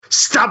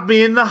Stab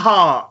me in the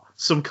heart.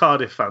 Some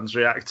Cardiff fans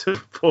react to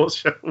Paul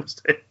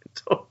Scholes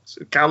talks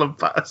with Callum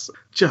Patterson.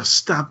 Just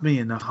stab me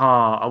in the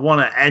heart. I want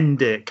to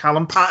end it.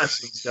 Callum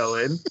Patterson's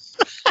going.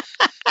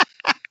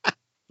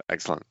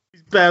 Excellent.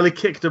 He's barely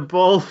kicked a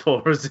ball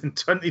for us in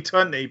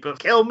 2020, but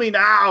kill me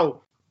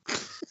now.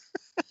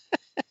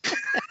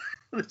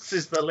 This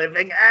is the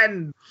living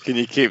end. Can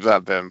you keep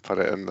that bit and put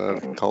it in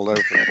the cold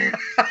open?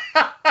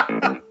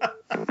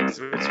 It's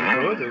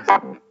recorded.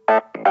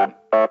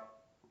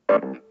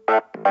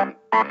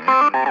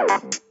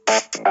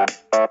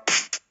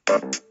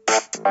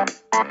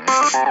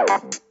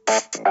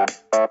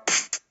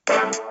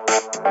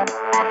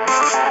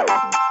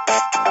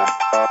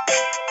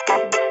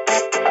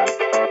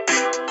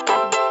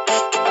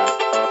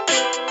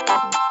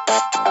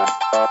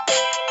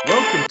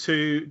 Welcome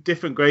to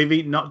Different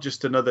Gravy, not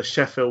just another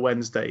Sheffield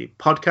Wednesday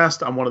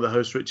podcast. I'm one of the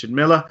hosts, Richard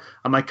Miller,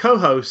 and my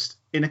co-host,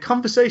 in a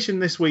conversation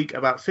this week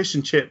about fish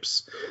and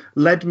chips,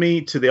 led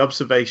me to the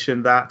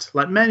observation that,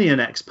 like many an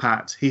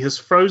expat, he has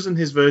frozen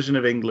his version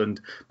of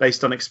England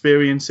based on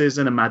experiences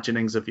and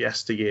imaginings of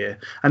yesteryear,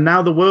 and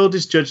now the world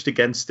is judged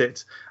against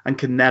it and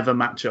can never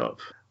match up,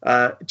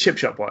 chip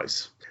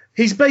shop-wise.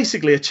 He's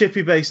basically a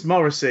chippy-based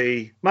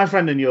Morrissey, my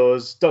friend and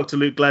yours, Dr.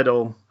 Luke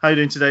Gledall. How are you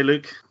doing today,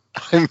 Luke?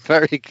 I'm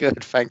very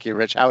good, thank you,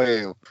 Rich. How are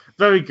you?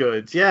 Very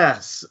good,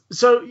 yes.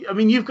 So, I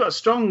mean, you've got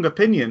strong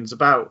opinions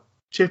about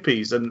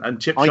chippies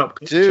and chip shop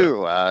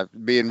culture. I do.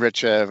 Me and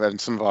Richard and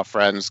some of our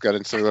friends got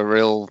into a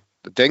real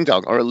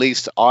ding-dong, or at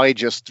least I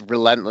just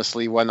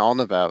relentlessly went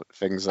on about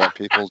things that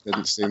people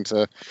didn't seem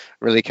to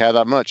really care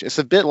that much. It's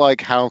a bit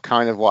like how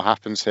kind of what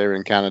happens here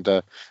in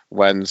Canada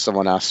when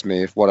someone asks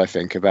me what I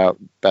think about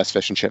best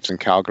fish and chips in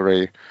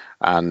Calgary,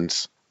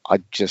 and I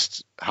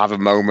just have a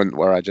moment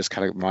where I just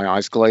kind of, my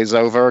eyes glaze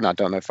over and I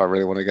don't know if I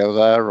really want to go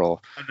there or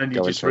and then you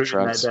go just into a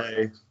trance.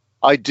 their day.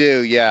 I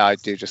do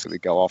just really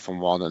go off on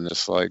one and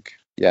it's like,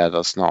 yeah,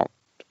 that's not,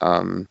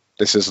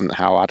 this isn't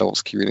how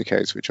adults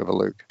communicate to each other,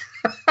 Luke.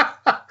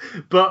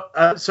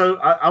 But so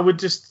I would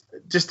just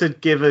to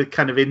give a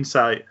kind of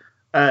insight,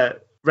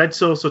 red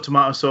sauce or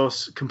tomato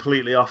sauce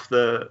completely off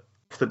the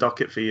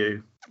docket for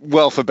you.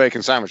 Well, for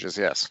bacon sandwiches,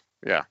 yes.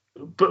 Yeah.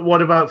 But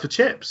what about for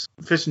chips?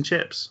 Fish and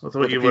chips? I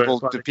thought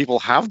do people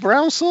have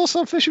brown sauce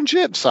on fish and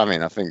chips? I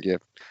mean, I think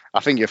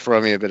you're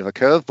throwing me a bit of a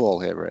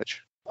curveball here,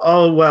 Rich.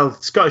 Oh well,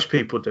 Scottish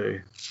people do.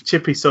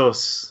 Chippy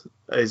sauce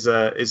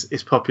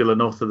is popular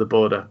north of the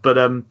border.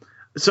 But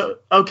so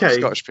okay.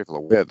 Scottish people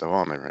are weird though,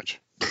 aren't they,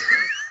 Rich?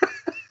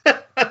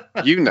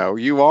 You know,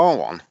 you are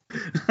one.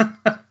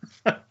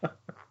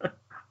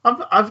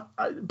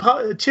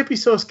 Chippy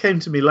sauce came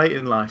to me late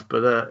in life,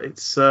 but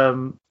it's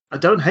I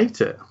don't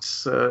hate it.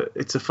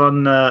 It's a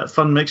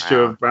fun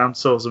mixture of brown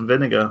sauce and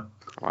vinegar.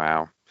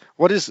 Wow.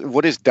 What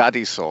is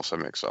daddy sauce a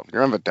mix of? You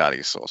remember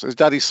daddy sauce? Is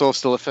daddy sauce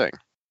still a thing?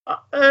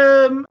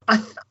 I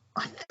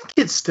think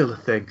it's still a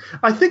thing.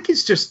 I think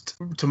it's just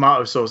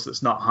tomato sauce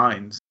that's not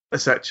Heinz,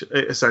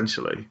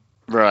 essentially.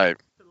 Right.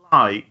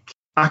 I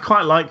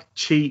quite like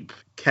cheap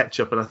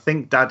ketchup, and I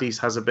think Daddy's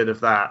has a bit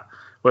of that,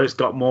 where it's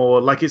got more,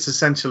 like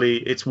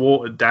it's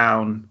watered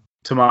down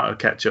tomato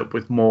ketchup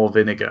with more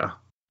vinegar,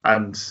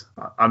 and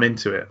I'm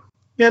into it.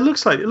 Yeah, it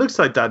looks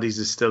like Daddy's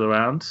is still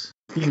around.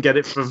 You can get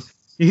it from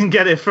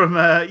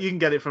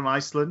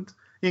Iceland.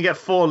 You can get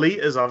 4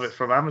 liters of it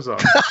from Amazon.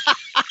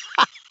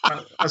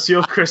 That's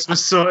your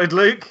Christmas sorted,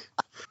 Luke.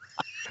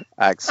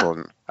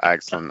 Excellent.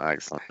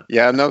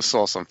 Yeah, no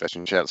sauce on fish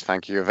and chips,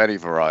 thank you, of any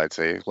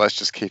variety. Let's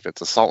just keep it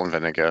to salt and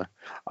vinegar.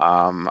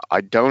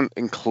 I don't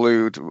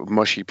include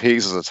mushy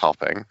peas as a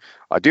topping.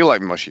 I do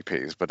like mushy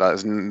peas, but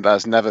that's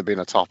never been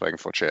a topping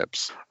for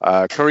chips.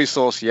 Curry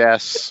sauce,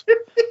 yes.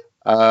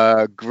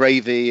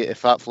 Gravy,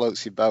 if that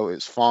floats your boat,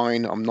 it's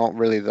fine. I'm not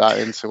really that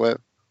into it.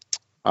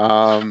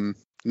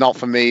 Not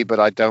for me,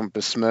 but I don't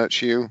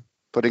besmirch you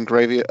putting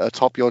gravy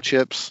atop your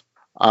chips.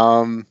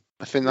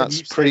 I think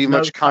that's pretty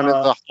much kind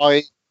of the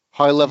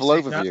high level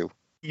overview.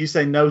 You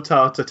say no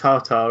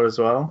tartar as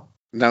well?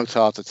 No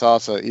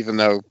tartar, even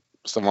though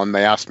someone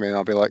may ask me and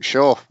I'll be like,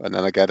 sure. And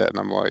then I get it and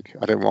I'm like,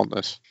 I didn't want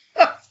this.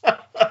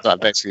 That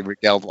basically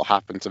regaled what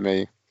happened to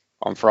me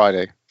on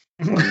Friday.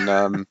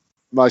 And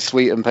my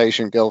sweet and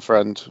patient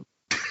girlfriend,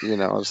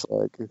 was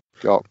like,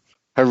 got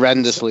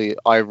horrendously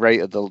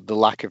irate at the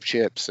lack of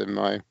chips in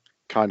my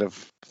kind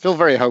of, I feel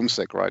very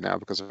homesick right now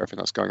because of everything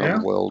that's going on in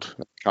the world.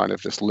 It kind of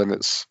just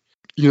limits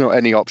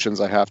any options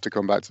I have to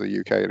come back to the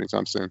UK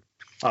anytime soon.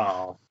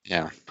 Oh.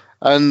 Yeah.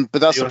 But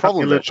that's the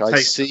problem, Rich.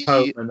 I see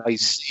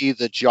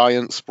the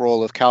giant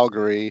sprawl of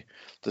Calgary.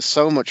 There's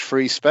so much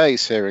free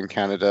space here in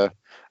Canada.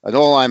 And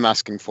all I'm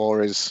asking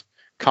for is,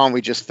 can't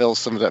we just fill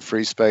some of that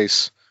free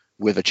space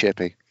with a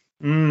chippy?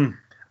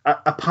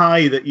 A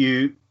pie that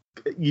you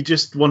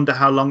just wonder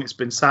how long it's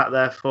been sat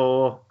there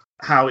for,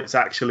 how it's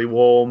actually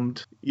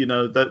warmed.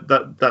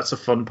 That's a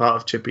fun part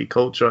of chippy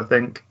culture, I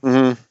think.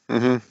 Mm-hmm.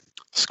 Mm-hmm.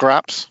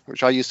 Scraps,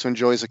 which I used to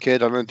enjoy as a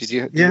kid. I don't know, did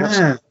you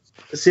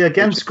see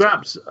again,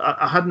 scraps,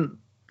 I hadn't,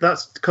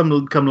 that's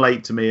come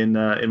late to me in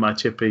my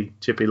chippy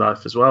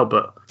life as well,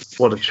 but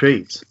what a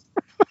treat.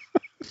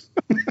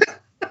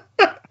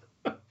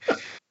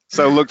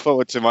 So look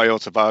forward to my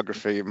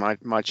autobiography,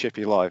 my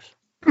chippy life.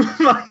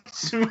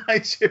 my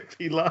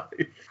chippy life.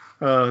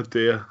 Oh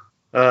dear.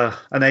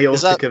 An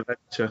aortic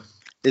adventure.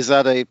 Is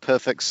that a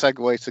perfect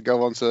segue to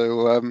go on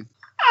to?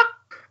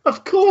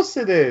 Of course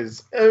it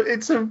is.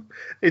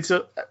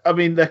 I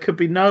mean, there could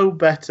be no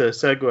better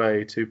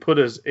segue to put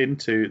us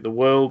into the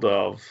world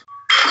of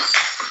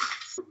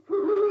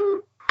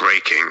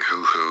breaking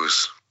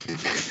hoo-hoos.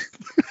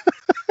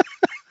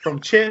 From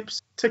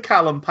Chips to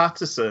Callum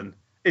Patterson,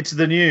 it's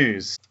the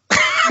news.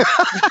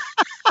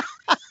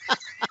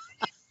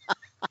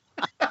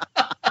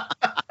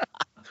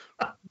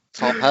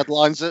 Top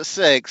headlines at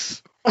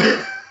 6.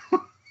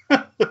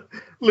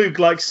 Luke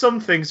likes some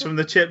things from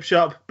the chip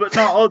shop, but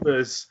not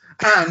others.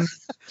 And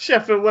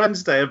Sheffield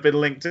Wednesday have been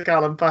linked to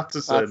Callum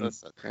Patterson.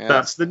 Yeah.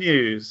 That's the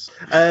news.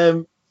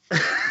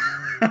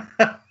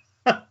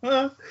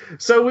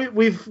 So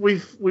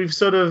we've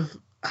sort of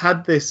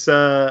had this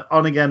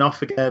on again,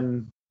 off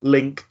again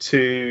link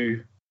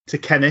to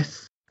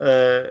Kenneth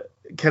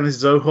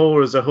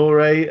Zohore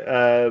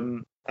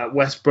at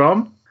West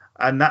Brom.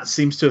 And that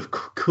seems to have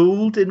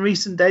cooled in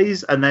recent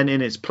days. And then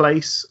in its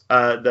place,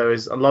 there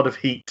is a lot of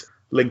heat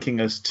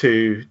linking us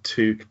to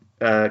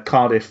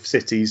Cardiff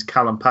City's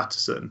Callum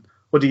Patterson.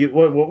 What do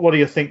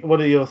you think?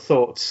 What are your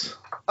thoughts?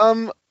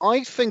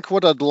 I think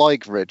what I'd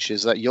like, Rich,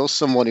 is that you're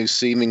someone who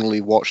seemingly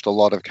watched a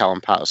lot of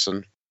Callum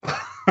Patterson,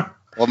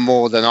 or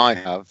more than I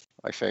have.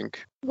 I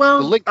think. Well,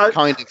 the link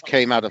kind of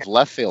came out of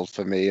left field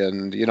for me,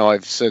 and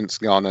I've since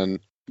gone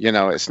and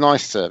it's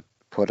nice to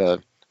put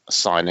a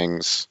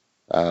signings.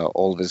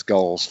 All of his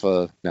goals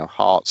for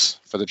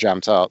Hearts, for the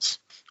Jam Tarts,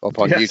 up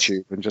on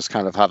YouTube, and just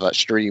kind of have that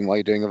stream while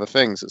you're doing other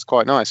things. It's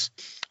quite nice.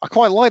 I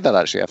quite like that,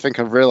 actually. I think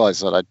I've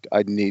realised that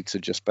I need to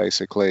just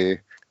basically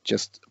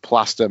just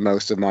plaster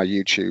most of my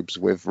YouTubes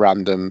with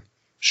random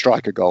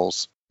striker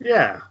goals.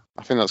 Yeah.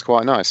 I think that's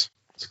quite nice.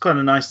 It's quite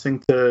a nice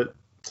thing to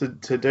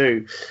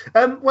do.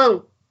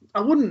 Well,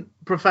 I wouldn't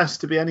profess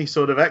to be any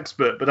sort of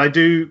expert, but I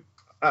do,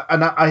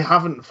 and I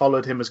haven't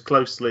followed him as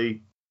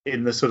closely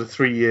in the sort of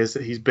 3 years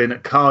that he's been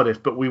at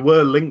Cardiff, but we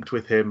were linked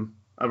with him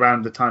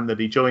around the time that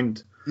he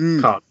joined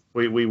Cardiff.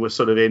 We were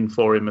sort of in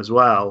for him as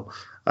well.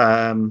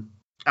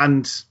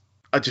 And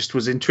I just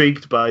was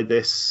intrigued by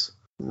this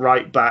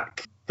right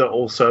back that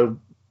also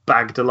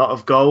bagged a lot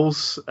of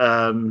goals,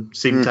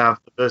 seemed to have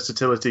the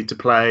versatility to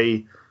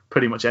play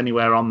pretty much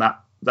anywhere on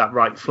that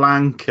right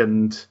flank,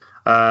 and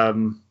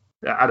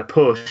at a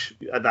push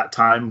at that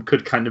time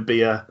could kind of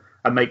be a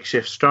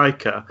makeshift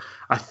striker.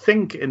 I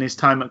think in his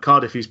time at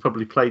Cardiff he's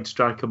probably played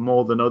striker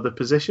more than other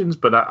positions,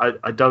 but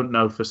I don't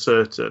know for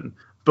certain.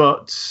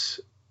 But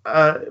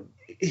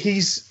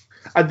he's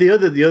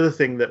the other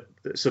thing that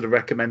sort of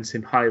recommends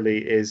him highly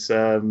is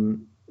the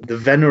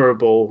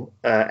venerable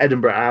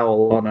Edinburgh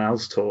Owl on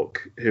Owls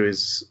Talk, who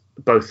is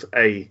both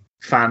a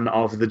fan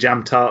of the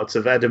Jam Tarts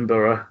of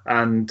Edinburgh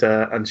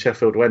and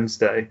Sheffield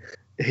Wednesday.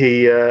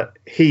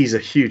 He's a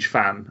huge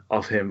fan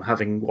of him,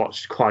 having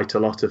watched quite a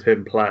lot of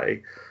him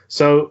play.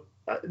 So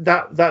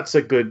that's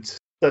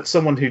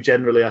someone who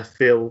generally I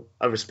feel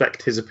I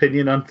respect his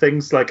opinion on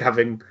things, like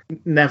having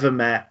never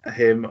met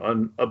him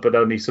but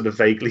only sort of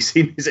vaguely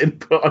seen his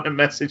input on a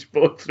message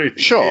board through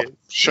the years.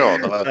 Sure.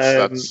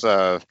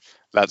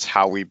 That's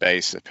how we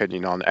base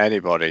opinion on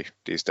anybody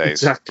these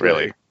days. Exactly.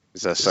 Really,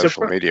 is their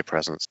social media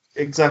presence.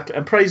 Exactly,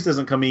 and praise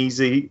doesn't come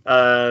easy,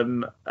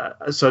 so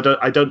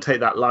I don't take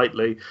that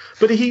lightly.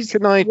 But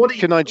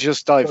Can I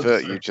just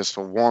divert you just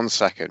for 1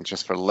 second,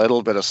 just for a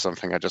little bit of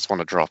something I just want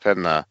to drop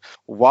in there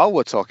while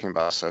we're talking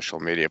about social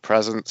media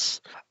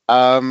presence?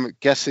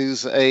 Guess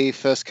who's a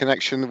first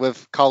connection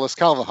with Carlos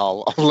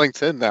Carvajal on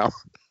LinkedIn now?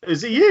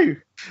 Is it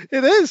you?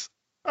 It is.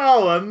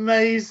 Oh,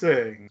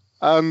 amazing.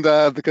 And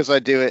because I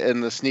do it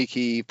in the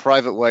sneaky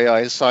private way,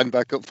 I signed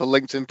back up for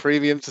LinkedIn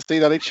Premium to see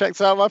that he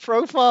checked out my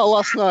profile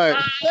last night.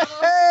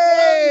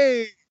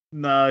 Hey!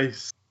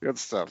 Nice. Good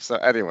stuff. So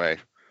anyway,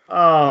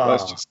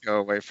 let's just go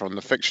away from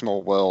the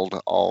fictional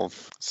world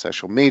of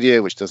social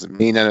media, which doesn't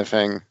mean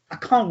anything. I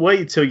can't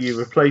wait till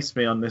you replace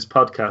me on this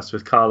podcast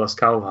with Carlos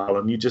Carvajal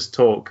and you just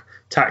talk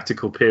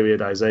tactical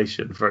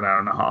periodization for an hour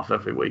and a half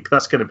every week.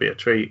 That's going to be a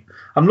treat.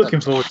 I'm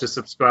looking forward to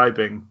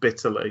subscribing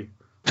bitterly.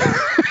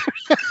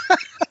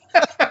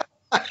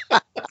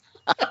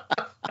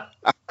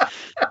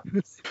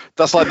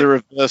 That's like the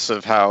reverse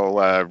of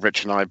how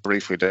Rich and I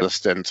briefly did a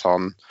stint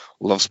on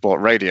Love Sport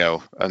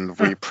Radio, and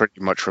we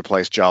pretty much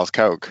replaced Giles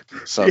Coke.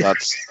 So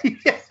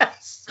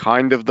that's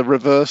kind of the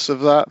reverse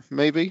of that,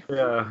 maybe.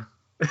 Yeah,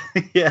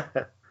 yeah.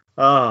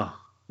 Oh,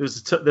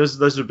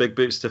 those are big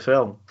boots to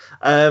fill.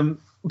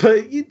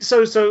 But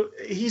so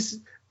he's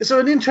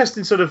an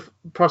interesting sort of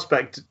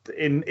prospect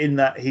in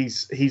that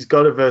he's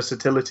got a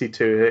versatility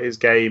to his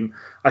game.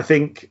 I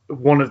think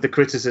one of the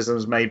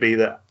criticisms may be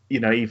that,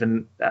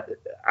 even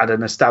at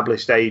an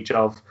established age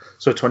of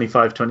sort of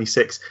 25,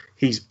 26,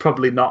 he's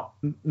probably not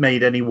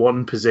made any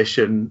one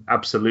position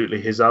absolutely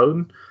his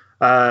own.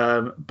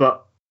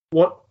 But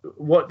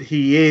what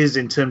he is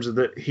in terms of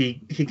that,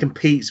 he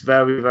competes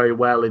very, very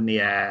well in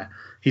the air.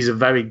 He's a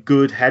very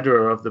good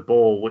header of the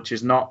ball, which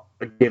is not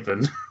a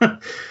given.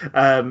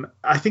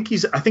 I think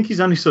he's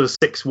only sort of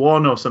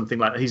 6'1" or something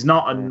like that. He's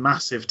not a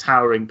massive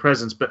towering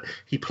presence, but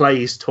he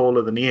plays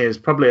taller than he is.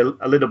 Probably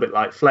a little bit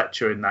like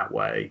Fletcher in that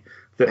way,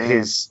 that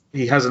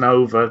he has an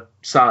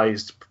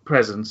oversized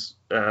presence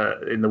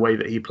in the way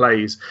that he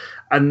plays.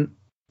 And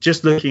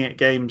just looking at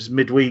games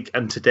midweek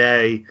and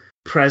today,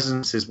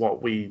 presence is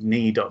what we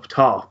need up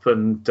top.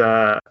 And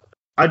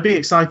I'd be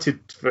excited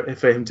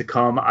for him to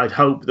come. I'd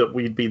hope that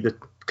we'd be the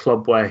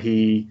club where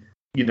he,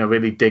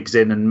 really digs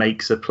in and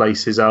makes a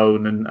place his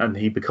own, and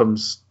he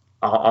becomes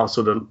our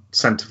sort of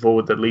centre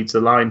forward that leads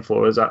the line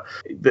for us.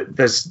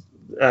 There's,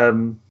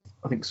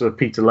 I think, sort of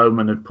Peter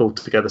Lohman had pulled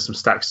together some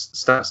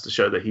stats to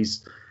show that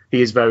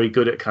he is very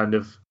good at kind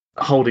of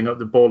holding up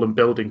the ball and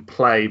building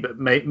play, but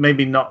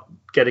maybe not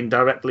getting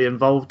directly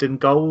involved in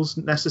goals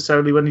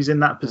necessarily when he's in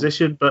that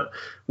position. But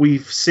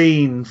we've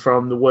seen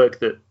from the work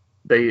that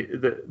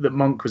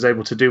Monk was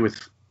able to do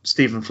with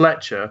Stephen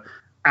Fletcher,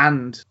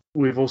 and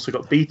we've also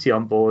got Beattie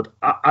on board.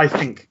 I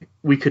think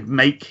we could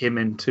make him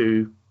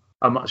into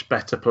a much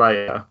better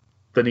player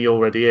than he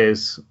already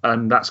is,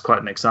 and that's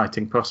quite an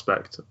exciting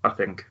prospect, I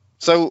think.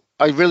 So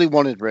I really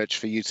wanted, Rich,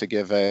 for you to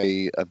give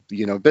a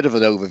bit of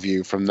an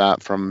overview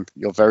from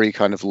your very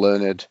kind of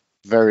learned,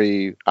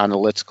 very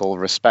analytical,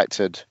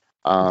 respected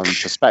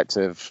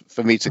perspective,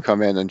 for me to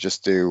come in and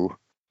just do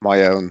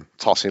my own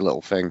tossy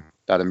little thing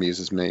that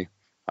amuses me,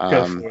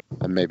 and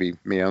maybe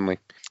me only.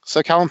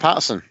 So Callum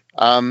Paterson,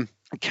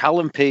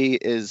 Callum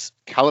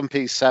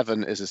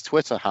P7 is his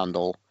Twitter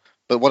handle,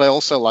 but what I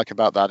also like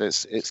about that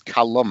is it's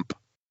Callump.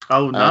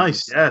 Oh,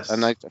 nice, yes.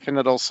 And I think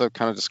that also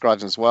kind of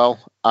describes him as well.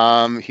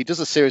 He does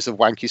a series of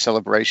wanky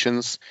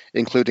celebrations,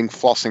 including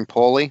flossing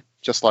poorly,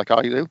 just like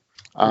I do.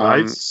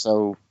 Right.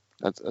 So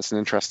that's an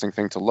interesting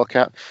thing to look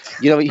at.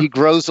 He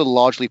grows a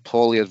largely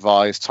poorly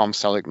advised Tom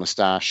Selleck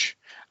moustache,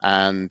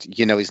 and,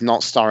 he's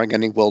not starring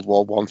any World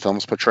War I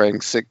films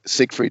portraying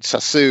Siegfried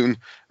Sassoon,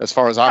 as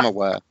far as I'm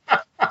aware.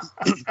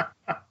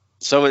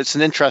 So it's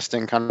an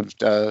interesting kind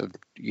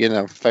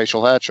of,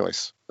 facial hair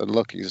choice and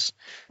look he's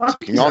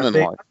taking on in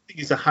life. I think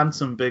he's a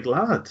handsome big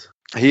lad.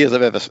 He is a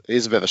bit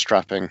of a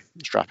strapping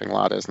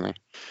lad, isn't he?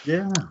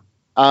 Yeah.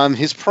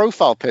 His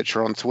profile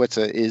picture on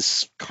Twitter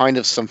is kind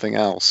of something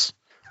else.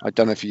 I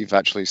don't know if you've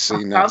actually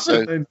seen that.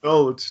 So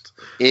indulged.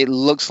 It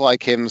looks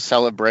like him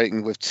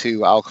celebrating with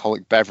 2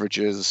 alcoholic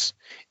beverages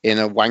in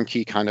a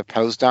wanky kind of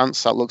pose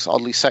dance that looks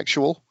oddly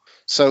sexual.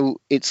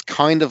 So it's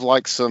kind of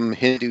like some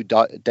Hindu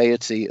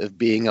deity of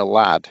being a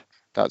lad.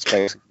 That's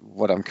basically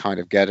what I'm kind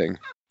of getting.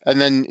 And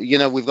then,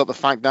 we've got the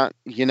fact that,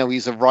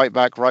 he's a right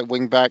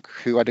wing back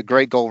who had a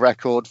great goal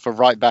record for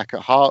right back at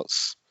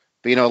Hearts,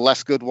 but, a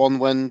less good one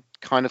when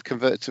kind of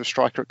converted to a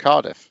striker at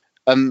Cardiff.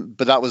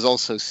 But that was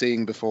also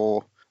seeing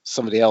before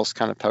somebody else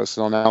kind of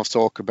posted on our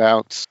talk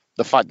about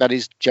the fact that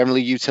he's generally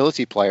a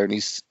utility player and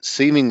he's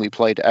seemingly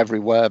played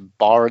everywhere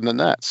bar in the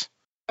net.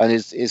 And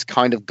his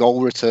kind of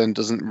goal return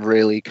doesn't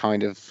really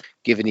kind of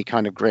give any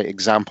kind of great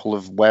example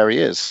of where he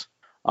is.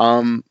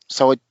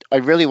 So I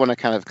really want to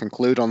kind of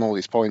conclude on all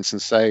these points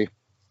and say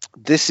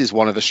this is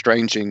one of the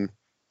strangest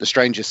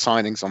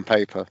signings on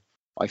paper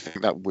I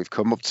think that we've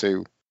come up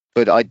to.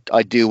 But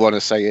I do want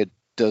to say it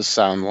does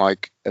sound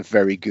like a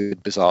very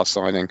good, bizarre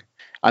signing.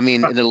 I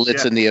mean, in a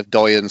litany of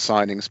Doyen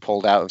signings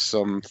pulled out of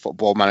some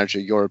Football Manager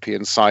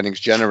European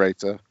signings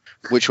generator,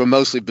 which were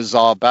mostly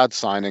bizarre, bad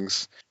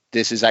signings,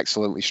 this is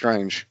excellently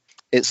strange.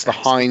 It's the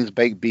Heinz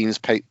baked beans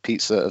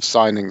pizza of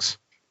signings.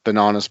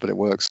 Bananas, but it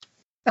works.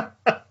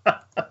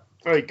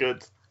 Very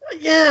good.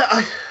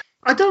 Yeah,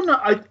 I don't know.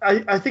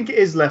 I think it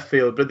is left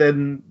field, but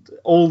then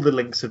all the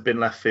links have been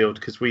left field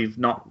because we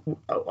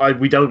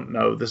don't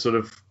know the sort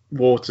of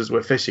waters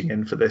we're fishing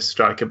in for this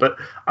striker. But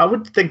I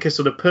would think a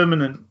sort of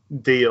permanent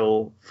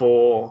deal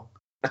for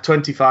a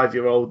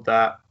 25-year-old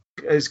that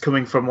is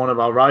coming from one of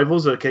our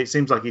rivals. Okay, it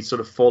seems like he's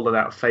sort of fallen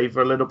out of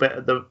favour a little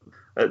bit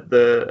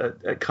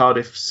at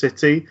Cardiff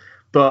City,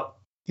 but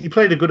he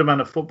played a good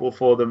amount of football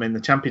for them in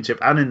the Championship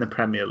and in the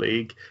Premier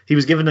League. He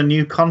was given a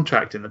new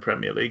contract in the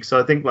Premier League, so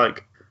I think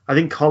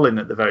Colin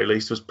at the very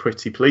least was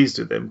pretty pleased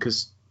with him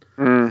because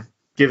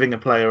giving a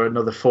player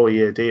another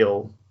 4-year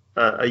deal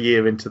a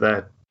year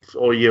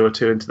or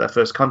two into their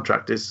first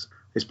contract is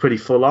pretty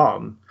full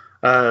on.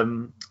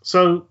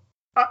 So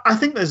I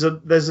think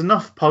there's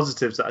enough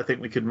positives that I think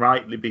we can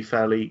rightly be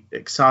fairly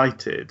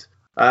excited.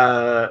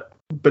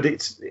 But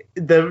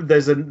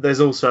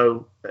there's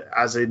also,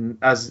 as it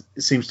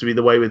seems to be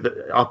the way with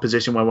our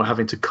position where we're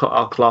having to cut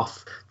our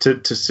cloth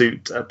to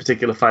suit a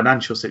particular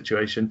financial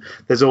situation.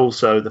 There's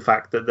also the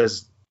fact that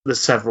there's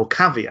several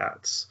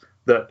caveats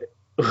that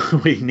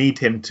we need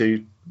him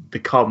to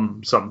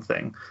become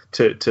something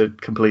to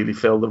completely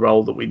fill the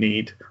role that we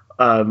need.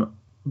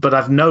 But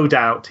I've no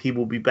doubt he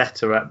will be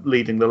better at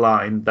leading the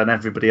line than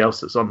everybody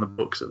else that's on the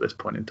books at this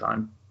point in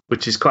time,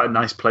 which is quite a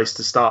nice place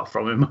to start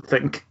from him, I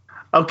think.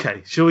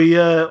 Okay, shall we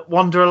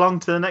wander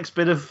along to the next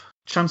bit of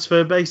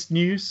transfer-based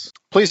news?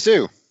 Please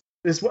do.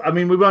 We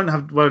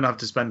won't have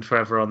to spend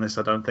forever on this,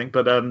 I don't think,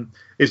 but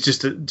it's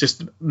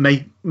just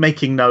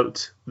making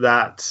note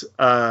that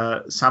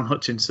Sam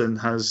Hutchinson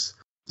has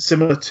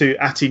similar to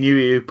Ati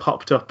Nui, who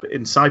popped up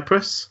in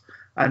Cyprus,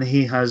 and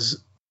he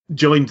has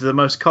joined the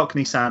most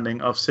Cockney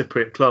sounding of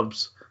Cypriot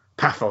clubs,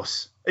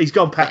 Paphos. He's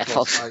gone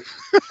Paphos.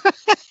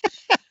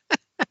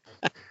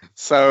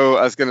 So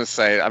I was going to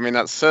say, I mean,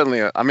 that's certainly,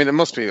 it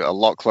must be a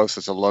lot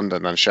closer to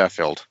London than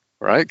Sheffield,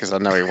 right? Because I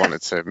know he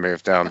wanted to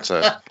move down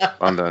to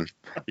London.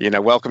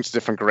 Welcome to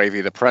Different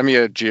Gravy, the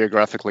premier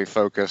geographically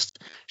focused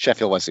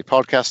Sheffield Wednesday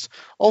podcast.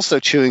 Also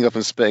chewing up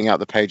and spitting out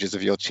the pages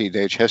of your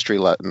teenage history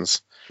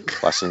lessons,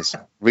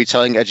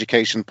 retelling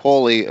education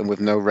poorly and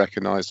with no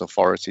recognised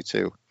authority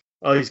too.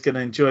 Oh, he's going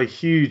to enjoy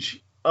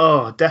huge,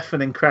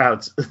 deafening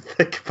crowds.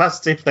 The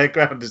capacity of their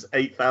ground is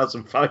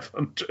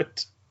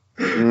 8,500.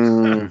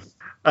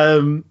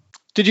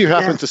 Did you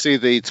happen to see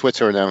the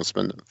Twitter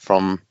announcement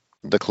from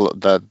the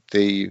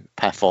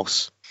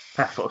Paphos?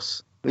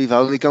 Paphos. We've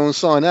only gone and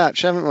signed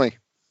Atch, haven't we?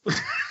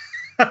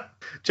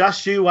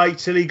 Just you wait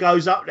till he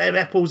goes up them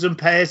apples and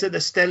pears at the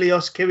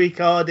Stelios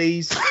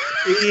Kirikardis.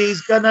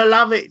 He's going to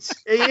love it.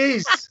 He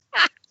is.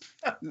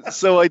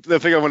 So the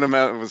thing I want to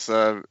mention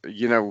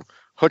was,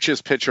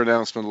 Hutch's picture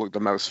announcement looked the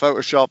most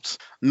photoshopped.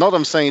 Not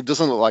I'm saying it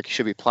doesn't look like he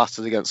should be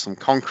plastered against some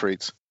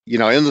concrete.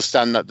 I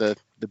understand that the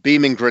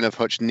beaming grin of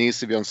Hutch needs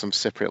to be on some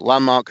Cypriot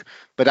landmark,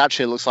 but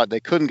actually it looks like they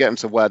couldn't get him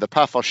to wear the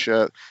Paphos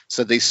shirt,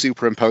 so they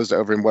superimposed it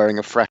over him wearing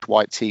a fresh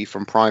white tee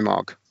from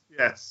Primark.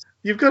 Yes.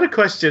 You've got to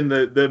question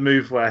the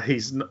move where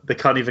they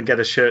can't even get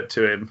a shirt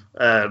to him.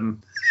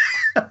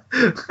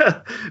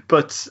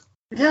 But,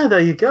 yeah,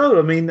 there you go.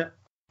 I mean,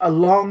 a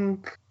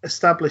long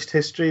established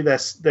history.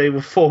 They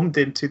were formed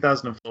in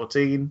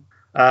 2014.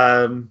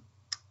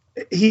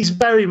 He's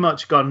very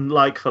much gone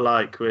like for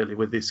like, really,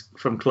 with this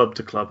from club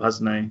to club,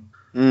 hasn't he?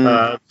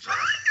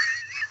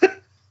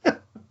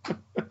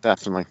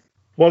 Definitely.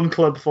 One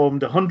club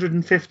formed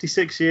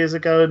 156 years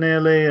ago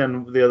nearly,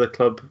 and the other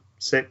club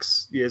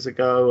 6 years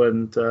ago.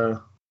 And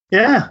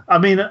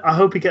I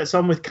hope he gets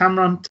on with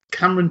Cameron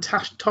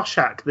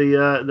Toshak,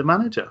 the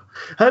manager.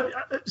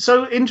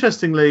 So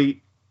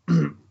interestingly,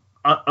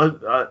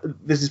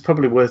 this is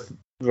probably worth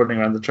running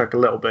around the track a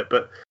little bit,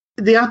 but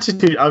the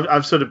attitude,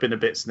 I've sort of been a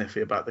bit sniffy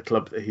about the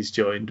club that he's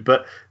joined,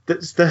 but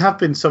there have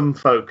been some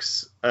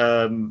folks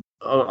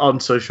on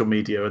social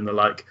media and the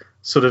like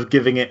sort of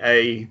giving it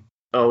he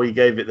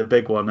gave it the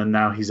big one and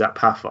now he's at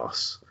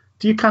Paphos.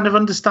 Do you kind of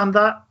understand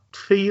that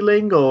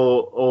feeling,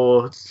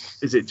 or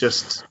is it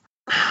just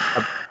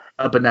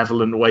a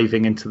benevolent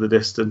waving into the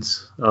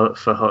distance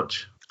for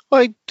Hutch?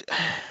 I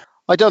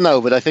don't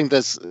know, but I think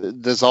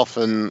there's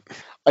often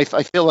I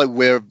feel like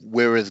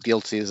we're as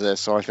guilty as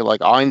this, or I feel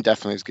like I'm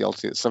definitely as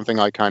guilty. It's something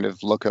I kind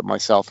of look at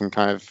myself and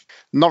kind of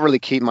not really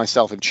keep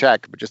myself in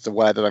check, but just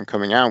aware that I'm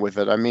coming out with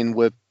it. I mean,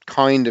 we're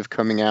kind of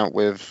coming out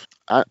with.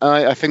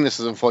 I think this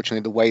is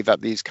unfortunately the way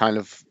that these kind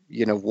of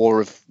war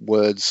of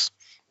words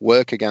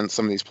work against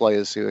some of these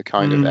players who are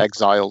kind of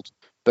exiled.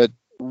 But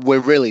we're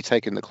really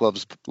taking the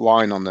club's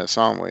line on this,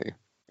 aren't we?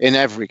 In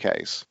every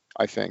case,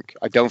 I think.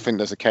 I don't think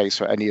there's a case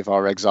for any of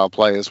our exiled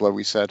players where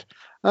we said,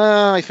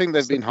 I think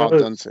they've been hard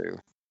done to.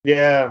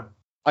 Yeah.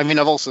 I mean,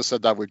 I've also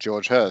said that with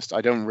George Hurst.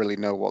 I don't really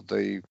know what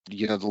the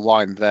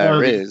line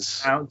there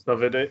is. Out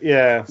of it,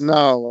 yeah.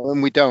 No,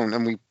 and we don't,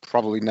 and we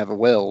probably never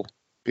will,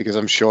 because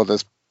I'm sure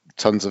there's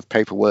tons of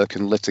paperwork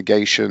and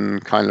litigation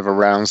kind of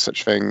around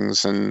such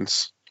things, and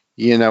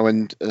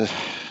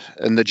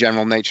the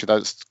general nature that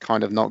it's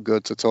kind of not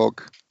good to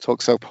talk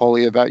so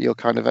poorly about your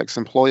kind of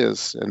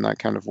ex-employers in that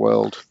kind of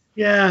world.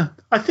 Yeah,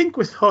 I think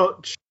with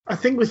Hutch,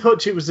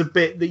 it was a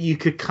bit that you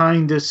could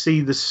kind of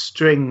see the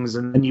strings,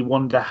 and then you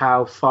wonder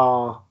how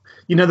far.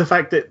 The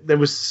fact that there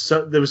was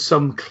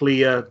some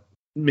clear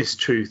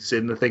mistruths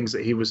in the things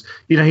that he was.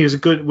 He was a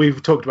good.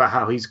 We've talked about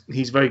how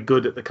he's very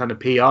good at the kind of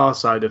PR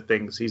side of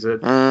things. He's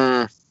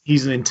an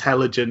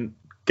intelligent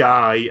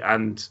guy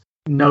and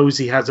knows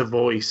he has a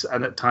voice,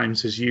 and at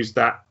times has used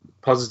that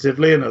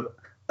positively and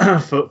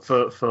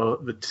for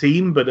the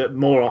team, but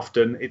more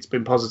often it's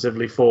been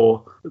positively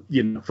for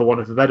want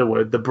of a better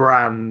word, the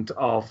brand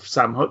of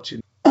Sam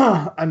Hutchins.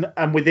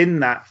 and within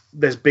that,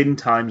 there's been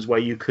times where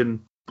you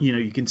can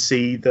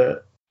see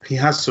that he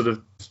has sort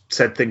of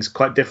said things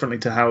quite differently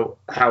to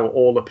how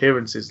all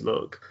appearances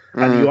look.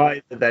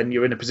 And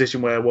you're in a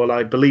position where, well,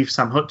 I believe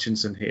Sam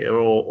Hutchinson here,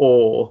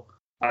 or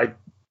I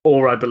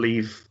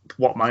believe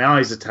what my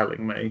eyes are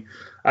telling me.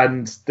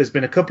 And there's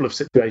been a couple of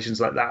situations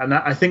like that. And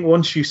I think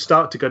once you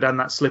start to go down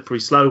that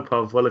slippery slope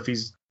of, well, if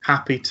he's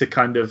happy to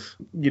kind of,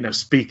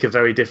 speak a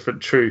very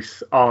different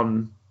truth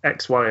on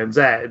X, Y, and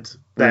Z,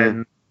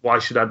 then why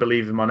should I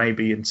believe him on A,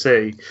 B, and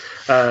C?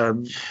 I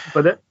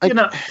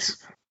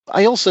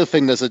also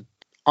think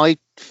I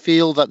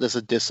feel that there's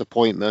a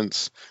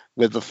disappointment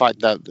with the fact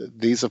that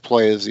these are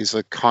players, these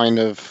are kind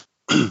of,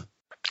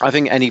 I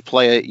think any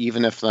player,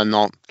 even if they're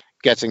not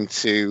getting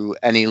to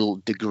any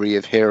degree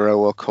of hero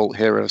or cult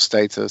hero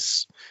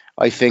status,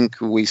 I think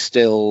we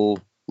still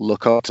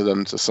look up to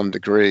them to some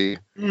degree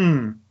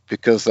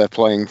because they're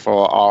playing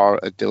for our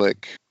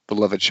idyllic,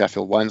 beloved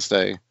Sheffield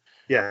Wednesday.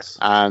 Yes.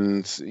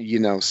 And,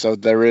 so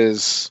there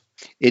is,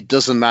 it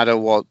doesn't matter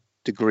what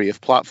degree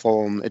of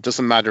platform, it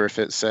doesn't matter if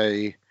it's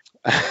a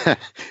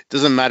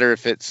doesn't matter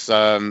if it's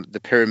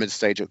the pyramid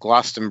stage at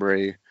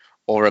Glastonbury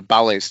or a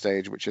ballet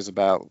stage, which is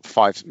about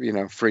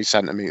 3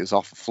 centimeters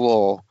off the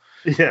floor.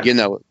 Yeah.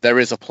 There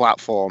is a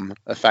platform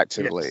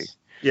effectively. Yes.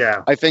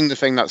 Yeah. I think the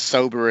thing that's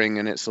sobering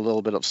and it's a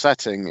little bit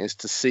upsetting is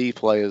to see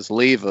players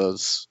leave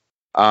us,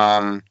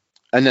 and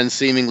then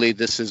seemingly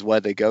this is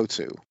where they go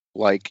to.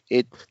 Like,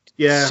 it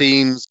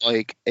seems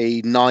like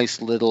a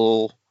nice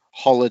little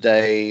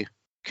holiday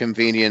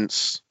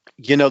convenience.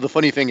 The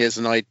funny thing is,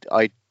 and I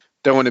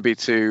don't want to be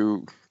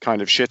too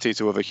kind of shitty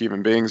to other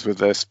human beings with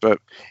this, but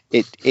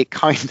it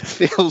kind of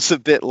feels a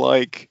bit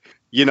like,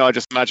 I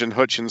just imagine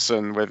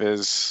Hutchinson with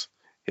his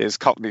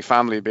Cockney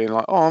family being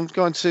like, oh, I'm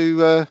going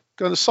to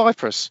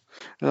Cyprus,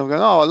 and I'm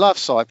going, oh, I love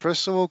Cyprus,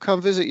 so we'll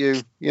come visit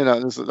you.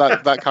 There's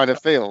that kind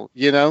of feel.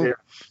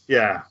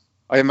 Yeah.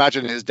 I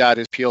imagine his dad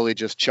is purely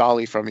just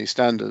Charlie from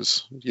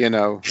EastEnders,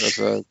 as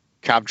a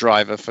cab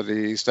driver for the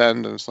East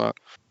End, and so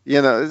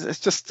it's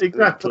just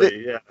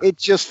exactly. It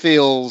just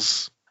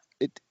feels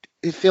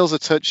it feels a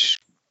touch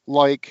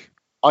like,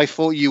 I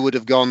thought you would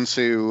have gone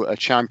to a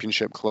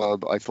championship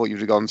club. I thought you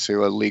would have gone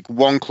to a League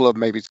One club,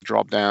 maybe to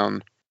drop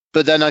down.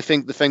 But then I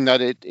think the thing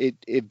that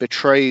it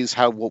betrays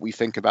what we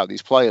think about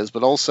these players,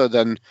 but also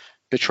then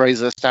betrays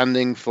their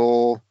standing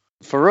for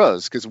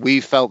us, because we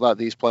felt that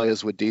these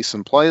players were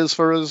decent players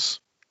for us.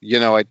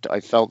 I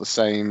felt the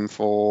same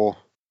for.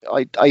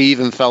 I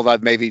even felt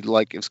that maybe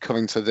like it was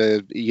coming to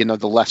the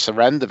the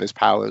lesser end of his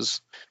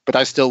powers, but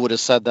I still would have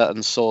said that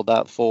and saw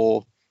that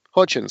for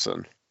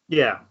Hutchinson.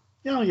 Yeah.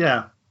 Oh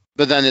yeah.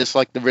 But then it's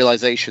like the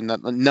realization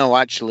that no,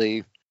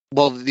 actually,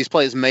 well, these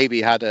players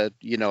maybe had a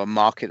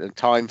market and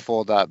time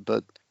for that,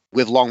 but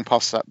we've long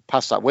past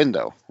that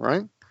window,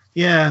 right?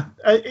 Yeah,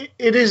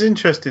 it is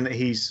interesting that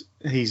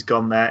he's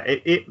gone there.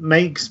 It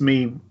makes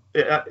me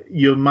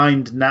your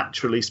mind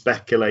naturally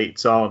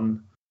speculates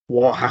on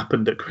what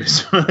happened at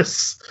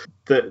Christmas.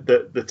 That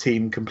the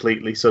team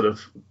completely sort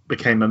of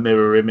became a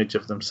mirror image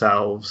of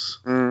themselves.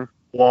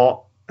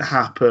 What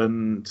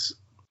happened,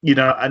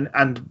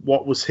 and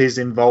what was his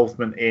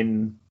involvement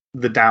in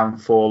the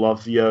downfall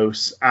of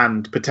Jos,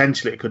 and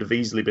potentially it could have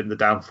easily been the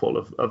downfall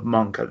of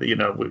Monk.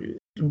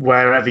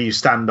 Wherever you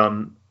stand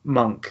on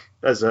Monk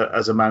as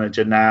a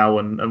manager now,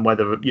 and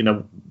whether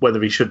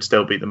he should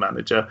still be the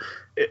manager,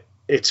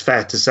 it's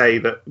fair to say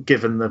that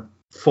given the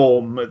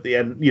form at the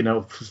end,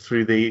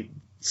 through the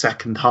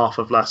second half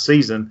of last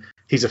season,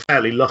 he's a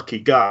fairly lucky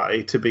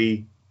guy to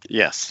be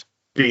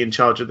in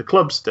charge of the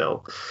club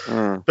still.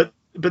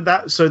 But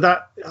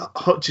that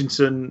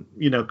Hutchinson,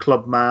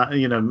 club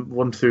man,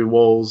 one through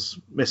walls,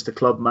 Mr.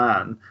 Club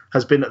man,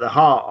 has been at the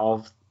heart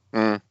of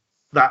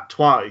that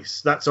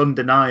twice. That's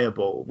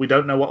undeniable. We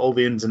don't know what all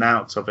the ins and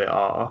outs of it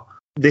are.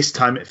 This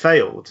time it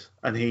failed,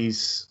 and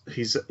he's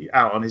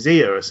out on his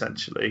ear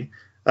essentially.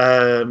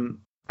 And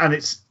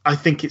I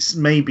think it's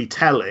maybe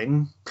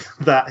telling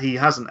that he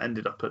hasn't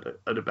ended up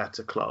at a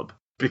better club,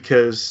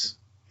 because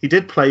he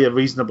did play a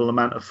reasonable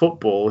amount of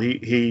football.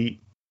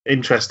 He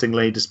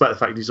interestingly, despite the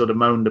fact he sort of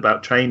moaned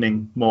about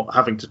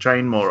having to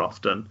train more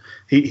often,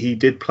 he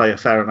did play a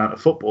fair amount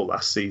of football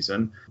last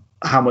season.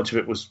 How much of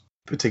it was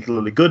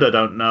particularly good, I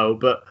don't know.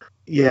 But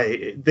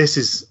yeah, this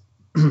is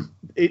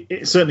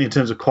certainly in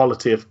terms of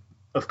quality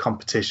of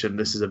competition,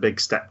 this is a big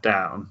step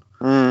down.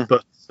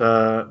 But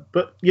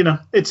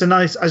it's a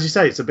nice, as you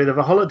say, it's a bit of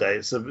a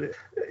holiday.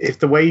 If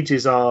the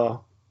wages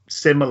are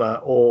similar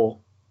or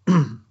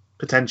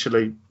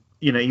potentially,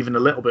 even a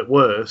little bit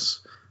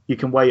worse, you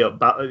can weigh up,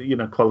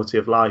 quality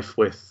of life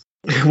with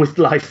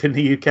life in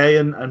the UK,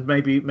 and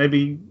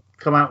maybe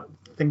come out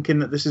thinking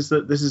that this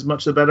is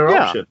much the better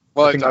option.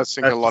 Well, I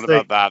think a lot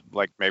about that.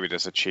 Like, maybe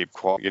there's a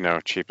cheaper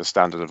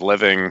standard of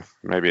living.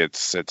 Maybe it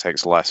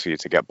takes less for you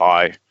to get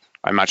by.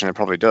 I imagine it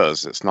probably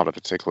does. It's not a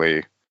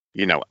particularly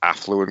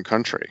affluent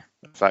country,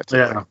 effectively.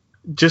 Yeah.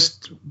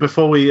 Just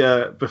before we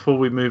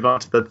move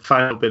on to the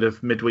final bit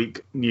of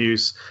midweek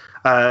news,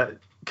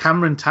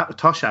 Cameron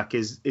Toshak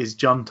is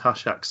John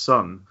Toshak's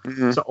son.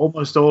 Mm-hmm. So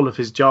almost all of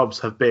his jobs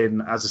have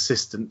been as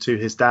assistant to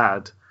his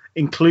dad,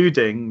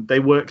 including they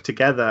work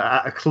together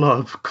at a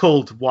club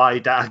called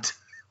Wydad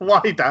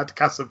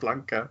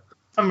Casablanca,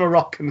 a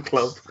Moroccan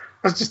club.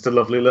 That's just a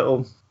lovely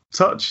little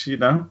touch,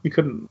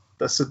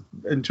 That's an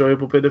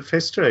enjoyable bit of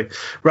history.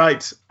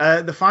 Right,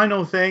 the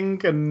final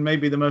thing, and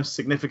maybe the most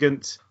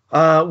significant,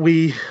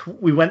 we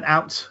went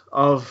out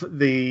of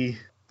the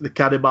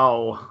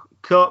Carabao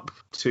Cup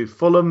to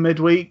Fulham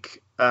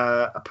midweek.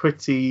 A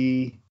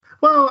pretty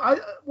well.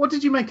 What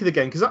did you make of the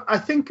game? Because I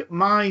think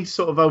my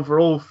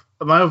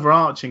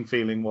overarching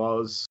feeling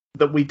was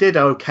that we did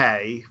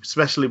okay,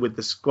 especially with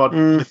the squad,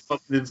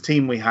 the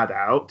team we had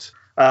out.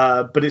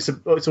 But it's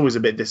always a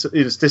bit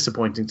it's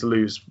disappointing to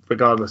lose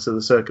regardless of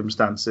the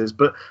circumstances.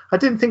 But I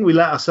didn't think we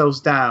let ourselves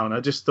down.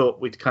 I just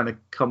thought we'd kind of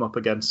come up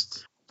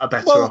against a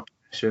better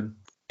opposition.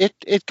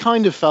 It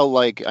kind of felt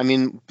like,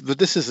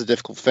 this is the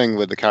difficult thing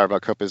with the Carabao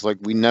Cup, is like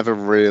we never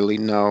really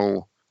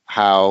know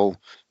how.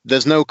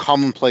 There's no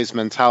commonplace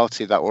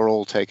mentality that we're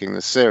all taking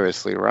this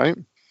seriously, right?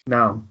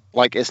 No.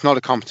 Like, it's not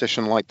a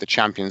competition like the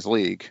Champions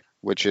League,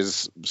 which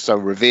is so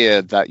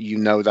revered that you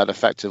know that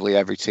effectively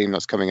every team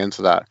that's coming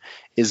into that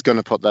is going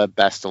to put their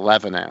best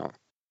 11 out.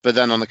 But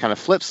then on the kind of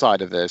flip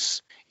side of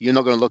this, you're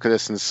not going to look at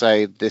this and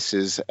say this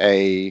is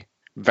a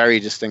very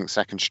distinct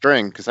second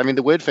string. Because, I mean,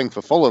 the weird thing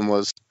for Fulham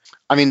was,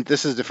 I mean,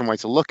 this is a different way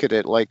to look at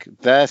it. Like,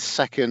 their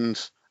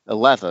second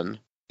 11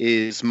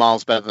 is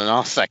miles better than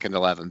our second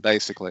 11,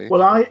 basically.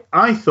 Well,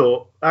 I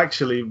thought,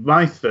 actually,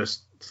 my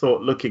first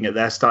thought looking at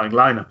their starting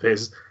lineup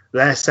is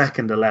their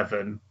second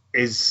 11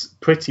 is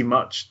pretty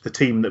much the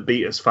team that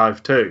beat us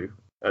 5-2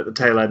 at the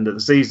tail end of the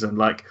season.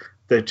 Like,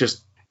 they're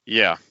just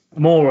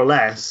more or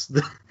less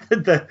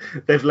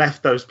they've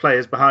left those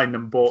players behind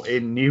and brought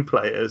in new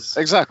players.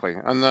 Exactly.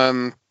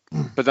 And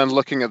but then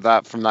looking at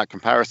that from that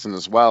comparison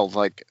as well,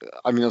 like,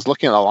 I mean, I was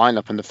looking at the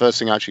lineup, and the first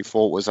thing I actually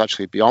thought was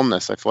actually beyond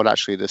this. I thought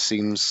actually this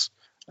seems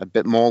a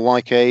bit more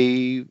like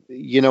a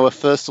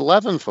first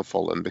 11 for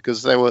Fulham,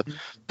 because there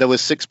were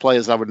 6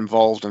 players that were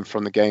involved in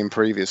from the game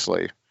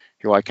previously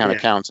who I kind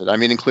of counted. I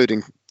mean,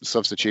 including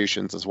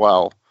substitutions as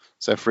well.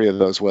 So 3 of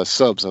those were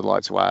subs, I'd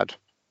like to add.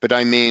 But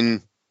I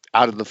mean,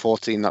 out of the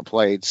 14 that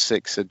played,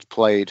 6 had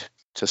played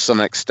to some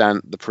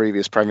extent the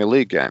previous Premier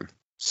League game.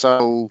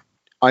 So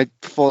I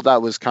thought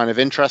that was kind of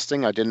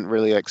interesting. I didn't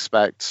really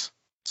expect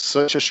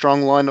such a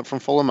strong lineup from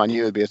Fulham. I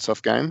knew it would be a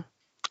tough game.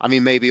 I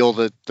mean, maybe all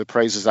the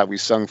praises that we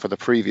sung for the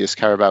previous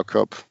Carabao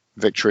Cup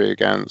victory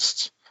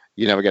against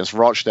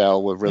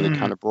Rochdale were really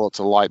kind of brought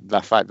to light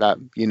the fact that,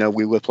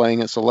 we were playing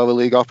against a lower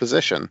league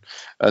opposition.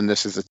 And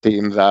this is a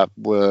team that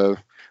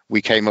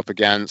we came up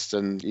against.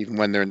 And even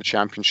when they're in the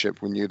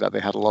Championship, we knew that they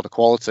had a lot of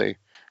quality.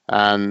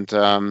 And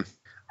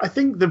I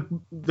think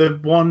the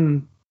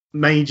one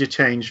major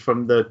change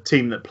from the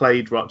team that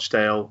played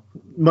Rochdale,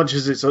 much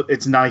as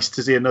it's nice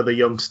to see another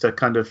youngster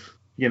kind of,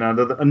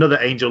 another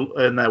angel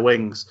in their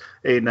wings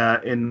in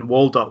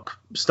Waldock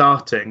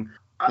starting.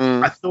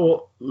 I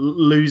thought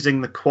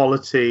losing the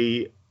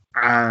quality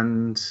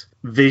and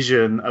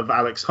vision of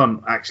Alex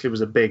Hunt actually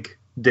was a big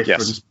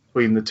difference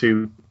between the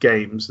two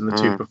games and the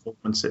two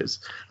performances.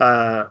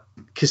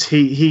 Because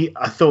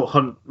I thought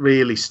Hunt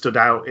really stood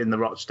out in the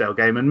Rochdale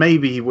game, and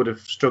maybe he would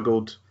have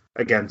struggled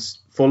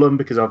against Fulham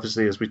because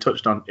obviously, as we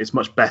touched on, it's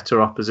much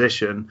better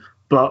opposition.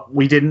 But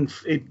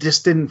it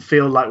just didn't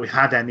feel like we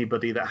had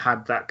anybody that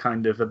had that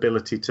kind of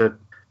ability to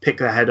pick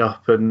their head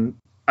up and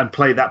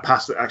play that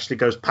pass that actually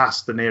goes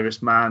past the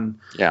nearest man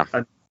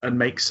and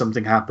makes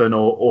something happen,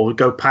 or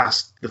go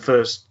past the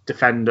first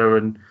defender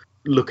and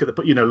look at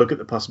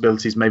the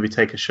possibilities, maybe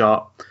take a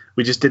shot.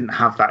 We just didn't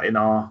have that in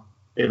our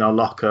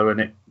locker,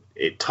 and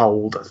it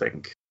told. I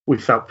think we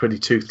felt pretty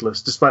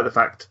toothless, despite the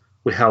fact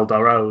we held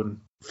our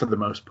own for the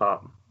most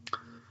part.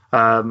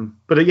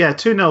 But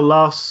 2-0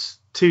 loss,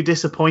 2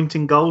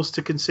 disappointing goals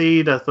to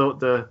concede. I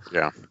thought the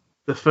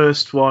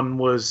first one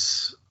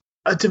was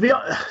to be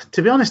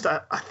honest,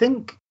 I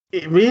think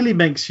it really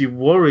makes you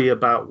worry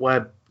about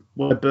where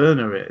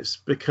Burner is,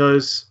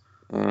 because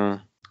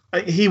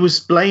he was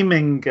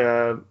blaming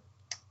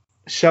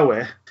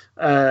Shoei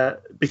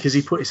because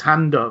he put his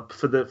hand up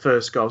for the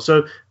first goal.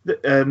 So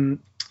the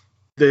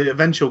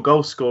eventual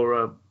goal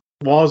scorer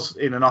was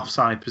in an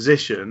offside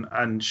position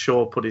and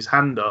Shaw put his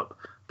hand up,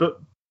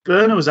 but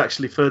Burner was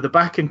actually further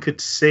back and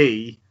could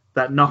see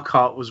that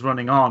Knockaert was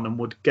running on and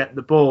would get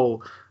the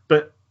ball,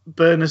 but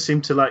Burner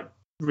seemed to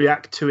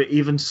react to it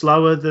even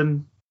slower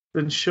than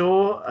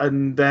Shaw,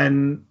 and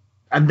then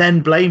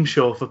blame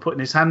Shaw for putting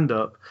his hand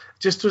up.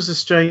 Just was a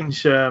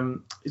strange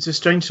it's a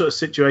strange sort of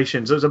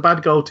situation. So it was a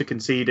bad goal to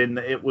concede in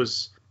that it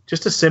was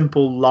just a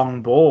simple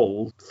long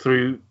ball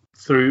through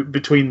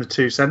between the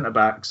 2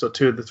 centre-backs, or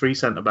 2 of the 3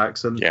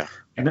 centre-backs, and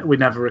we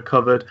never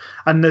recovered.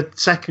 And the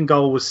second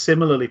goal was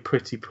similarly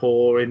pretty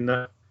poor in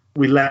that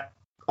we let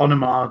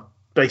Onomar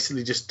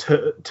basically just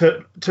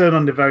turn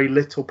under very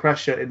little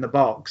pressure in the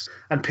box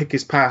and pick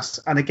his pass.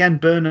 And again,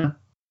 Burner,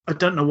 I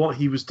don't know what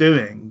he was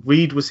doing.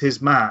 Reed was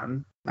his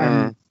man,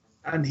 and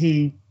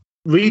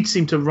Reed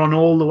seemed to run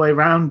all the way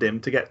around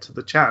him to get to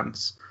the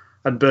chance,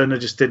 and Burner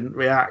just didn't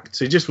react.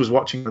 So he just was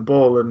watching the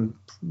ball and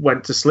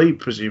went to sleep,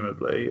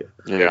 presumably.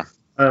 Yeah.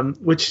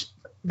 Which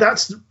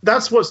that's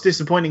what's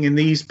disappointing in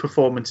these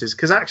performances,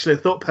 because actually I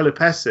thought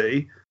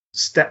Pelupessy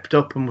stepped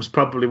up and was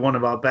probably one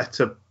of our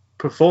better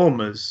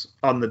performers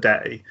on the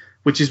day,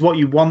 which is what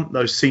you want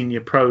those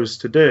senior pros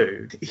to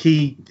do.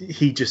 He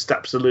just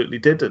absolutely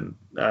didn't.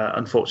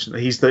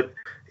 Unfortunately,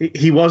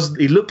 he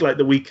looked like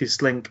the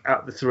weakest link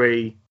out the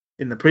 3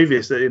 in the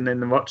previous in the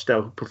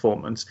Rochdale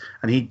performance,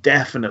 and he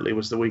definitely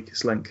was the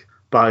weakest link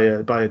by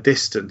a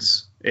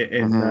distance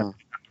in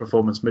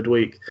performance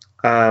midweek.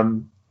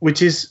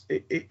 Which is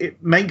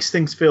it makes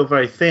things feel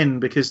very thin,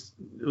 because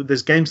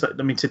there's games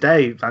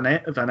today Van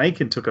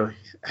Aken took a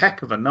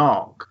heck of a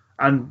knock,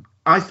 and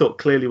I thought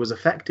clearly was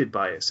affected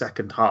by it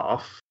second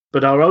half,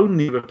 but our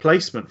only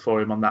replacement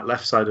for him on that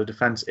left side of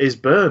defence is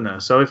Burner.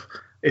 So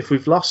if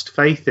we've lost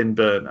faith in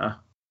Burner,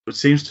 which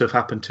seems to have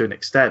happened to an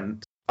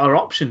extent, our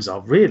options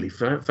are really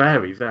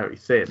very, very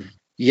thin.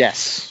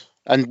 Yes.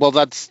 And well,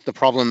 that's the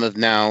problem of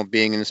now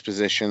being in this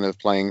position of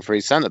playing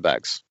 3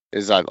 centre-backs.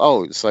 Is that,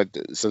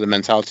 so the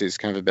mentality is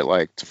kind of a bit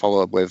like, to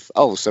follow up with,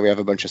 so we have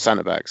a bunch of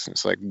centre backs.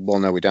 It's like, well,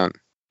 no, we don't.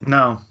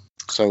 No.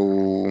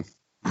 So,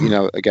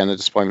 again, the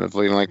disappointment of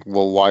being like,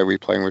 well, why are we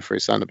playing with 3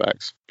 centre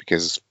backs?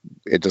 Because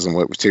it doesn't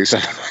work with 2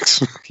 centre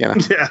backs.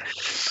 Yeah.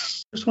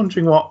 Just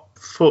wondering what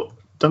foot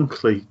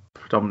Dunkley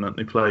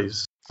predominantly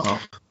plays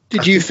off.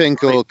 Did you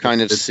think or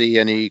kind of see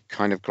any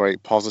kind of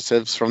great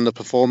positives from the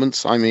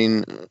performance? I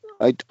mean,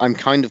 I'm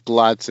kind of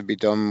glad to be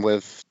done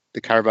with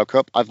the Carabao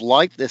Cup. I've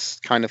liked this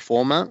kind of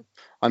format,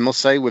 I must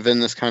say, within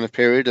this kind of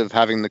period of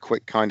having the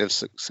quick kind of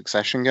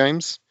succession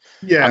games.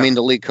 Yeah. I mean,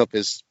 the League Cup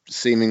is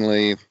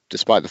seemingly,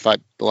 despite the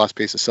fact the last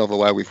piece of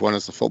silverware we've won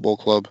as the football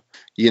club,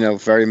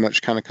 very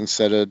much kind of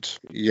considered,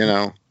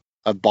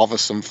 a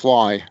bothersome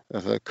fly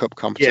of a cup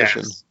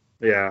competition. Yes.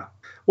 Yeah.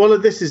 Well,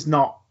 this is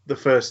not the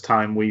first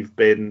time we've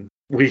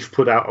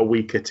put out a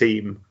weaker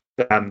team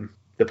than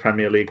the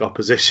Premier League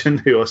opposition,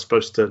 who are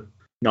supposed to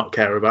not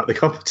care about the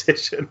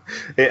competition.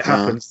 It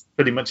happens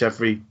pretty much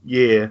every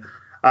year.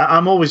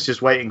 I'm always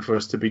just waiting for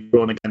us to be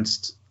drawn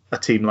against a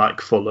team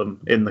like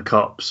Fulham in the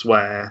Cups,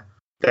 where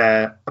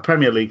they're a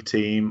Premier League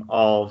team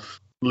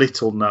of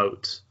little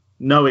note,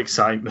 no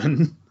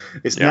excitement.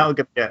 It's not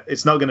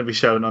going to be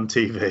shown on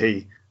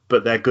TV,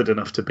 but they're good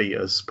enough to beat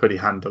us pretty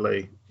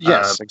handily.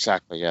 Yes,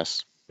 exactly.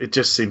 Yes, it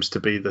just seems to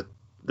be the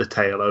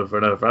tale over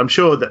and over. I'm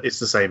sure that it's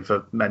the same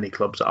for many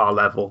clubs at our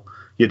level.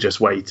 You're just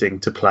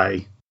waiting to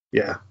play,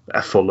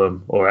 a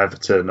Fulham or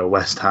Everton or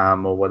West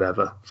Ham or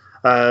whatever.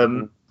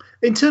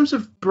 In terms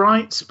of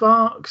bright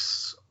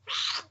sparks,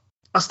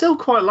 I still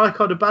quite like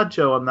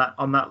Odebajo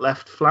on that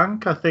left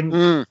flank. I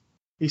think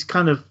he's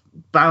kind of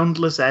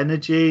boundless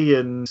energy,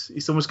 and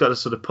he's almost got a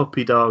sort of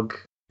puppy dog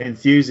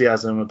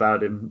enthusiasm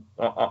about him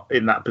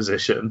in that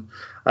position.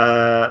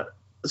 So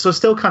I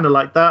still kind of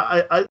like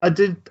that. I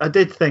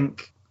did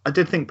think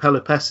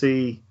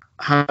Pelopessi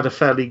had a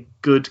fairly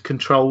good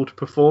controlled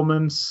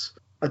performance.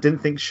 I didn't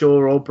think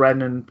Shaw or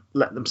Brennan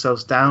let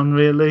themselves down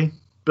really,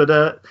 but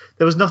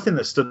there was nothing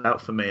that stood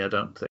out for me, I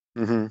don't think.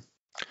 Mm-hmm.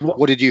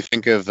 What did you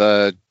think of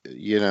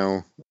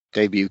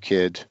debut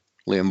kid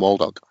Liam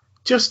Waldock?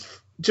 Just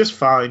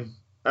fine.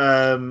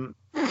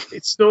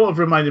 It sort of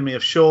reminded me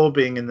of Shaw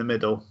being in the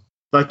middle.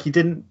 Like, he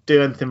didn't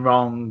do anything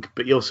wrong,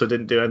 but he also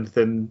didn't do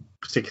anything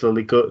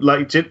particularly good.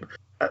 Like,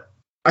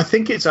 I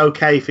think it's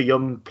okay for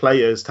young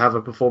players to have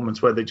a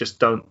performance where they just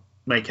don't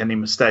make any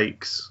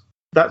mistakes.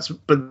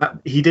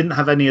 He didn't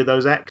have any of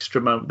those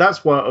extra moments.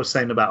 That's what I was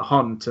saying about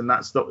Hunt, and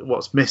that's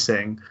what's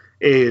missing.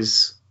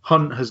 Is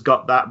Hunt has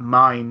got that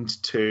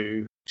mind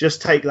to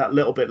just take that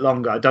little bit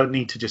longer. I don't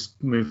need to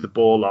just move the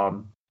ball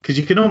on, because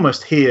you can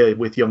almost hear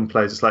with young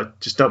players, it's like,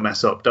 just don't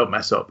mess up,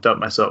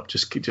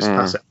 just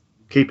pass it,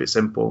 keep it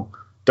simple,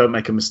 don't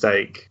make a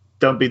mistake,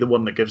 don't be the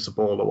one that gives the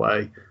ball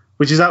away.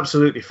 Which is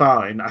absolutely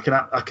fine. I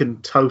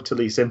can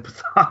totally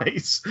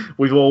sympathise.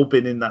 We've all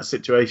been in that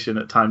situation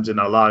at times in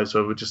our lives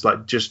where we're just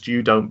like, just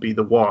you don't be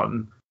the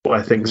one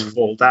where things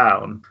fall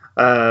down.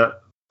 And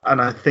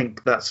I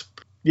think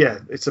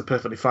it's a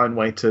perfectly fine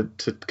way to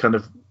kind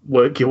of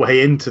work your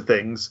way into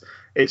things.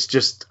 It's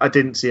just, I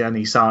didn't see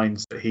any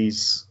signs that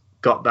he's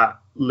got that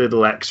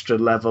little extra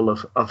level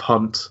of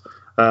Hunt.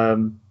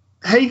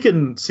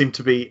 Hagen seemed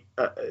to be,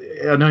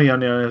 I know he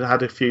only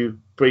had a few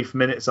brief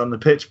minutes on the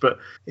pitch, but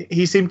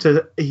he seems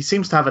to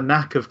have a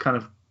knack of kind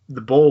of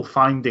the ball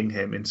finding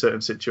him in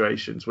certain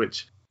situations,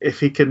 which, if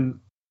he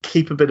can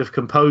keep a bit of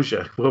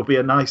composure, will be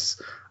a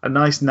nice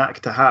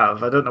knack to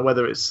have. I don't know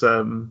whether it's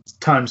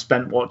time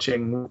spent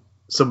watching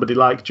somebody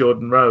like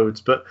Jordan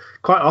Rhodes, but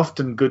quite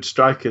often good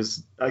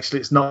strikers,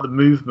 actually, it's not the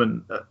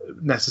movement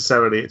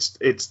necessarily,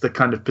 it's the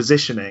kind of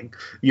positioning.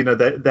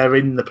 They're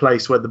in the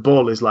place where the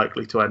ball is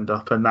likely to end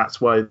up, and that's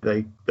why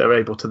they're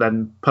able to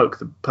then poke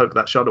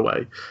that shot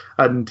away.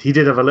 And he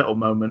did have a little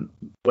moment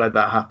where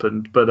that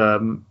happened,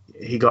 but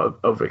he got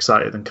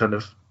overexcited and kind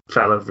of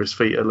fell over his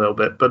feet a little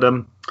bit. But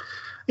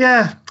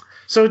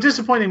so a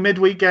disappointing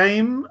midweek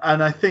game,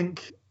 and I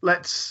think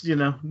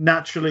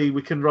naturally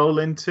we can roll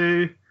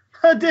into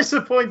a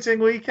disappointing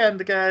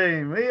weekend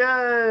game.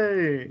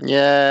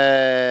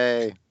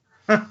 Yay!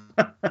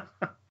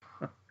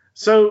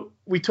 So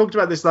we talked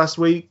about this last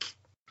week.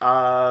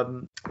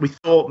 We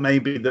thought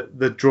maybe that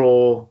the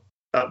draw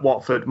at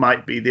Watford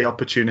might be the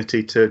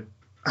opportunity to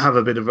have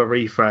a bit of a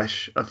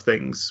refresh of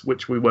things,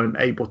 which we weren't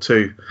able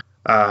to.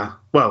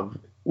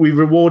 We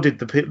rewarded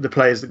the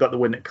players that got the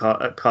win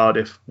at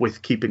Cardiff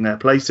with keeping their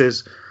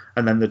places.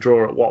 And then the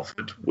draw at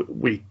Watford,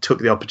 we took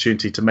the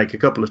opportunity to make a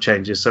couple of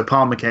changes. So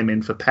Palmer came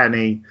in for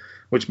Penny,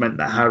 which meant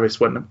that Harris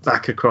went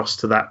back across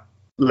to that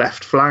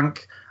left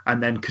flank.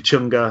 And then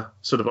Kachunga,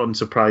 sort of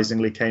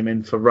unsurprisingly, came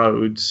in for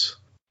Rhodes.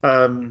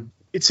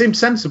 It seemed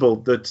sensible,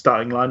 the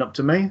starting lineup,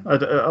 to me.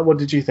 What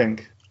did you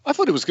think? I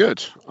thought it was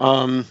good.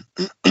 I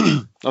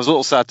was a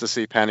little sad to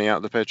see Penny out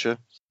of the picture.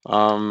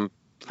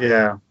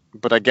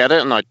 But I get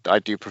it, and I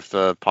do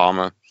prefer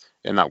Palmer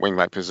in that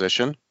wing-back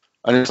position.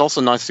 And it's also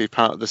nice to see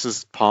this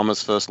is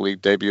Palmer's first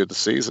league debut of the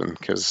season,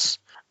 because,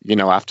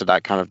 after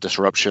that kind of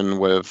disruption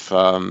with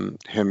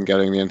him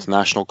getting the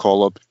international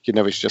call-up,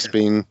 he's just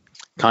been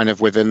kind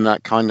of within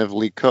that kind of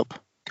League Cup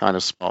kind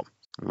of spot,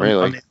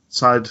 really. On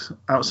the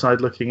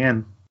outside looking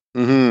in.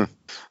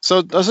 So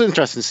it was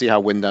interesting to see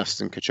how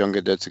Windass and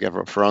Kachunga did together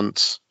up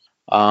front.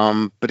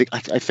 But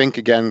I think,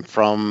 again,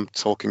 from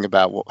talking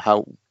about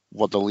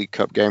what the League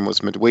Cup game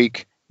was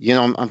midweek,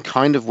 I'm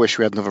kind of wish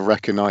we had another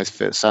recognised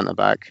fit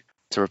centre-back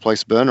to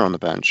replace Burner on the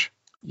bench.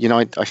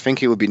 I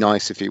think it would be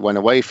nice if he went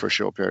away for a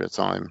short period of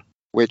time,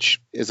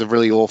 which is a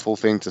really awful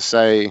thing to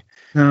say,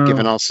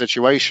 given our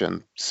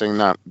situation, seeing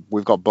that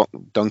we've got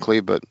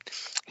Dunkley, but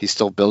he's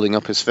still building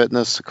up his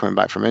fitness, coming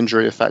back from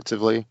injury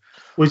effectively.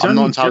 I'm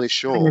not entirely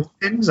sure. His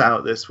pin's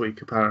out this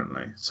week,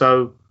 apparently.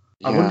 So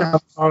I wonder how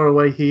far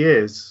away he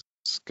is.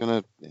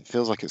 It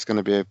feels like it's going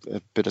to be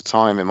a bit of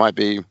time. It might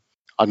be,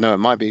 I don't know, it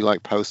might be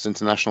like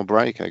post-international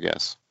break, I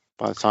guess,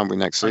 by the time we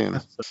next see him.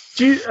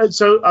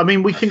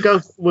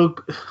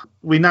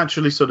 We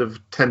naturally sort of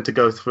tend to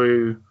go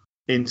through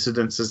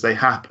incidents as they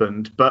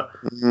happened, but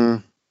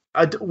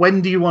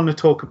when do you want to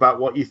talk about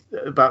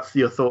about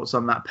your thoughts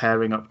on that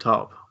pairing up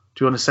top?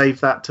 Do you want to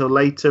save that till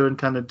later and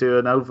kind of do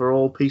an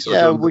overall piece?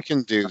 Yeah, we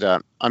can do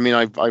that. I mean,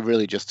 I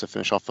really, just to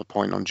finish off the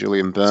point on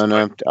Julian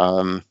Burner,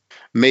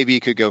 maybe he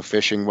could go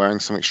fishing wearing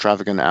some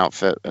extravagant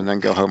outfit and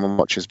then go home and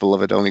watch his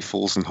beloved Only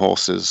Fools and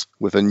Horses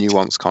with a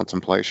nuanced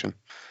contemplation.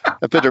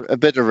 A bit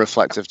of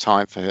reflective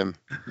time for him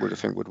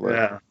would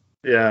work.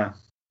 Yeah.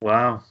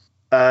 Wow.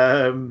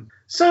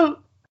 So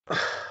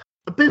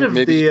a bit of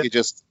maybe he could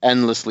just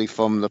endlessly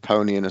thumb the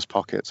pony in his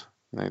pocket.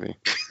 Maybe.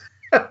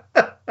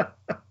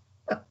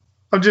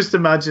 I'm just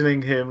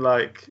imagining him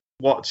like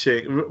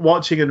watching and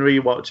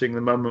rewatching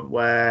the moment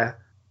where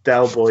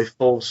Del Boy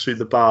falls through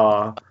the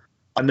bar,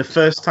 and the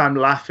first time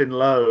laughing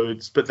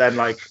loads, but then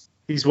like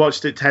he's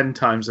watched it 10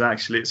 times and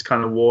actually it's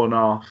kind of worn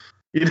off.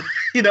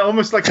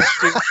 Almost like a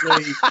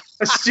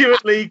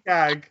Stuart Lee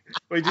gag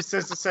where he just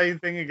says the same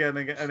thing again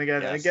and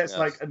again, and it gets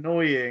like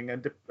annoying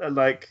and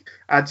like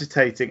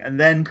agitating, and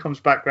then comes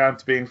back round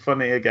to being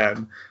funny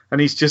again, and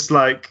he's just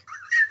like.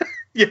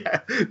 Yeah,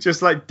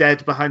 just like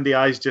dead behind the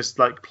eyes, just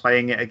like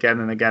playing it again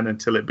and again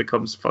until it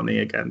becomes funny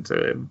again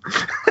to him.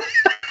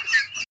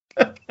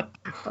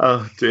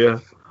 Oh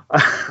dear.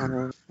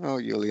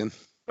 Julian.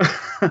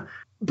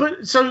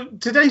 But so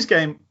today's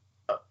game,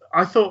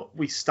 I thought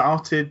we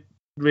started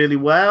really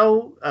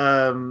well.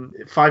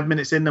 5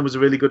 minutes in, there was a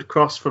really good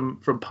cross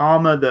from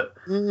Palmer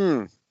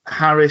that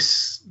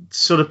Harris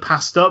sort of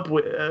passed up.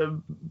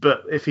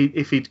 But if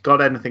he'd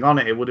got anything on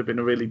it, it would have been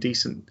a really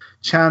decent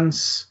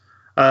chance.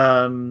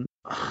 There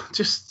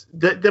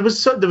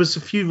was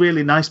a few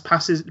really nice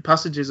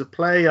passages of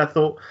play. I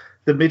thought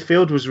the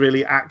midfield was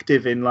really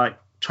active in like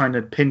trying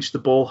to pinch the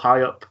ball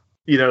high up,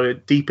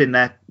 deep in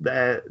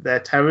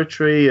their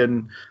territory,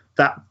 and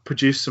that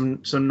produced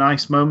some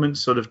nice moments.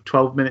 Sort of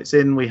 12 minutes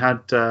in, we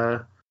had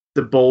the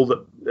ball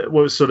that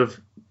was sort of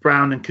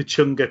Brown and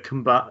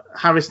Kachunga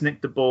Harris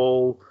nicked the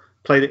ball,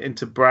 played it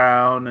into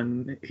Brown,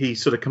 and he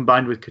sort of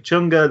combined with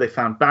Kachunga. They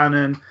found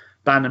Bannon.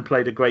 Bannon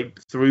played a great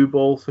through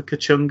ball for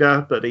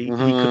Kachunga, but he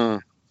couldn't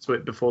get to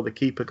it before the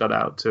keeper got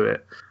out to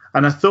it.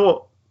 And I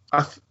thought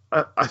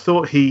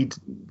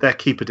their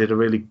keeper did a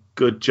really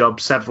good job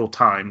several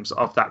times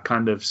of that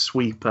kind of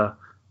sweeper.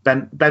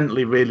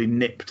 Bentley really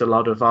nipped a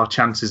lot of our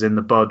chances in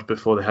the bud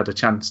before they had a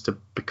chance to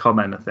become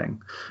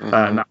anything,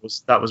 and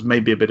that was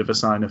maybe a bit of a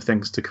sign of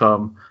things to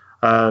come.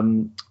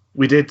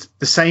 We did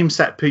the same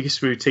set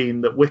piece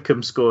routine that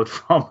Wickham scored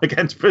from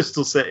against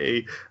Bristol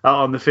City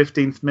on the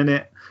 15th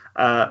minute.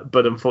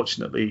 But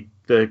unfortunately,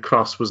 the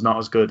cross was not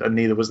as good, and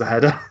neither was the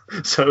header.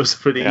 So it was a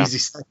pretty easy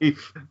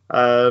save.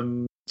 A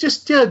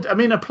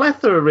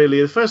plethora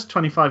really. The first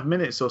 25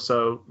 minutes or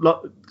so,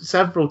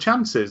 several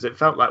chances. It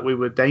felt like we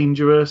were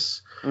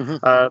dangerous.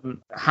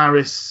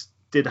 Harris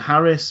did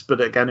Harris, but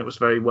again, it was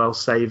very well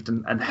saved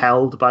and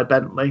held by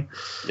Bentley.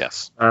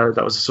 Yes,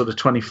 that was a sort of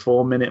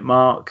 24-minute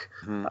mark.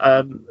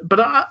 But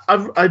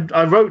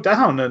I wrote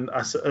down and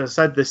I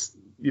said this.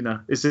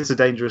 Is this a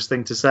dangerous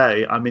thing to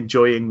say? I'm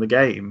enjoying the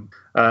game.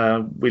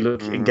 We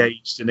look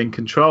engaged and in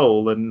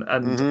control.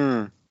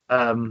 And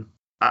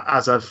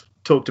as I've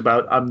talked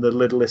about, I'm the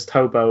littlest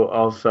hobo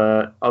of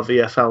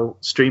EFL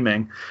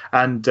streaming,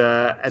 and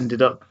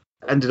ended up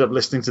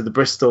listening to the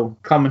Bristol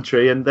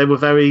commentary, and they were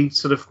very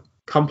sort of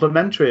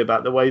complimentary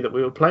about the way that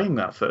we were playing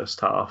that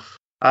first half.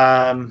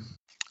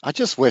 I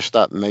just wish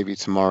that maybe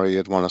tomorrow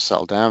you'd want to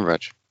settle down,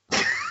 Reg.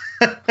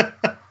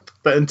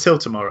 But until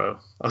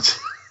tomorrow, I'll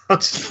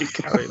just keep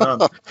carrying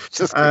on.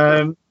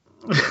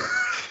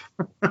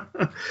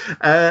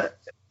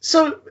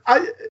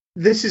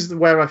 This is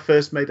where I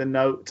first made a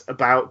note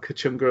about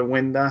Kachunga and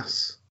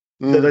Windass.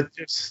 That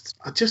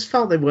I just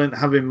felt they weren't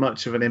having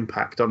much of an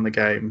impact on the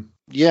game.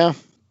 Yeah.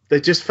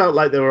 They just felt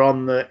like they were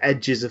on the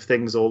edges of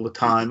things all the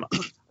time. I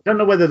don't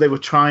know whether they were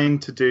trying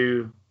to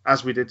do,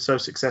 as we did so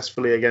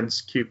successfully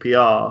against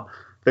QPR,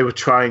 they were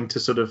trying to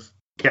sort of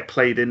get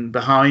played in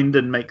behind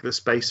and make the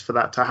space for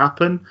that to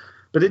happen.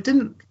 But it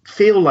didn't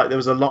feel like there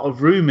was a lot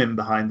of room in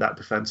behind that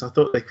defence. I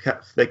thought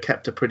they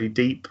kept a pretty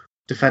deep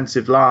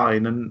defensive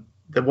line, and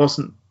there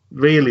wasn't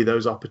really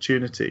those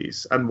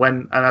opportunities.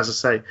 And as I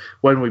say,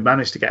 when we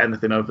managed to get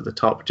anything over the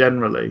top,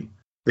 generally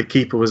the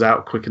keeper was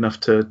out quick enough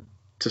to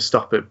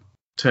stop it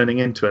turning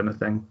into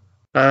anything.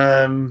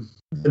 The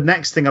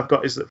next thing I've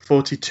got is that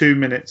 42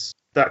 minutes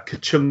that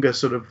Kachunga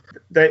sort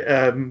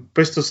of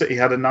Bristol City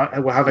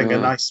were having a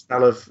nice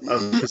spell of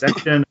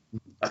possession.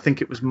 I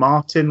think it was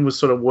Martin was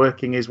sort of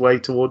working his way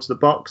towards the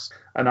box,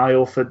 and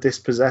Iorfa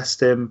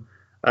dispossessed him.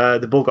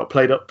 The ball got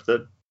played up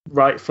the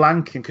right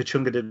flank, and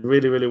Kachunga did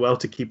really, really well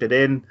to keep it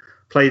in.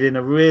 Played in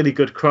a really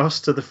good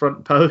cross to the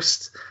front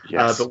post,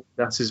 but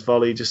that's his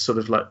volley just sort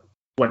of like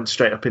went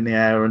straight up in the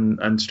air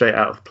and straight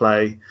out of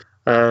play.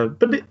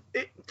 But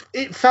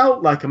it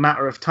felt like a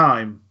matter of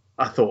time,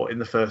 I thought, in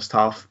the first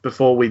half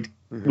before we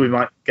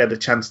might get a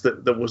chance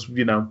that was,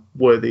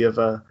 worthy of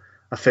a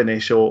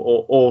finish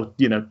or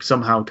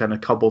somehow kind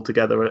of cobble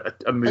together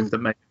a move that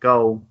made a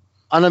goal.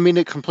 And I mean,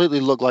 it completely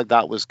looked like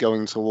that was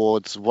going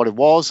towards what it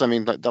was. I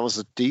mean, that was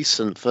a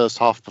decent first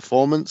half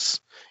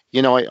performance.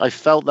 I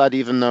felt that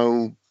even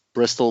though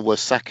Bristol were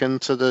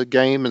second to the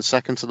game and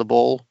second to the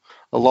ball,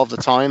 a lot of the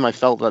time I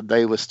felt that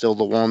they were still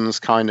the ones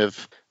kind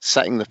of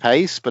setting the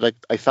pace. But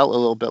I felt a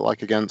little bit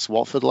like against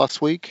Watford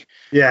last week.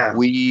 Yeah,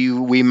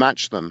 we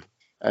matched them,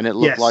 and it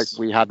looked like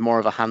we had more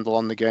of a handle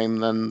on the game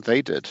than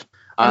they did.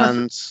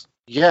 And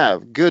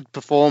good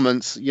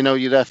performance.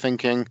 You're there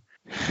thinking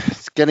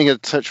it's getting a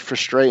touch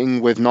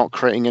frustrating with not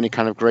creating any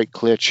kind of great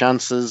clear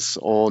chances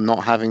or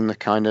not having the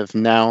kind of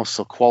nous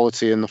or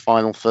quality in the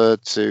final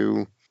third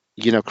to,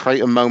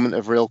 create a moment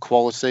of real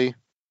quality.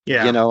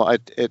 Yeah.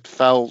 It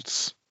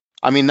felt,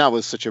 I mean, that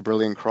was such a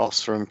brilliant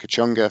cross from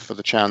Kachunga for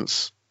the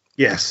chance.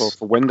 Yes.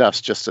 For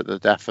Windass just at the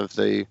death of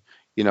the,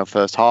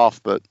 first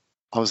half. But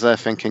I was there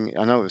thinking,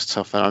 I know it was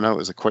tough and I know it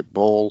was a quick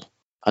ball.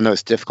 I know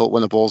it's difficult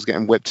when the ball's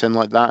getting whipped in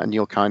like that and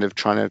you're kind of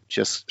trying to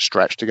just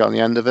stretch to get on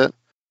the end of it.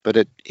 But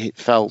it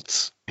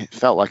felt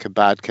like a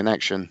bad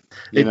connection.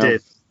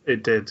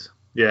 It did.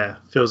 Yeah,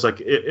 feels like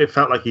it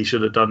felt like he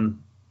should have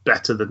done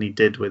better than he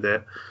did with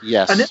it.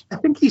 Yes, and I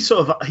think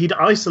he'd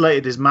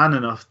isolated his man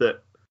enough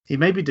that he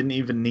maybe didn't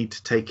even need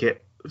to take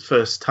it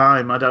first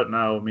time. I don't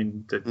know. I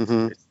mean,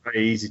 it's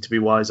very easy to be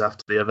wise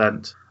after the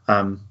event.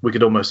 We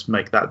could almost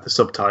make that the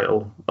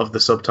subtitle of the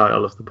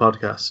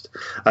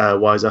podcast,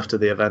 wise after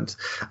the event.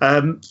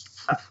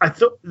 I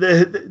thought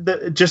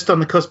the just on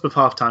the cusp of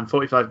halftime,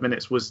 45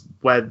 minutes was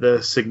where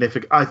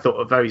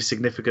a very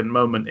significant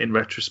moment in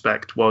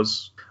retrospect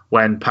was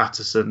when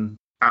Patterson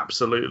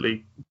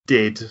absolutely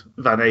did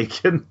Van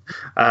Aken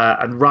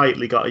and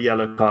rightly got a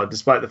yellow card,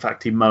 despite the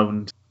fact he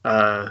moaned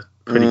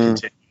pretty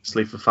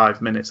continuously for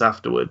 5 minutes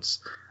afterwards.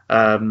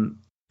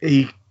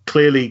 He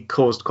clearly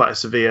caused quite a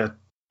severe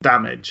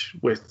damage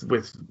with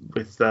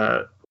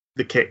the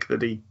kick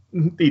that he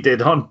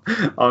did on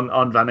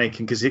Van Aken,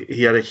 because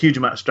he had a huge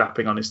amount of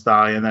strapping on his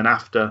thigh, and then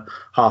after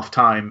half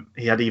time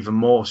he had even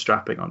more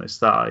strapping on his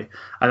thigh,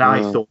 and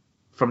I thought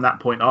from that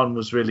point on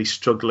was really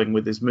struggling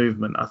with his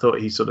movement. I thought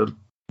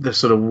the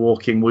sort of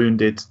walking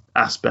wounded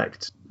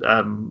aspect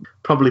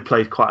probably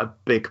played quite a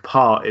big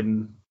part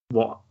in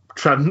what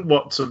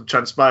sort of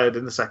transpired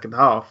in the second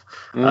half.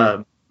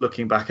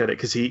 Looking back at it,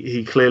 because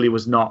he clearly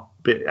was not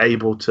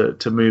able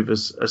to move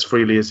as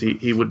freely as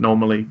he would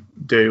normally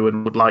do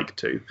and would like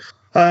to.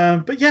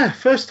 But yeah,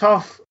 first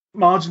half,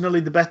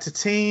 marginally the better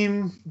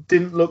team.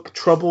 Didn't look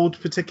troubled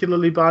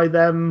particularly by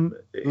them.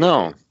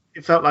 No.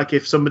 It felt like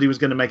if somebody was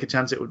going to make a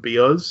chance, it would be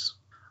us.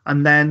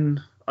 And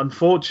then,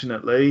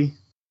 unfortunately,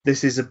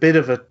 this is a bit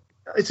of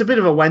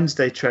a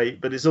Wednesday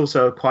trait, but it's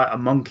also quite a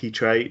monkey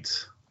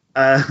trait.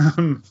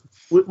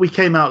 We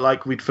came out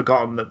like we'd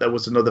forgotten that there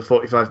was another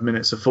 45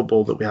 minutes of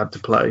football that we had to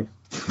play.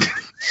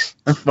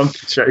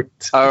 Monkey trait.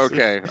 Oh,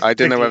 okay. I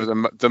didn't know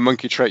whether the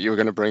monkey trait you were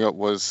going to bring up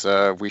was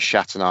we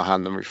shat in our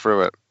hand and we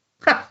threw it.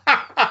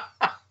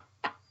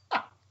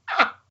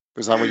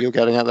 Was that what you were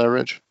getting at there,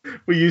 Rich?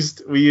 We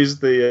used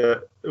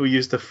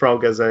the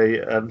frog as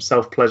a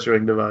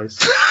self-pleasuring device.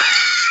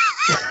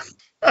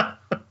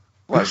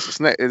 Well,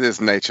 it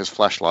is nature's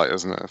fleshlight,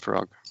 isn't it, a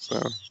frog?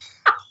 So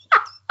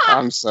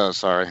I'm so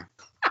sorry.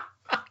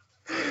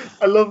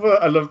 I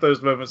love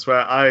those moments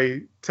where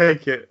I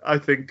take it, I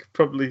think,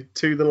 probably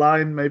to the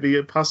line, maybe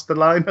past the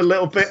line a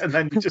little bit, and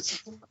then you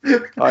just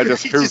I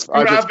just hoof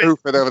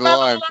it over the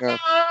line. Yeah.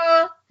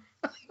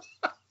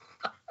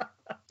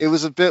 It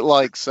was a bit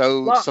like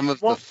some of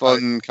the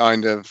fun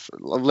kind of.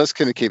 Let's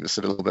kind of keep this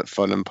a little bit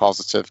fun and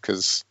positive,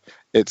 because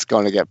it's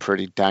going to get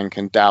pretty dank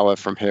and dour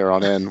from here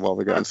on in while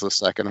we get into the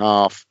second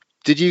half.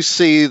 Did you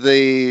see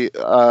the?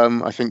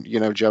 I think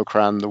Joe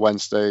Cran, the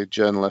Wednesday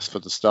journalist for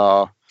the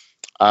Star,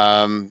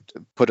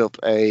 put up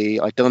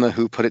I don't know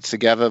who put it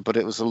together, but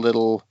it was a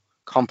little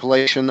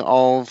compilation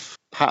of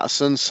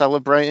Patterson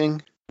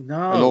celebrating and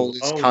all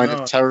these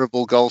of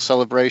terrible goal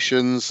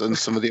celebrations and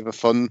some of the other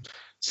fun,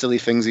 silly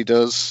things he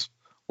does.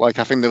 Like,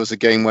 I think there was a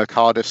game where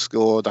Cardiff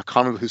scored. I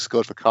can't remember who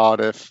scored for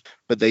Cardiff,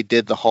 but they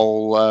did the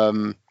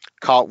whole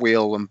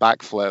cartwheel and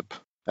backflip,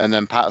 and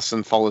then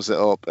Patterson follows it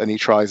up and he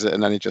tries it,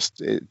 and then it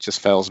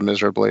just fails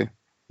miserably.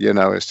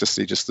 It's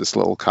just this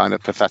little kind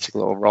of pathetic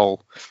little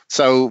role.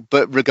 So,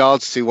 but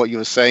regards to what you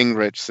were saying,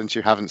 Rich, since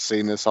you haven't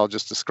seen this, I'll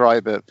just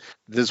describe it.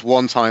 There's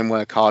one time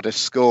where Cardiff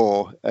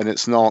score, and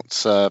it's not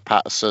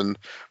Patterson,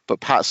 but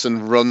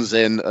Patterson runs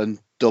in and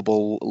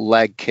double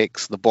leg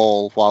kicks the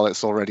ball while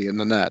it's already in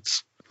the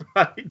nets.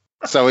 Right.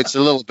 So it's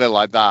a little bit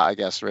like that, I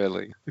guess,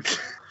 really.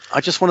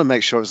 I just want to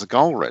make sure it was a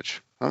goal,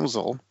 Rich. That was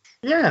all.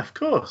 Yeah, of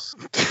course.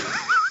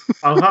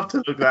 I'll have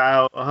to look that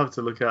out. I'll have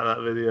to look at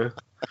that video.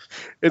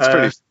 It's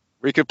pretty.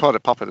 We could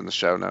pop it in the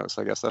show notes,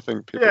 I guess. I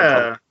think people.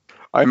 Yeah.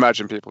 I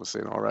imagine people have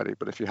seen it already,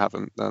 but if you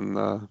haven't, then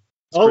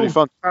it's pretty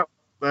fun.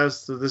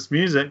 There's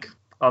music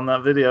on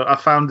that video. I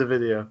found the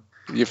video.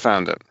 You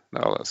found it.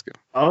 Oh, that's good.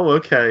 Oh,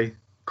 okay.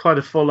 Quite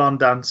a full-on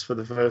dance for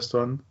the first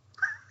one.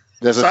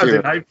 There's a Saturday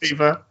few. Night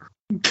Fever.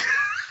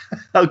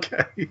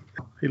 Okay.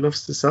 He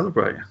loves to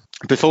celebrate.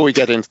 Before we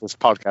get into this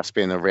podcast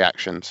being a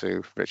reaction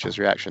to Richard's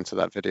reaction to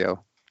that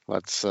video,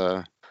 let's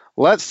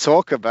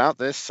talk about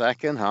this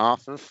second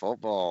half of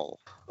football.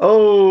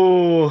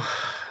 Oh,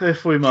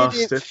 if we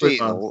must.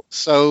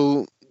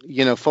 So,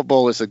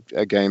 football is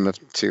a game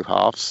of two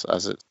halves,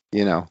 as it,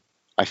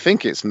 I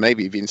think it's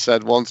maybe been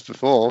said once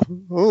before.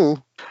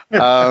 Ooh.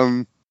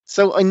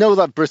 So I know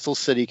that Bristol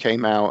City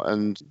came out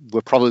and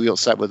were probably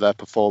upset with their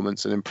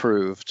performance and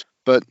improved,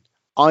 but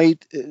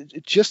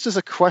just as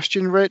a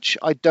question, Rich,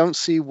 I don't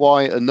see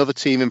why another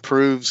team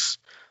improves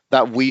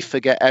that we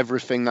forget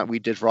everything that we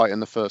did right in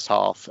the first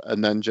half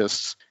and then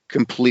just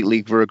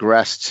completely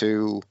regress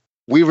to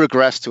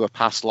a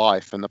past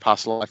life, and the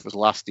past life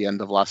was the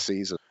end of last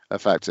season,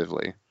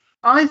 effectively.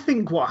 I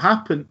think what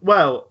happened,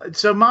 well,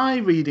 so my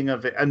reading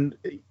of it, and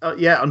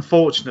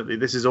unfortunately,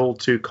 this is all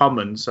too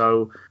common.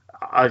 So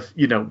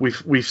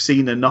we've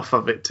seen enough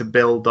of it to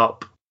build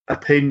up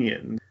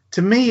opinion.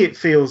 To me, it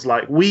feels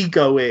like we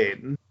go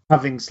in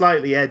having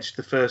slightly edged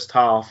the first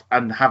half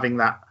and having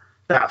that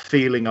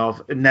feeling of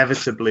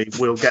inevitably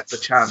we'll get the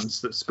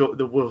chance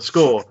that we'll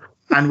score,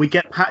 and we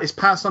get it's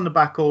pats on the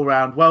back all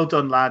round. Well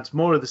done, lads.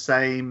 More of the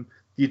same.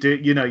 You're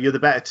the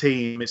better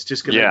team. It's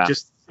just gonna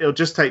it'll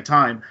just take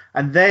time,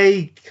 and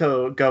they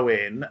go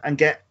in and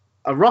get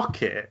a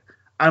rocket,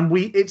 and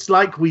it's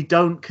like we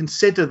don't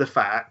consider the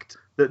fact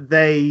that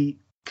they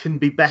can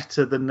be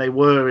better than they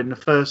were in the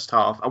first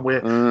half, and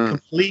we're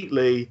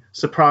completely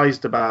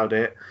surprised about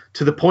it,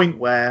 to the point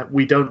where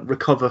we don't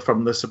recover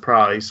from the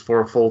surprise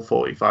for a full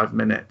 45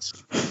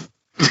 minutes.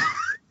 Do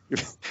you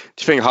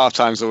think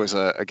halftime's always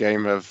a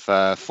game of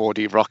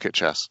 4D rocket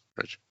chess,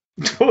 Rich?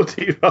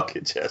 4D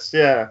rocket chess,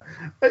 yeah.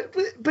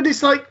 But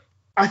it's like,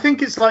 I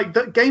think it's like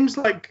that games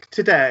like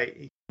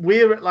today,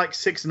 we're at like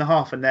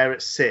 6.5 and they're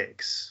at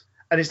 6.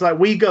 And it's like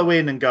we go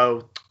in and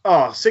go,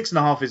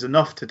 6.5 is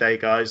enough today,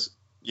 guys.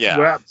 Yeah,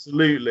 we're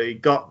absolutely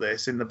got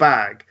this in the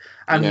bag.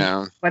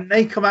 And when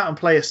they come out and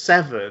play a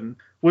 7,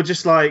 we're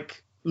just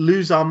like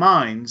lose our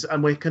minds,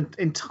 and we're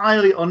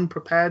entirely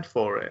unprepared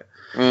for it.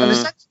 And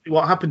essentially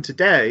what happened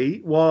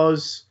today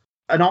was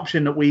an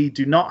option that we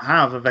do not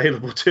have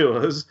available to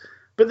us,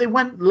 but they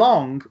went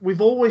long. We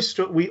always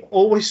struggle with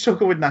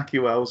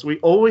Nahki Wells. We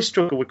always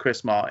struggle with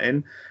Chris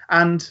Martin.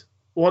 And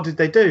what did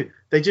they do?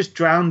 They just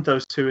drowned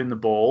those two in the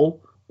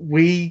ball.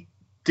 We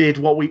did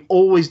what we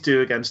always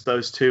do against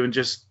those two and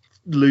just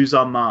lose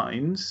our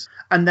minds,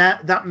 and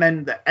that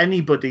meant that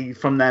anybody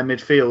from their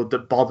midfield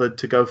that bothered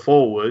to go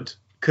forward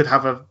could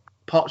have a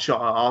pot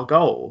shot at our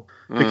goal,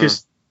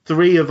 because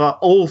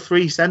all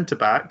three centre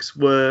backs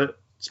were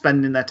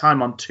spending their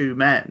time on 2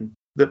 men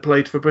that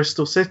played for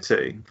Bristol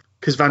City,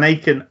 because Van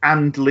Aken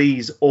and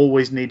Lees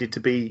always needed to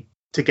be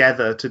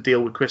together to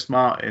deal with Chris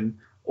Martin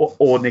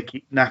or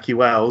Nahki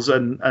Wells,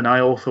 and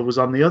Iorfa was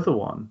on the other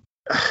one.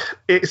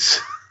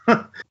 It's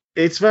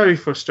very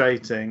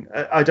frustrating.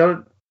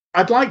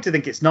 I'd like to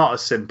think it's not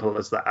as simple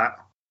as that,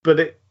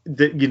 but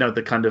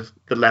the kind of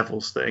the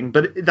levels thing.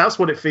 But that's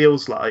what it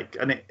feels like,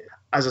 and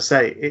as I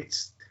say,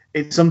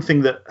 it's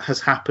something that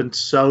has happened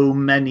so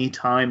many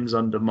times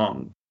under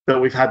Monk, that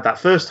we've had that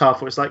first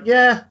half where it's like,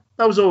 yeah,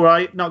 that was all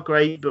right, not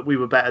great, but we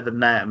were better than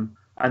them,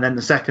 and then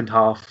the second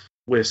half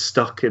we're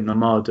stuck in the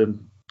mud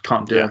and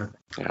can't do anything.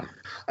 Yeah.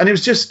 And it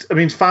was just,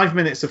 5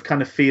 minutes of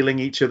kind of feeling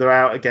each other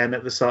out again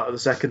at the start of the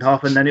second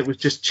half, and then it was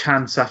just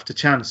chance after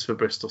chance for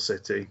Bristol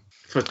City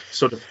for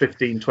sort of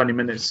 15, 20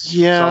 minutes.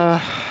 Yeah.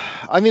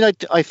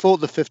 I thought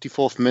the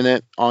 54th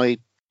minute,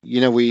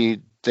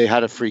 they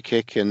had a free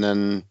kick, and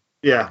then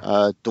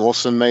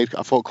Dawson made,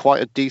 I thought,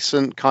 quite a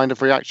decent kind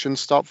of reaction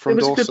stop from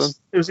Dawson.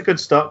 It was a good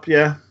stop,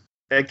 yeah.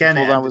 Again,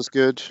 that was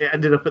good. It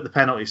ended up at the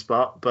penalty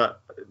spot,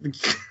 but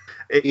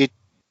it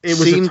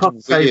was a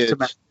tough save to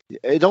make.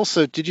 It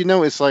also, did you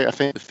notice, like, I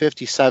think the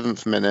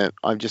 57th minute,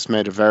 I've just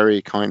made a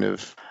very kind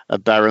of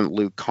aberrant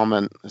Luke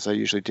comment, as I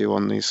usually do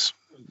on this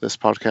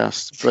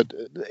podcast, but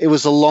it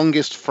was the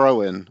longest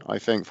throw-in, I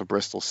think, for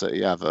Bristol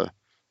City ever.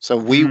 So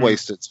we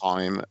wasted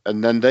time,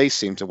 and then they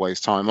seemed to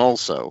waste time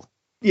also.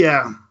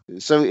 Yeah.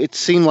 So it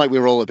seemed like we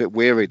were all a bit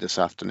weary this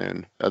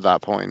afternoon at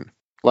that point.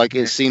 Like,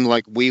 it seemed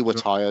like we were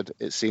tired.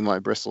 It seemed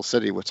like Bristol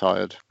City were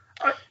tired.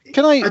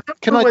 Can I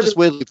don't know just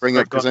weirdly bring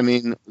Sorry, up, because I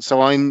mean,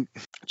 so I'm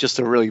just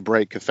to really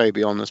break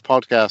kayfabe on this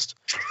podcast,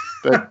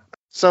 but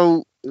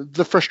so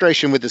the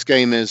frustration with this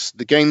game is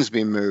the game's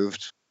been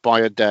moved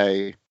by a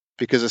day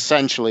because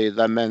essentially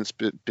that meant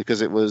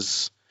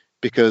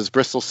because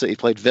Bristol City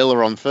played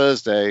Villa on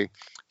Thursday.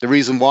 The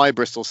reason why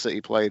Bristol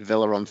City played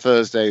Villa on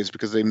Thursday is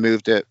because they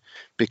moved it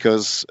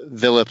because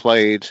Villa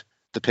played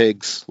the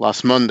Pigs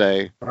last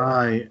Monday.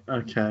 Right,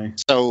 okay.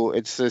 So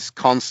it's this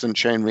constant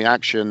chain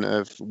reaction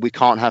of we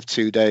can't have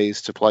 2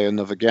 days to play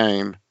another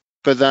game.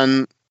 But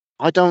then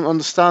I don't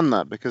understand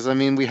that because, I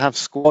mean, we have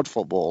squad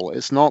football.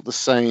 It's not the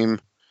same,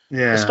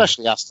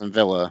 especially Aston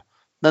Villa.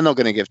 They're not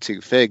going to give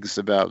two figs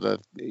about the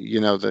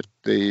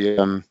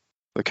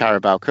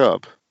Carabao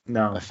Cup.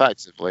 No.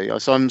 Effectively.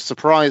 So I'm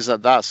surprised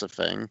that that's a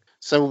thing.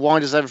 So why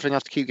does everything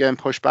have to keep getting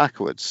pushed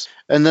backwards?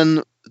 And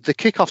then the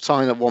kickoff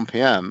time at 1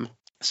 p.m.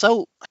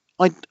 So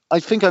I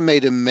think I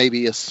made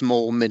maybe a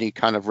small mini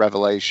kind of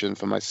revelation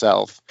for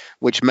myself,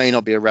 which may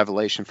not be a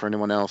revelation for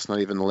anyone else, not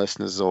even the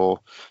listeners.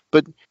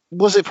 But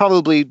was it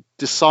probably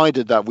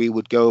decided that we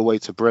would go away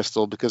to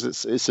Bristol because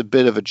it's a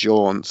bit of a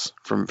jaunt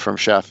from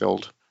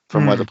Sheffield,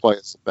 from where the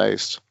players are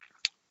based,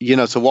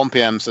 to 1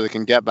 p.m. so they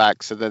can get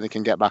back, so then they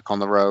can get back on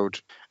the road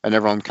and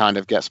everyone kind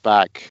of gets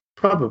back.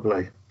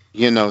 Probably.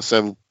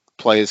 So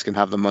players can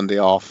have the Monday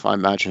off. I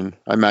imagine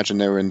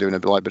they were doing a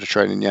bit of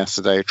training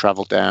yesterday,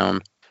 traveled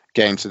down.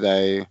 Game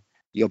today,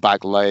 you're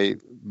back late.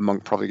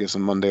 Monk probably gives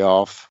them Monday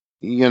off,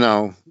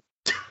 But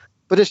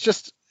it's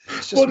just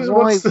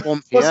why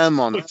 1 p.m.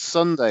 on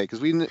Sunday?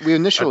 Because we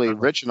initially,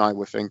 Rich and I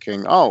were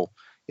thinking,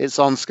 it's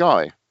on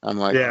Sky. I'm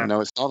like,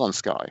 no, it's not on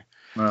Sky.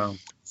 No.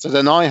 So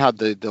then I had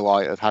the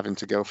delight of having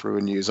to go through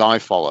and use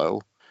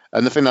iFollow.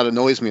 And the thing that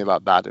annoys me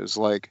about that is,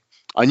 like,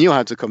 I knew I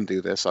had to come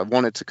do this. I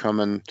wanted to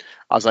come and,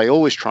 as I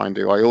always try and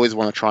do, I always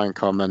want to try and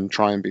come and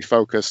try and be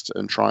focused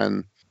and try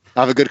and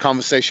have a good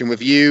conversation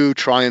with you,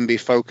 try and be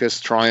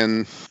focused, try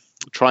and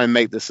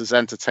make this as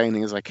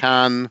entertaining as I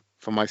can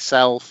for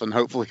myself and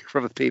hopefully for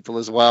other people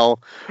as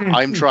well.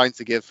 I'm trying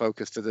to give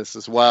focus to this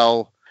as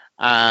well.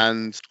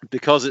 And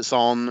because it's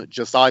on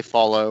just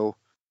iFollow,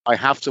 I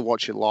have to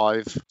watch it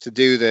live to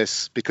do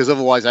this, because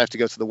otherwise I have to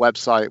go to the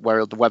website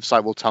where the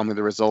website will tell me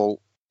the result.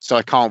 So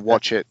I can't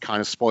watch it kind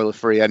of spoiler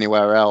free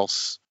anywhere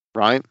else.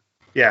 Right?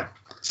 Yeah.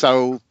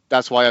 So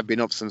that's why I've been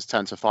up since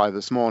 10 to 5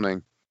 this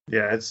morning.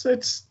 Yeah,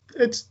 it's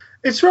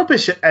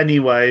rubbish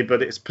anyway,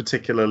 but it's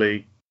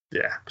particularly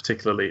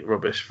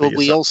rubbish for But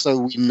we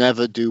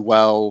never do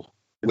well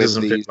with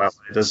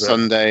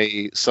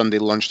the Sunday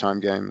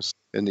lunchtime games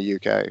in the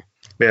UK.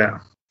 Yeah.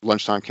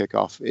 Lunchtime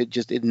kickoff.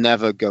 It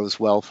never goes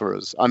well for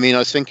us. I mean, I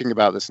was thinking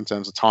about this in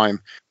terms of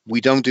time.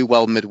 We don't do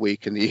well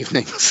midweek in the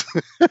evenings.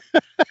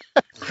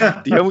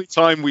 The only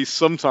time we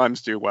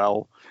sometimes do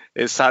well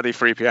is Saturday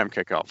 3 p.m.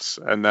 kickoffs.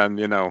 And then,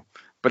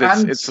 but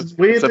it's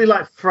weirdly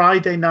like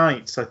Friday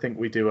nights, I think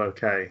we do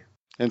okay.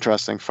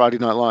 Interesting. Friday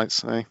Night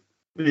Lights, eh?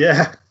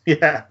 Yeah.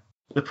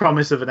 The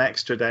promise of an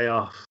extra day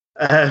off.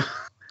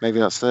 Maybe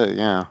that's it,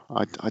 yeah.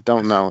 I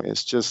don't know.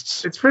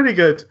 It's pretty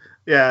good.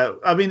 Yeah.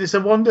 I mean, it's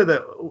a wonder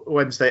that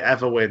Wednesday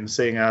ever wins,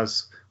 seeing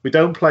as we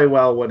don't play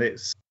well when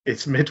it's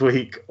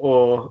midweek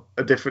or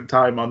a different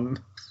time on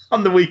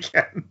the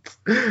weekend.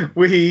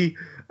 We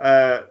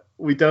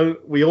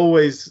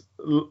always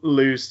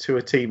lose to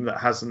a team that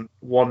hasn't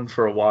won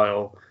for a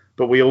while,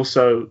 but we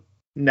also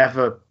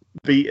never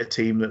beat a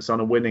team that's on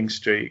a winning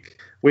streak.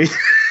 We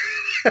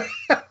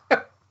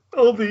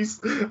all these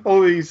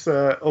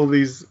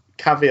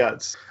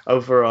caveats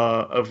over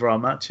our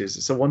matches.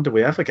 It's a wonder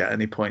we ever get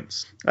any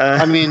points.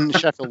 I mean,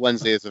 Sheffield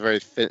Wednesday is a very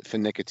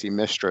finicky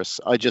mistress.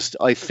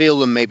 I feel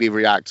them maybe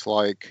react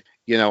like,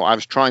 I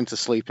was trying to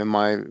sleep in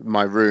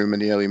my room in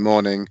the early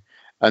morning,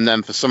 and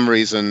then for some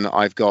reason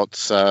I've got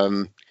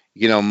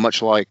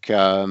much like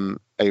a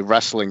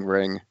wrestling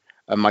ring,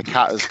 and my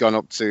cat has gone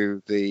up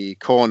to the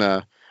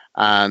corner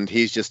and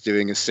he's just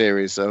doing a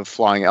series of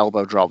flying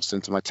elbow drops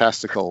into my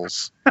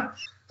testicles.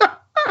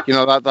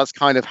 That's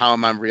kind of how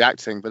I'm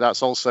reacting, but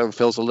that's also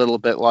feels a little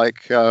bit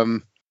like,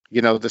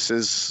 this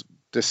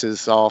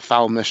is our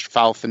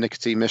foul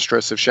finicky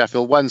mistress of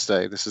Sheffield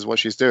Wednesday. This is what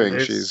she's doing.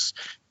 She's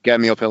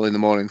getting me up early in the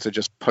morning to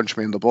just punch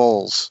me in the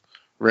balls,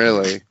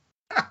 really.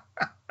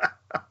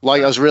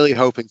 Like, I was really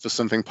hoping for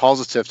something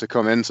positive to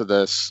come into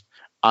this,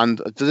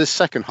 and this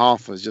second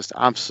half was just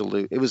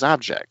absolute. It was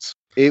abject.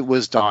 It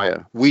was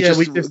dire.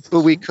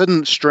 But we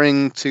couldn't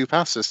string two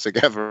passes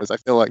together, as I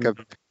feel like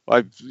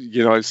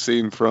I've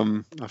seen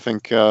from, I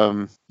think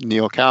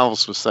Neil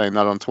Cowles was saying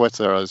that on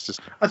Twitter.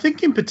 I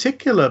think in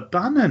particular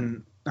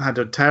Bannon had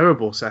a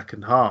terrible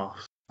second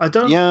half. I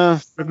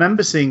don't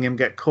remember seeing him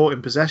get caught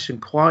in possession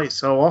quite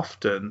so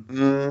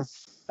often.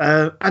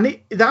 And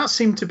that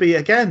seemed to be,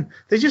 again,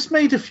 they just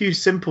made a few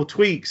simple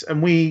tweaks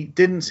and we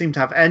didn't seem to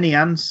have any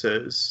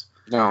answers.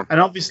 No. And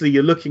obviously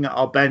you're looking at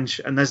our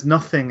bench and there's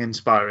nothing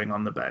inspiring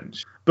on the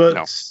bench.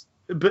 But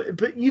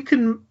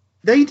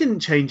they didn't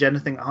change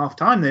anything at half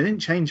time. They didn't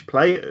change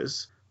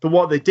players. But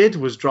what they did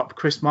was drop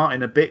Chris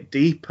Martin a bit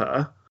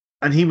deeper,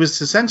 and he was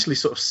essentially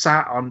sort of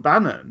sat on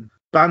Bannon.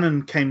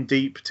 Bannon came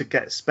deep to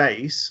get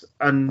space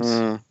and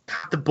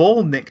had the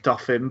ball nicked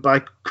off him by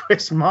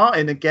Chris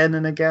Martin again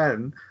and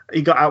again.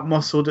 He got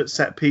out-muscled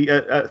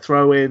at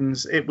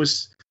throw-ins. It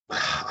was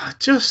I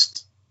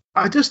just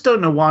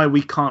don't know why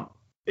we can't.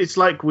 It's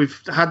like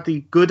we've had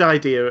the good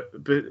idea,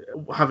 but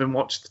having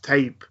watched the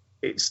tape,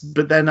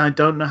 but then I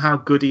don't know how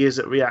good he is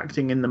at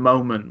reacting in the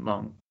moment,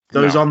 Monk.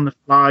 Those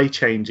on-the-fly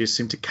changes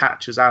seem to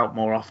catch us out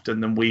more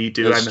often than we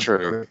do. That's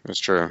true.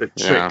 That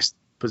tricks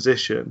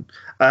position.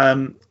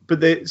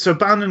 So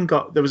Bannon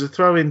there was a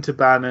throw into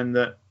Bannon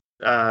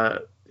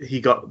that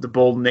he got the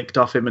ball nicked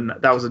off him, and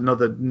that was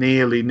another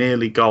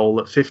nearly goal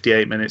at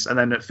 58 minutes. And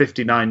then at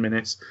 59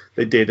 minutes,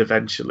 they did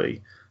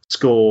eventually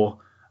score.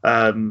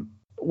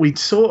 We'd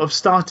sort of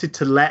started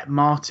to let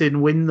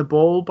Martin win the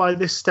ball by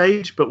this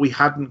stage, but we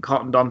hadn't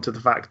cottoned on to the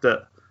fact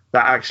that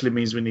actually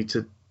means we need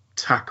to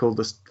tackle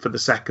for the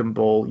second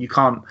ball. You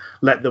can't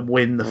let them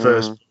win the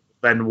first,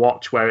 then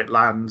watch where it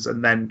lands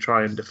and then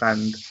try and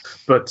defend.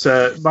 But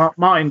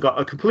Martin got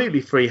a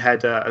completely free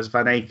header as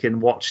Van Aken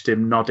watched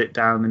him nod it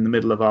down in the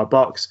middle of our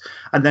box.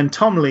 And then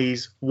Tom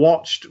Lees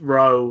watched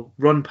Rowe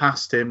run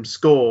past him,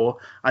 score,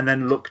 and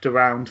then looked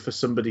around for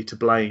somebody to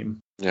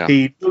blame. Yeah.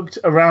 He looked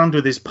around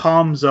with his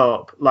palms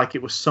up like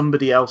it was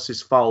somebody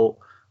else's fault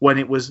when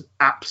it was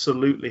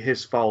absolutely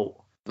his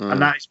fault.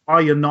 And that is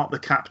why you're not the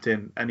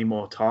captain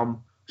anymore,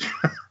 Tom.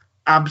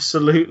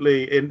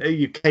 Absolutely, in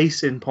your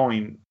case in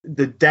point,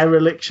 the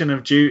dereliction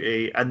of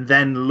duty and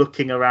then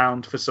looking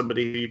around for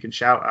somebody who you can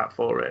shout at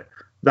for it.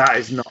 That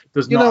is not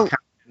a captain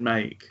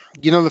make.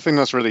 You know, the thing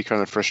that's really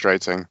kind of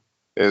frustrating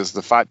is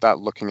the fact that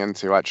looking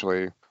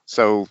into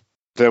so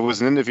there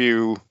was an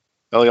interview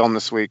early on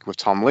this week with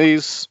Tom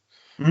Lees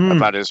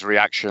about his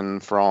reaction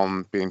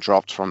from being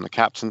dropped from the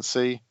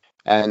captaincy.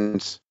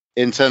 And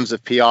in terms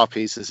of PR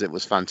pieces, it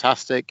was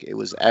fantastic. It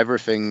was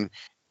everything.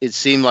 It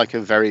seemed like a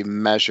very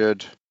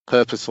measured,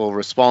 purposeful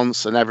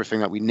response and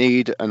everything that we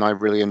need. And I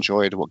really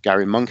enjoyed what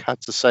Gary Monk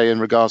had to say in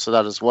regards to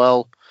that as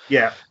well.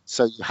 Yeah.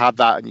 So you had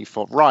that and you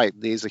thought, right,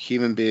 these are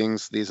human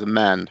beings, these are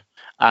men.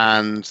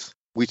 And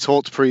we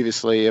talked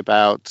previously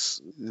about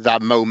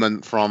that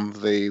moment from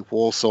the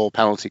Walsall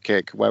penalty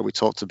kick where we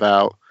talked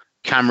about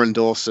Cameron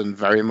Dawson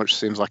very much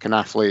seems like an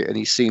athlete and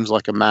he seems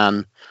like a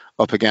man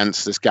up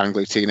against this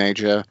gangly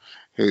teenager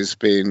who's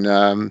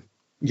been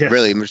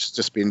really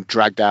just been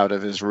dragged out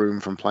of his room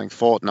from playing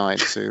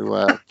Fortnite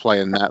to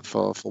play in net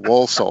for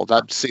Walsall.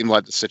 That seemed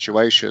like the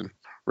situation,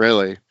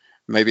 really.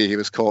 Maybe he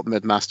was caught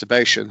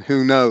mid-masturbation.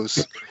 Who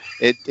knows?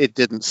 It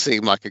didn't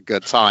seem like a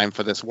good time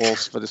for this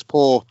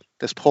poor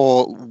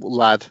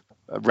lad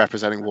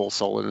representing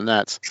Walsall in the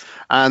net.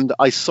 And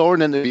I saw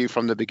an interview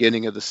from the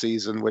beginning of the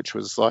season, which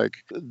was like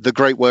the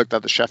great work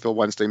that the Sheffield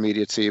Wednesday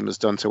media team has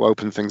done to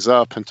open things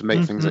up and to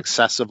make things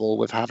accessible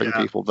with having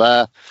people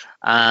there.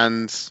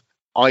 And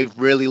I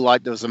really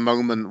liked there was a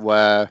moment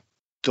where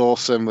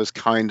Dawson was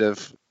kind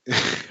of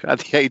at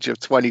the age of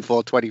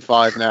 24,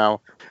 25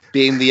 now,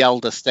 being the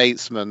elder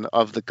statesman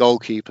of the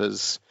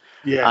goalkeepers.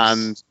 Yes.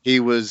 And he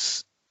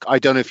was, I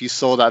don't know if you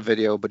saw that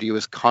video, but he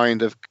was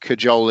kind of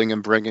cajoling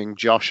and bringing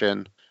Josh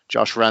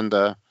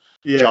Render,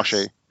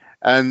 Joshy.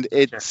 And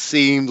it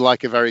seemed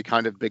like a very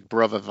kind of Big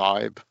Brother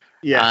vibe.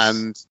 Yes.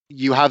 And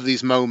you have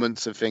these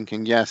moments of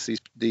thinking, yes,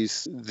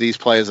 these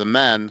players are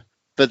men,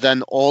 but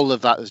then all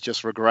of that has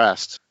just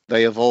regressed.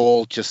 They have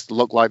all just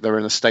looked like they're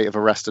in a state of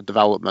arrested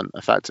development,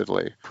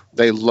 effectively.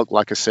 They look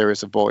like a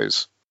series of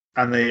boys.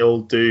 And they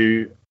all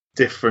do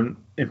different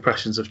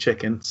impressions of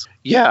chickens.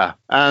 Yeah,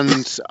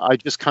 and I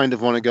just kind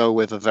of want to go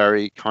with a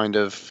very kind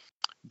of,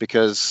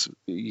 because,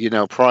 you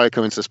know, prior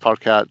coming to this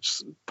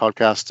podcast,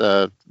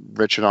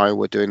 Rich and I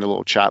were doing a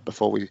little chat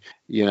before we,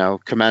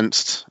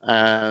 commenced,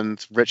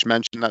 and Rich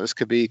mentioned that this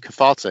could be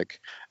cathartic.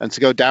 And to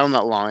go down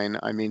that line,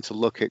 I mean, to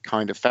look at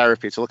kind of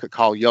therapy, to look at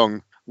Carl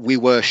Jung, we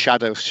were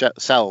shadow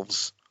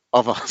selves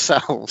of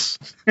ourselves,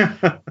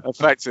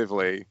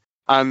 effectively.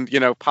 And,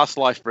 past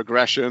life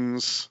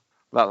regressions,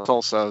 that's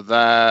also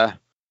there.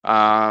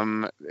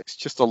 It's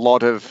just a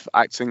lot of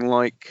acting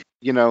like,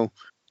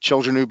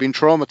 children who've been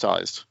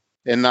traumatized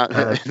in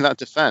that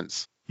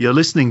defense. You're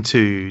listening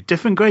to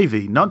Different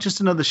Gravy, not just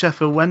another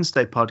Sheffield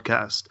Wednesday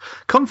podcast.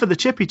 Come for the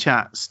chippy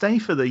chat, stay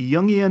for the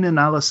Jungian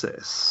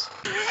analysis.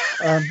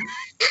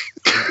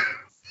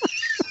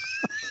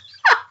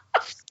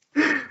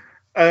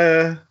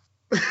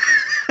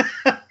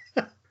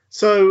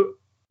 So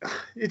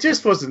it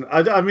just wasn't.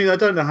 I mean, I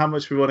don't know how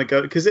much we want to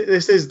go because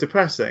this is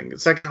depressing. The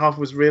second half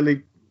was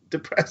really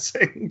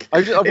depressing.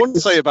 I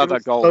wouldn't say about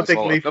that goal as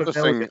well.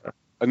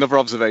 Another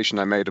observation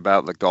I made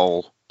about the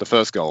goal, the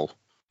first goal.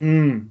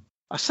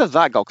 I said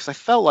that goal because I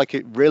felt like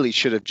it really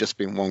should have just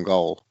been one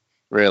goal,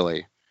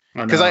 really.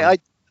 Because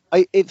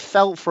it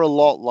felt for a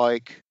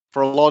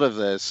lot of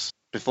this,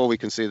 before we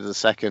conceded the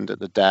second at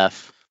the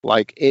death,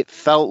 like it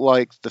felt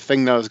like the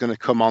thing that I was going to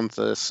come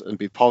onto this and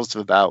be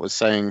positive about was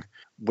saying,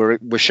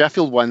 we're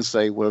Sheffield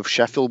Wednesday, we're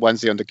Sheffield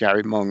Wednesday under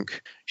Gary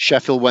Monk.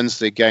 Sheffield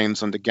Wednesday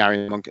games under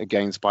Gary Monk are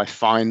gains by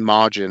fine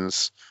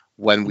margins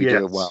when we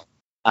do it well.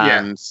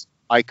 And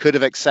I could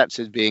have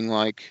accepted being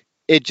like,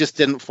 it just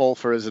didn't fall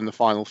for us in the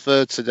final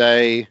third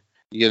today.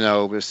 We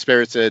were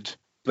spirited,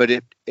 but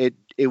it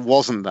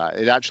wasn't that.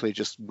 It actually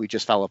we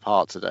just fell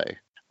apart today.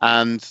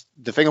 And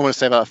the thing I want to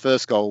say about the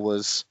first goal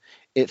was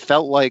it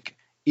felt like,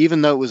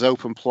 even though it was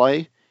open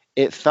play,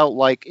 it felt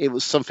like it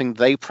was something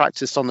they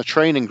practiced on the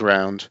training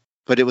ground,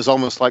 but it was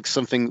almost like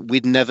something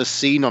we'd never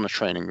seen on a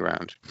training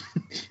ground.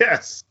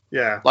 Yes.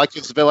 Yeah. Like,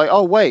 it's a bit like,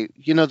 oh, wait,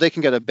 they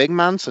can get a big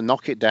man to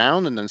knock it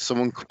down, and then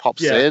someone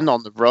pops in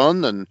on the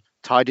run and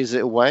tidies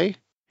it away.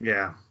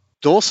 Yeah.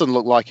 Dawson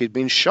looked like he'd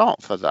been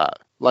shot for that.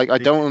 Like,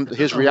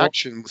 his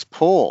reaction was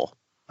poor.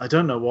 I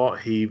don't know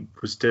what he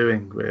was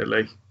doing,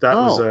 really.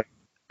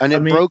 And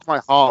it broke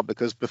my heart,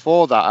 because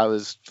before that, I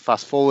was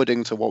fast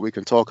forwarding to what we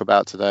can talk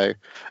about today.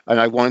 And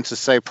I wanted to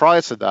say,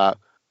 prior to that,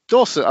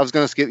 Dawson, I was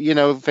going to skip,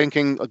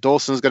 thinking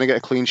Dawson's going to get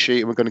a clean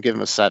sheet and we're going to give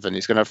him a 7.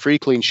 He's going to have 3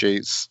 clean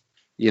sheets,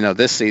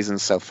 this season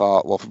so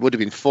far. Well, it would have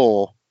been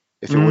 4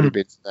 if it would have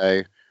been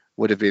today.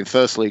 Would have been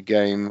first league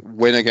game,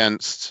 win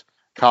against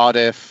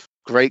Cardiff,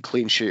 great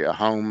clean sheet at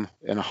home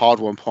in a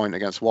hard-won point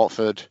against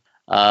Watford.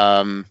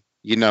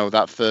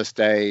 That first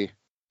day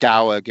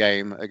Dower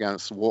game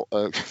against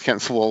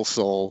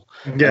Walsall,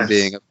 and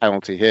being a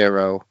penalty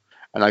hero,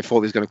 and I thought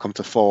he was going to come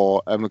to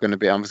 4, and I was going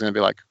to be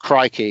like,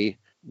 crikey,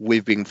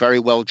 we've been very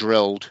well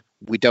drilled.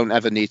 We don't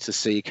ever need to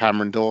see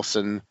Cameron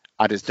Dawson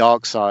at his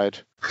dark side,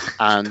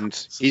 and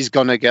he's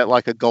going to get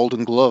like a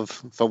golden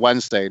glove for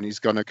Wednesday, and he's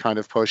going to kind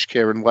of push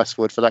Kieran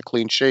Westwood for that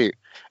clean sheet.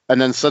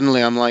 And then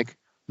suddenly I'm like,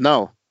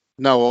 no,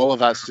 all of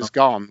that's just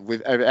gone.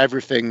 With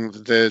everything,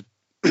 the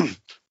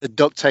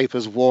duct tape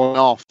has worn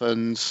off,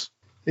 and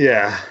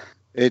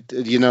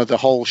the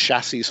whole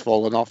chassis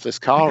fallen off this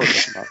car.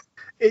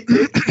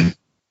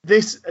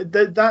 This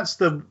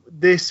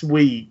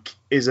week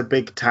is a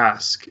big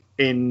task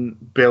in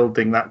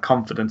building that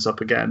confidence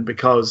up again,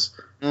 because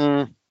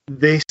I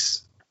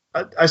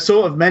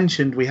sort of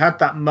mentioned we had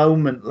that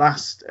moment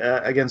last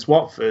against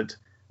Watford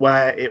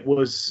where it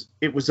was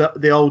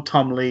the old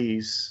Tom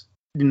Lees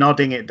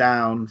nodding it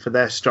down for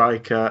their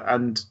striker,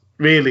 and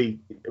really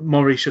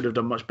Murray should have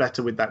done much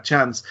better with that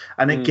chance.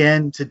 And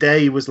again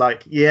today was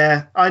like,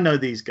 yeah, I know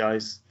these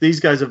guys.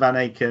 These guys are Van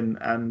Aken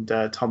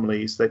and Tom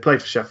Lees. They play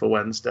for Sheffield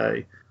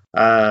Wednesday,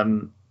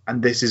 and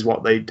this is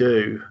what they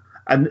do.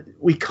 And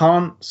we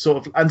can't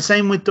sort of, and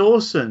same with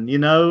Dawson.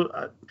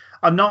 I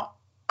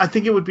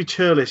think it would be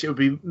churlish. It would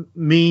be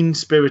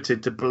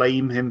mean-spirited to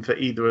blame him for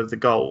either of the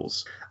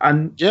goals.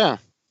 And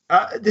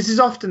this is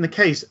often the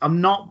case.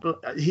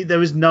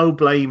 There is no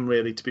blame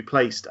really to be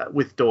placed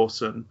with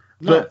Dawson.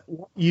 No. But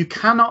you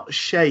cannot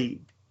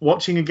shape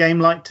watching a game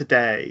like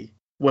today,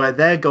 where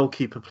their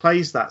goalkeeper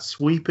plays that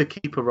sweeper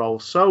keeper role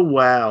so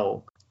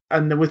well.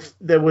 And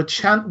there were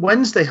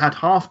Wednesday had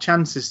half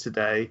chances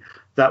today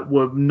that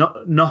were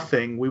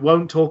nothing. We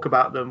won't talk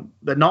about them.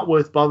 They're not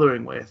worth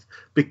bothering with,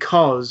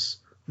 because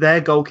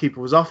their goalkeeper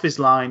was off his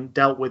line,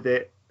 dealt with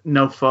it,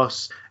 no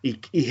fuss.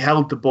 He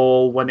held the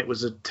ball when it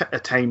was a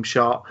tame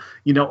shot.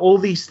 All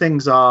these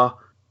things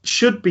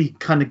should be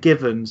kind of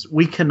givens.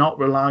 We cannot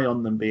rely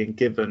on them being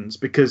givens,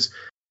 because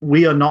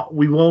we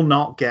will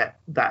not get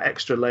that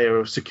extra layer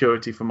of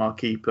security from our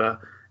keeper.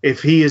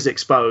 If he is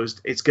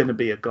exposed, it's going to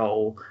be a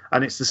goal,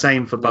 and it's the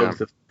same for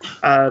both of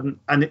them.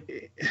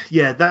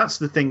 That's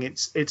the thing.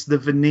 It's the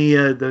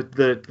veneer,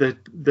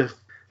 the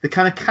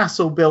kind of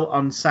castle built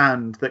on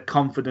sand that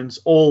confidence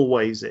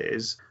always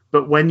is.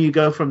 But when you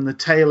go from the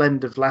tail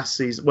end of last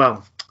season,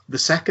 well, the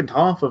second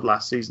half of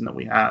last season that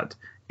we had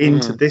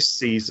into this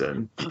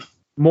season,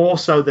 more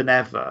so than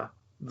ever,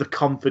 the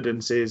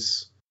confidence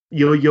is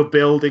you're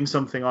building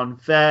something on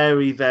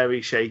very,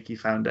 very shaky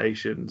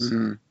foundations.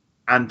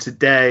 And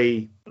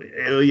today,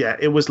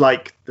 it was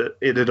like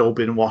it had all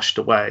been washed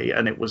away,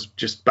 and it was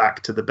just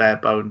back to the bare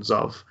bones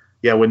of,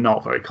 we're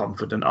not very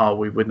confident, are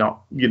we? We're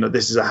not,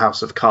 this is a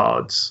house of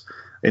cards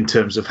in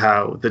terms of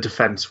how the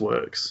defence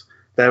works.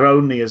 They're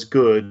only as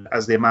good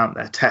as the amount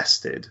they're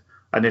tested.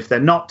 And if they're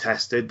not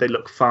tested, they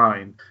look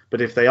fine.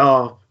 But if they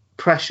are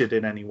pressured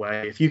in any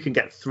way, if you can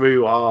get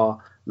through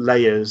our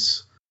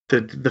layers,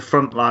 the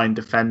front line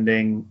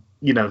defending,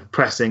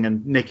 pressing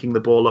and nicking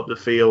the ball up the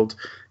field,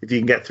 if you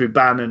can get through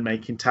Bannon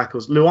making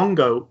tackles.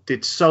 Luongo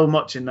did so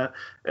much in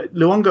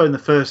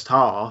the first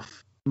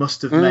half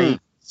must have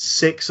made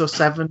 6 or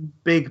 7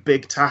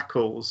 big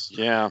tackles.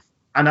 Yeah.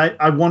 And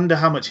I wonder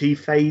how much he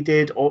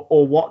faded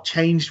or what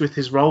changed with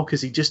his role,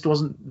 because he just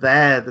wasn't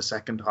there the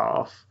second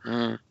half.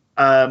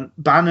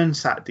 Bannon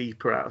sat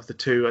deeper out of the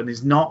two and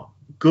is not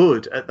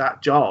good at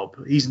that job.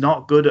 He's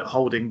not good at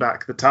holding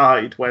back the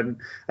tide when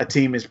a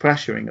team is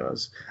pressuring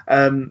us.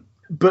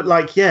 But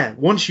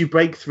once you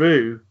break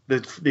through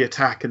the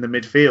attack and the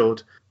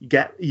midfield,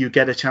 you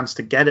get a chance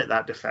to get at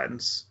that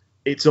defence.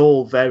 It's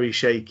all very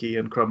shaky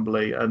and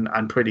crumbly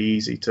and pretty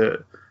easy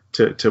to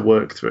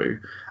work through.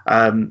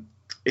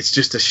 It's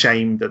just a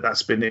shame that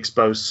that's been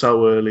exposed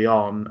so early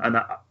on. And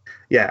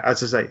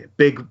as I say,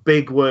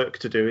 big work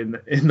to do in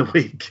the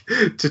week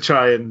to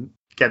try and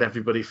get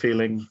everybody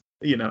feeling,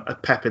 a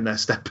pep in their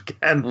step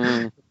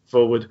again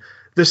forward.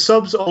 The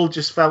subs all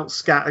just felt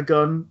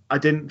scattergun. I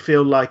didn't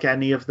feel like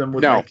any of them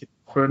would make a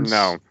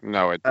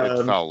No, it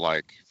felt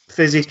like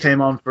Fizzy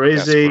came on for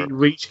Izzy. desperate.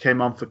 Reach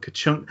came on for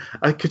Kachunga.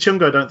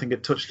 Kachunga, I don't think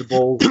had touched the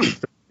ball for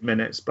 30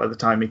 minutes by the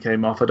time he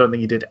came off. I don't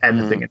think he did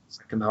anything in the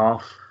second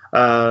half.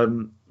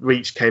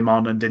 Reach came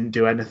on and didn't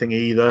do anything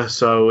either,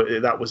 so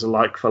that was a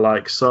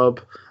like-for-like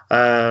sub.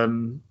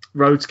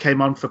 Rhodes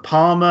came on for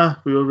Palmer.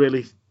 We were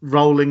really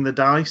rolling the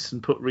dice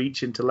and put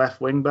Reach into left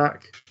wing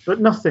back, but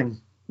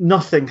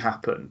nothing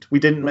happened. We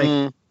didn't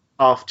make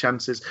half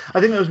chances. I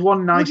think there was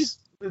one nice.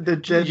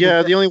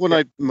 The only one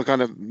I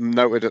kind of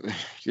noted,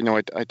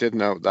 I did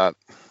note that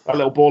a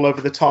little ball over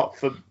the top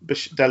for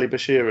Deli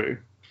Bashiru.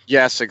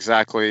 Yes,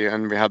 exactly,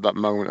 and we had that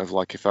moment of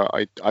like, if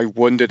I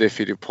wondered if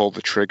he'd have pulled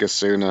the trigger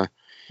sooner.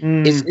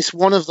 It's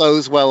one of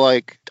those where,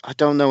 like, I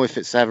don't know if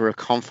it's ever a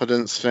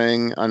confidence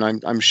thing,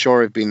 and I'm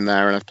sure I've been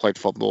there and I've played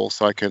football,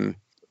 so I can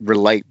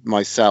relate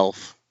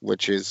myself,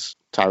 which is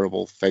a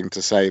terrible thing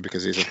to say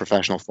because these are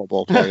professional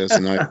football players,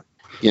 and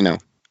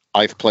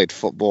I've played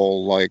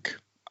football like,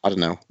 I don't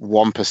know,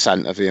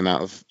 1% of the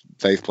amount of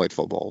they've played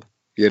football,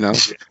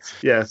 Yes,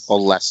 or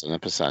less than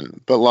 1%.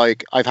 But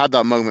like, I've had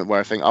that moment where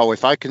I think, oh,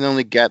 if I can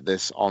only get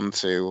this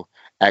onto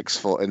X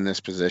foot in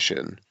this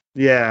position,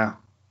 yeah.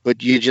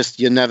 But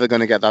you're never going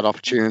to get that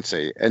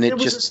opportunity, and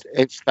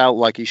it felt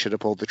like he should have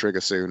pulled the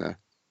trigger sooner.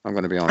 I'm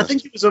going to be honest. I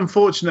think it was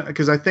unfortunate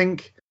because I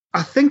think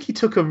he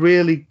took a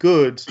really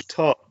good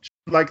touch,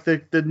 like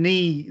the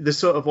knee, the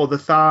sort of, or the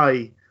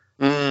thigh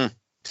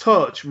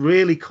touch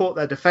really caught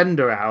their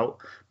defender out,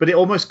 but it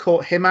almost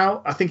caught him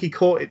out. I think he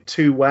caught it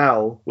too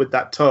well with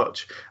that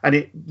touch, and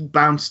it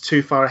bounced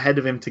too far ahead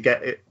of him to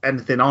get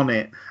anything on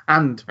it.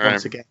 And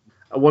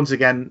once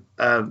again,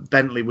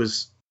 Bentley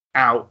was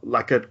out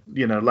like a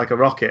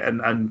rocket,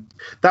 and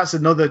that's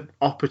another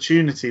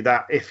opportunity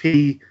that if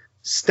he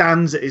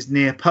stands at his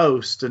near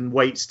post and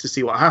waits to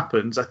see what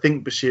happens, I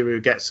think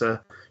Bashiru gets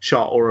a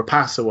shot or a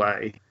pass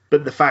away.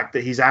 But the fact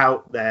that he's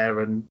out there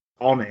and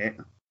on it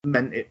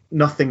meant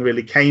nothing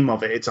really came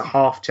of it. It's a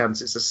half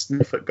chance, it's a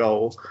sniff at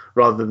goal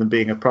rather than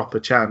being a proper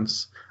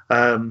chance.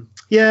 I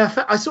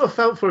sort of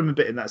felt for him a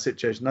bit in that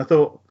situation. I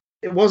thought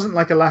it wasn't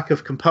like a lack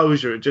of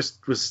composure. It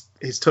just was,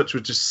 his touch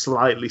was just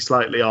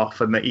slightly off,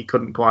 and that he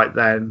couldn't quite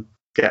then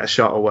get a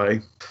shot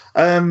away.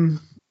 I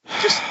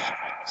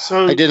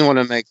didn't want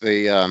to make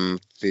the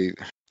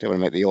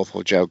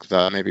awful joke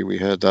that maybe we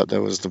heard that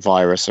there was the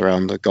virus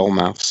around the goal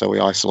mouth, so we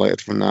isolated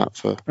from that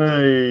for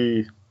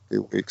a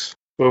few weeks.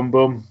 Boom,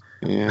 boom.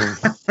 Yeah.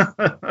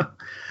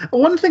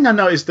 One thing I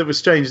noticed that was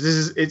strange.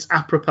 It's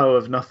apropos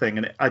of nothing,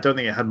 and I don't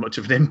think it had much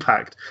of an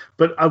impact.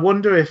 But I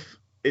wonder if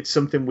it's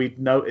something we'd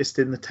noticed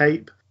in the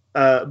tape,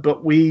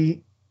 but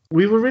we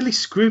were really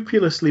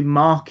scrupulously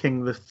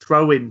marking the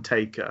throw-in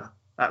taker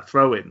at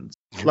throw-ins.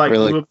 Like,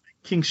 really? We were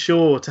making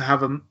sure to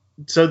have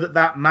so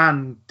that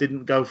man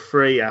didn't go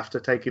free after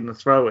taking the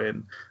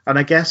throw-in. And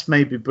I guess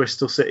maybe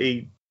Bristol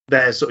City,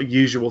 their sort of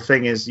usual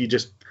thing is you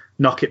just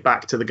knock it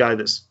back to the guy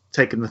that's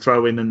taken the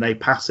throw-in and they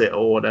pass it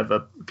or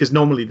whatever, because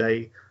normally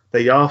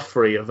they are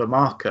free of a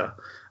marker.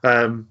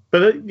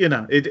 But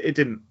it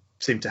didn't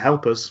seem to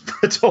help us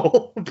at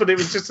all, but it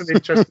was just an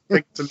interesting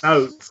thing to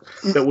note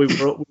that we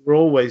were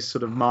always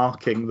sort of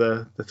marking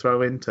the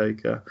throw-in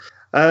taker.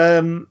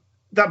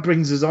 That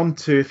brings us on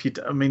to,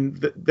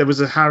 there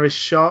was a Harris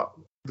shot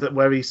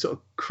where he sort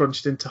of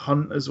crunched into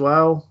Hunt as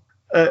well.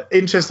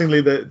 Interestingly,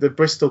 the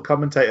Bristol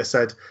commentator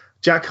said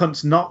Jack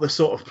Hunt's not the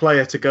sort of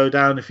player to go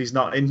down if he's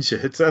not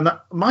injured. And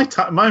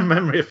my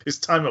memory of his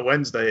time at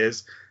Wednesday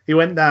is he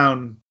went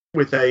down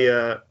with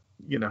a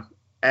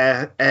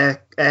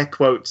air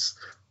quotes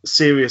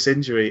serious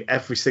injury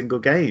every single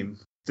game.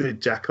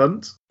 Did Jack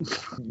Hunt?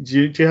 Do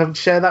you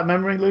share that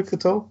memory, Luke,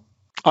 at all?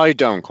 I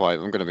don't quite.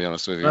 I'm going to be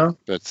honest with you, no?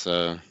 But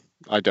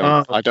I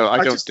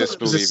don't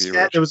disbelieve you.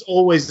 There was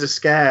always a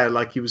scare,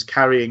 like he was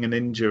carrying an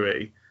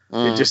injury.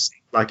 It just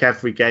seemed like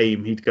every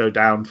game he'd go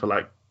down for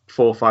like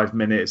 4 or 5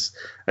 minutes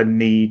and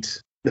need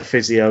the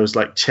physios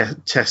like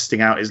chesting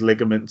out his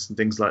ligaments and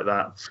things like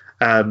that.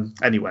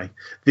 Anyway,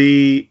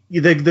 the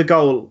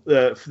goal,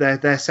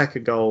 their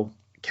second goal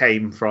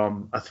came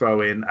from a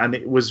throw-in, and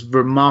it was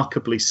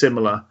remarkably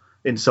similar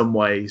in some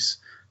ways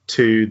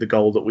to the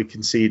goal that we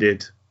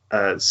conceded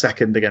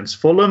second against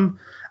Fulham.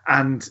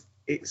 And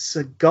it's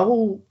a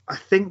goal, I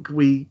think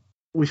we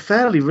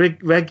fairly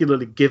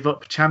regularly give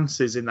up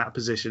chances in that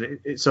position.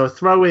 It's a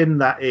throw-in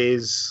that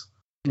is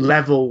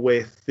level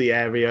with the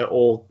area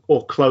or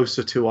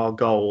closer to our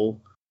goal.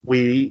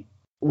 We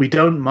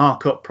don't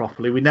mark up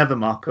properly. We never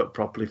mark up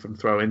properly from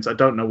throw-ins. I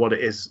don't know what it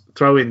is.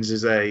 Throw-ins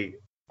is a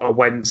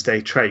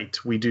Wednesday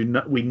trait. We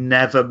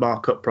never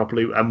mark up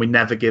properly, and we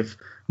never give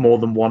more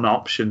than one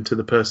option to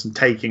the person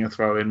taking a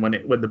throw-in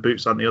when the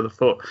boot's on the other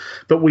foot.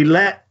 But we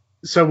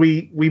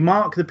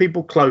mark the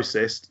people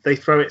closest. They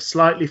throw it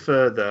slightly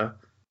further,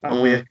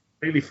 and we're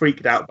completely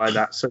freaked out by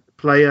that. So the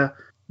player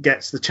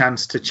gets the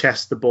chance to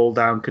chest the ball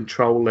down,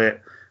 control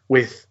it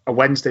with a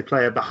Wednesday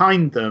player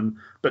behind them,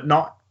 but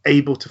not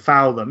able to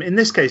foul them. In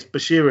this case,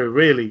 Bashiru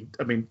really,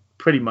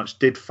 pretty much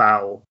did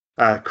foul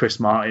Chris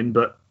Martin,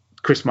 but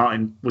Chris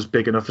Martin was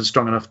big enough and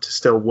strong enough to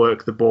still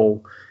work the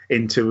ball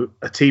into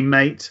a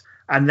teammate.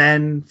 And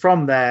then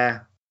from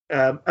there,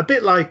 a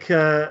bit like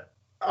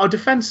our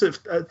defensive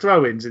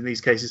throw-ins in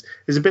these cases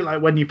is a bit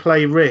like when you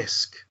play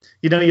Risk.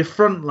 You know, your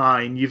front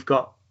line, you've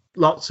got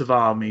lots of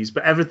armies,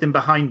 but everything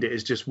behind it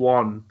is just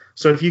one.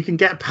 So if you can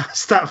get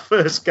past that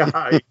first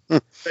guy,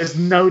 there's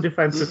no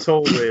defense at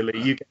all, really.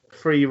 You get a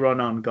free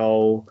run on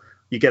goal.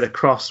 You get a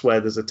cross where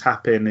there's a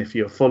tap-in if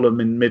you're Fulham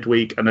in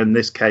midweek. And in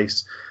this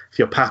case, if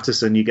you're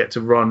Patterson, you get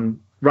to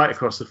run right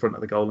across the front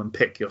of the goal and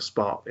pick your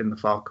spot in the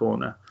far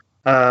corner.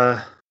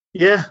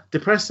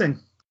 Depressing.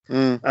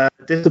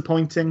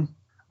 Disappointing.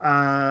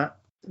 That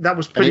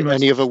was pretty much...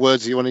 Any other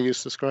words you want to use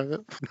to describe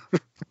it?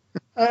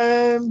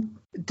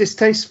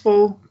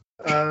 Distasteful.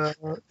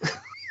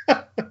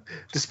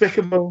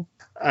 Despicable.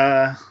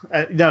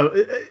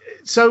 No.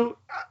 So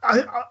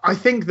I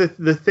think that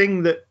the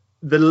thing that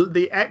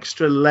the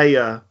extra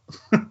layer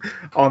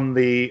on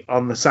the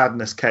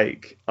sadness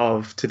cake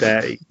of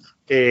today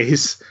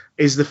is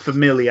the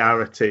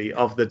familiarity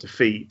of the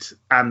defeat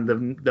and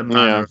the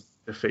manner of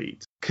the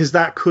defeat, because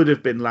that could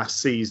have been last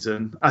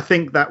season. I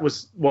think that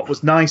was what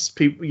was nice.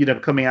 People,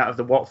 coming out of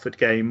the Watford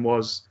game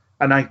was,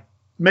 and I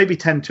maybe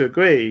tend to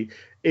agree,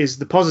 is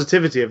the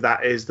positivity of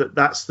that is that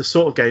that's the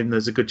sort of game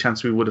there's a good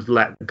chance we would have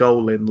let the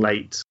goal in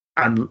late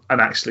and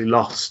actually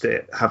lost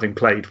it, having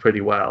played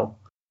pretty well.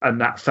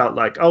 And that felt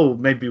like, oh,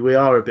 maybe we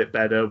are a bit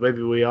better.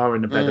 Maybe we are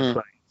in a better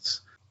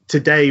place.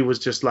 Today was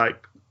just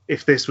like,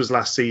 if this was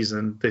last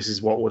season, this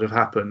is what would have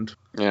happened.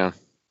 Yeah.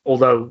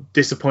 Although,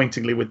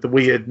 disappointingly, with the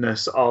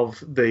weirdness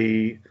of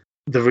the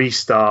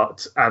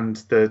restart and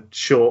the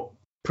short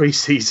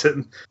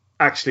pre-season,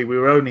 actually, we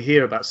were only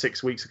here about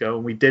 6 weeks ago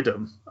and we did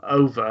them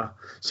over.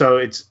 So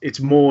it's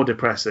more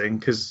depressing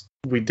because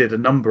we did a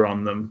number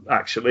on them,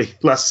 actually,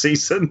 last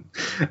season.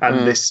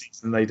 And this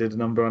season they did a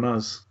number on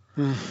us.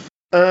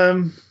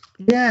 I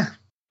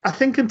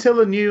think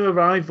until a new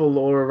arrival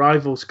or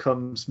arrivals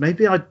comes,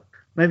 maybe I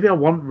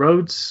want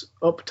Rhodes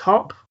up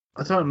top.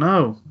 I don't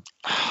know.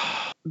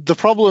 The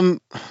problem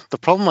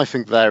I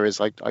think there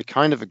is I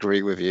kind of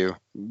agree with you,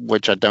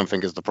 which I don't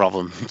think is the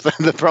problem.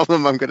 The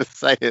problem I'm going to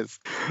say is...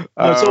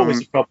 it's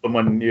always a problem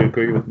when you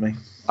agree with me.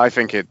 I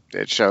think it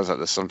shows that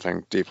there's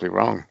something deeply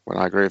wrong when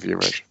I agree with you,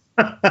 Rich.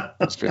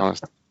 Let's be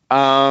honest.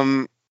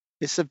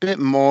 It's a bit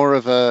more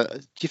of a...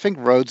 Do you think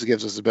Rhodes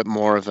gives us a bit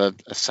more of a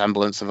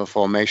semblance of a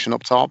formation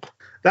up top?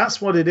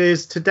 That's what it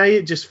is. Today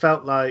it just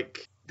felt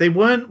like they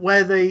weren't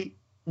where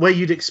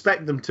you'd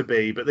expect them to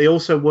be, but they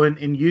also weren't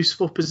in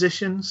useful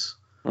positions.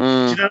 Do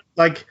you know,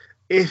 like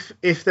if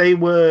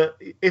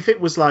it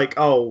was like,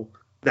 oh,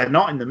 they're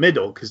not in the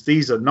middle because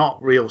these are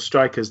not real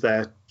strikers,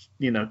 they're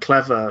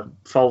clever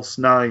false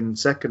nine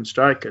second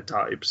striker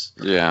types.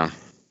 Yeah.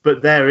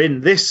 But they're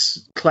in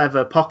this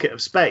clever pocket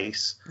of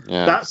space.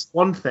 Yeah. That's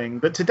one thing.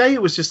 But today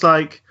it was just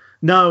like,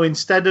 no,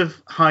 instead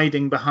of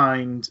hiding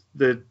behind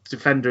the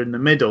defender in the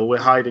middle, we're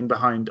hiding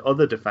behind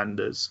other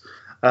defenders.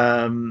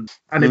 And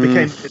it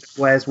became a bit of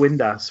where's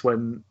Windass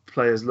when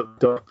players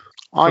looked up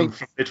from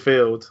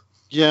midfield.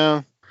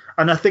 Yeah.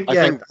 And I think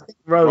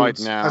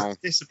Rhodes has the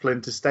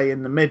discipline to stay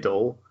in the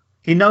middle.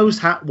 He knows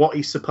what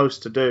he's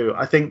supposed to do.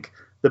 I think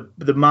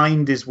the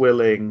mind is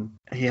willing.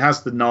 He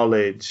has the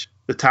knowledge,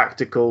 the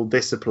tactical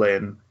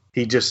discipline.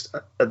 He just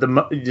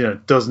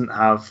doesn't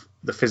have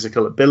the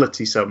physical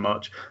ability so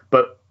much.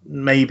 But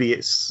maybe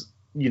it's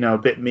a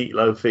bit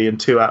meatloafy, and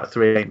 2 out of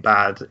 3 ain't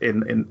bad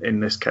in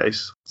this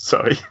case.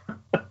 Sorry,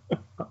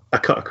 I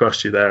cut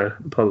across you there.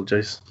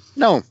 Apologies.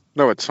 No,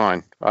 it's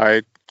fine.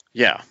 I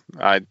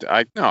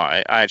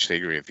actually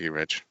agree with you,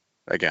 Rich.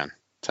 Again,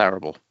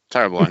 terrible.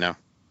 I know.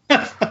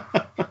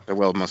 The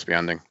world must be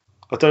ending.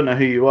 I don't know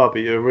who you are, but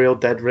you're a real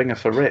dead ringer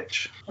for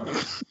Rich.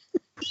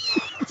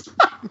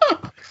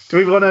 Do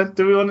we want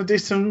to do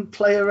some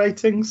player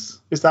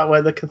ratings? Is that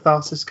where the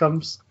catharsis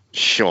comes?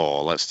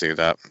 Sure, let's do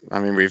that. I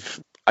mean,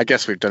 I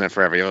guess we've done it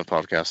for every other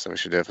podcast, so we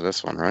should do it for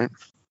this one, right?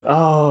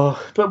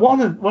 Oh, but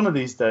one of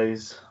these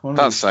days.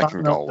 That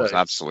second goal was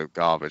absolute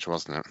garbage,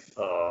 wasn't it?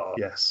 Oh,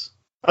 yes.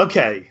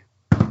 Okay.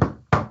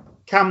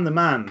 Cam the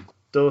man,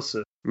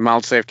 Dawson.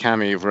 Malsave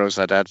Cammy,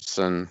 Rosette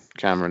Edson,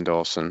 Cameron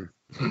Dawson.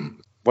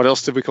 What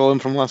else did we call him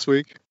from last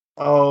week?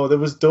 Oh, there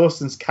was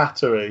Dawson's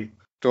Cattery.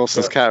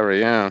 Dawson's Cattery,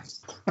 yeah.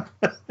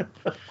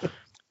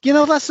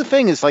 That's the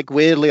thing. It's like,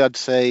 weirdly, I'd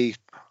say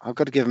I've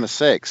got to give him a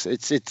 6.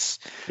 It's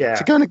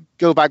to kind of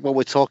go back what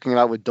we're talking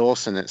about with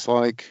Dawson. It's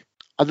like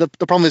the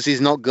problem is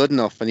he's not good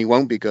enough, and he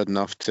won't be good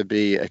enough to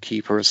be a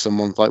keeper of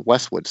someone like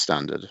Westwood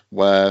standard,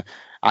 where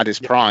at his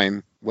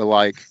prime, we're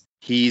like,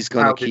 he's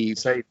going to keep...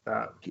 How did he save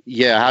that?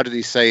 Yeah, how did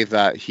he save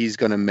that? He's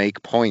going to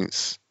make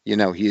points. He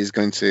is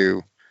going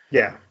to...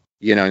 Yeah.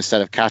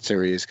 Instead of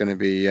Cattery, he's going to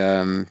be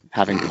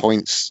having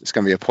points. It's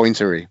going to be a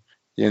pointery.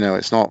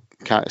 It's not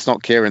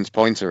Kieran's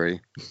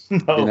pointery.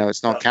 No,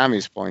 it's not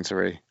Cammy's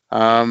pointery.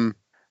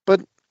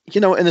 But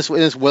in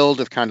this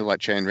world of kind of like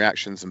chain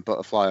reactions and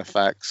butterfly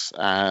effects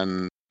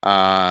and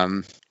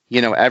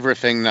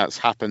everything that's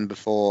happened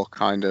before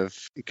kind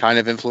of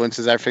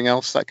influences everything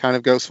else that kind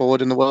of goes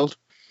forward in the world.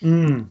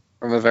 From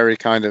a very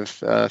kind of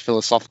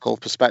philosophical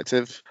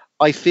perspective,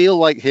 I feel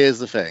like here's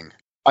the thing.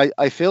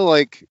 I feel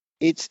like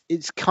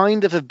it's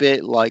kind of a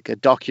bit like a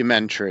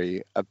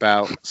documentary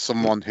about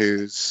someone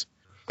who's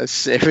a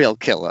serial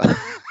killer.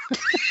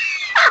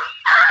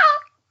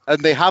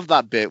 And they have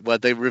that bit where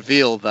they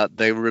reveal that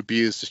they were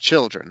abused as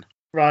children.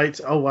 Right.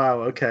 Oh,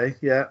 wow. Okay.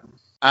 Yeah.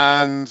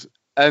 And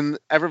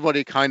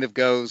everybody kind of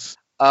goes,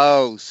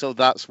 oh, so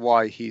that's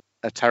why he's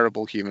a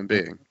terrible human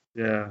being.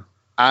 Yeah.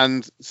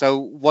 And so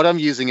what I'm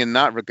using in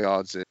that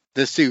regards is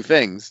there's two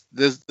things.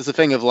 There's a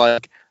thing of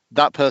like,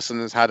 that person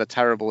has had a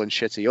terrible and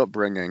shitty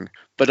upbringing,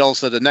 but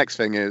also the next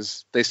thing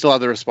is they still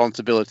have the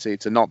responsibility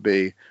to not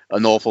be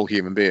an awful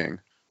human being,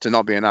 to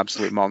not be an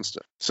absolute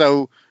monster.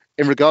 So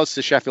in regards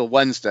to Sheffield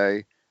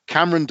Wednesday,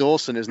 Cameron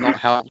Dawson is not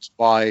helped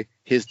by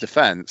his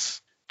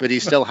defense, but he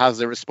still has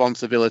the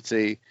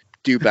responsibility to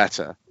do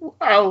better.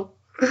 Wow.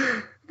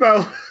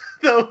 Well,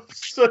 that was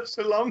such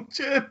a long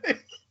journey.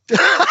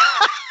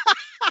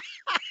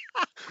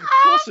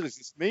 Dawson is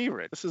just me,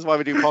 Rick. This is why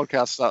we do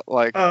podcasts that,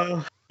 like,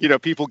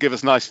 people give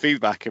us nice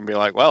feedback and be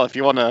like, well, if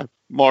you want a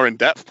more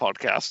in-depth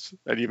podcast,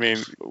 and you mean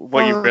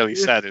what you really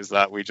said is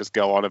that we just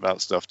go on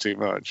about stuff too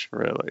much,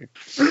 really.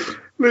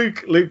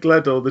 Luke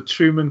Gledall, the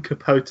Truman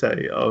Capote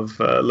of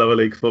lower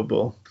league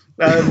football.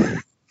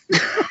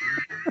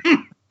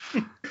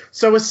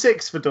 So a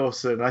 6 for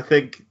Dawson, I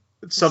think,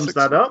 sums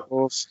that up.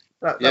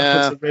 That puts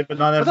a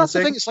ribbon on everything. But that's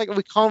the thing. It's like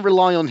we can't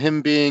rely on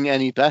him being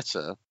any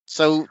better.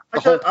 So the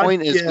whole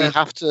point is we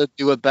have to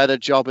do a better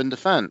job in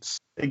defence.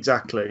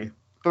 Exactly.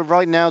 But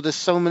right now, there's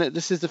so many.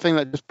 This is the thing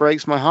that just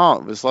breaks my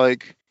heart. It was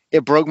like,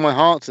 it broke my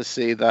heart to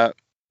see that.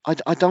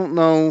 I don't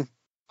know.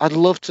 I'd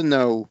love to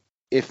know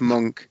if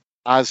Monk,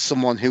 as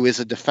someone who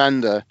is a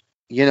defender,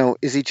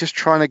 is he just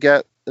trying to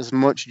get as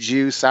much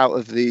juice out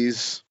of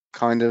these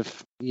kind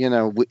of,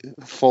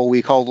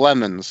 4-week-old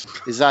lemons?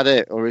 Is that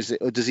it? Or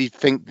does he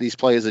think these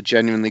players are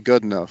genuinely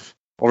good enough?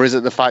 Or is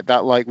it the fact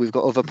that, like, we've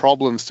got other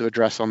problems to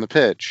address on the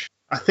pitch?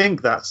 I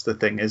think that's the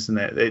thing, isn't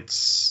it?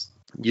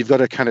 You've got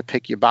to kind of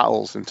pick your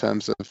battles in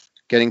terms of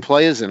getting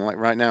players in. Like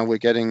right now, we're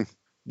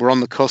on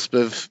the cusp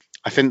of,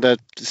 I think they're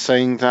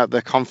saying that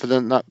they're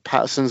confident that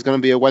Patterson's going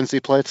to be a Wednesday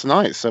player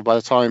tonight. So by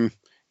the time,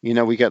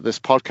 we get this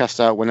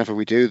podcast out, whenever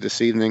we do this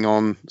evening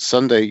on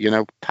Sunday,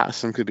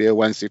 Patterson could be a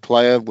Wednesday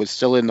player. We're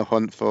still in the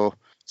hunt for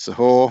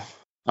Sahor.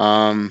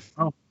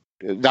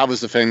 That was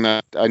the thing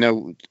that I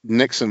know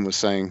Nixon was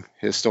saying,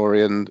 his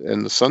story in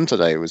the Sun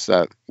today, was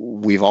that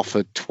we've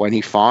offered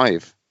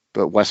 25,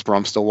 but West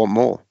Brom still want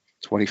more,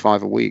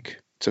 25 a week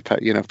to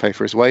pay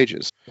for his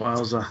wages.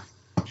 Wowza.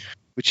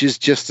 Which is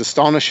just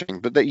astonishing.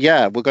 But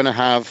we're going to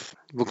have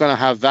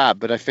that.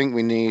 But I think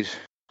we need,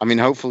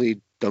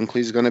 hopefully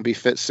Dunkley's going to be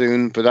fit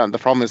soon. But the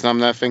problem is I'm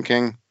there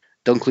thinking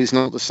Dunkley's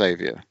not the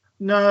saviour.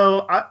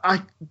 No,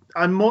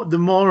 I'm more, the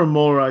more and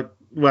more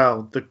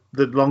the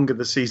longer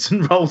the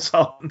season rolls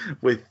on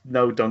with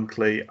no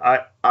Dunkley,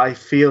 I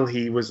feel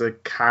he was a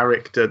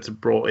character to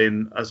brought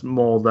in as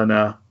more than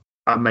a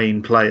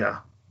main player.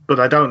 But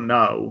I don't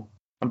know.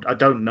 I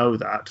don't know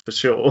that for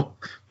sure.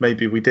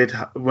 Maybe we did.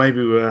 Maybe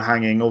we were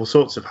hanging all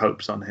sorts of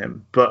hopes on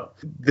him. But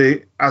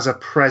as a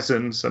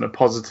presence and a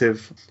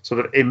positive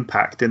sort of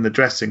impact in the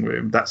dressing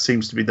room, that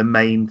seems to be the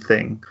main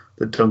thing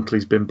that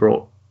Dunkley's been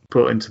brought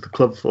into the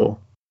club for.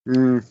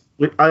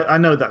 I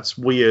know that's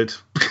weird,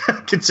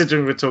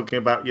 considering we're talking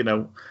about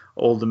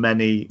all the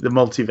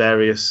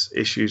multivarious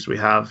issues we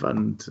have,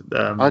 and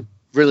I'd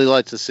really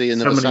like to see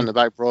another centre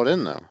back brought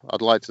in though.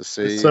 I'd like to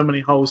see so many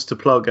holes to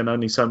plug and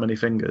only so many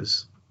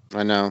fingers.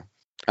 I know,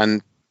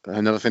 and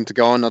another thing to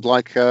go on. I'd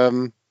like I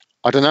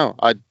don't know.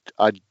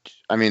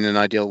 In an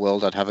ideal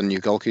world, I'd have a new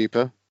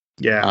goalkeeper.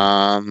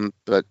 Yeah.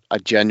 But I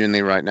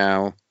genuinely right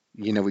now,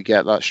 we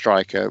get that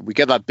striker, we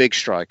get that big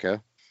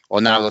striker. Or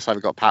now looks like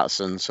we've got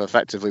Patterson, so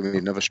effectively we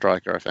need another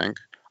striker, I think.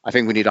 I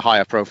think we need a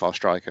higher profile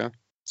striker.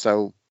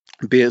 So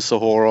be it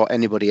Sahor or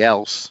anybody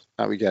else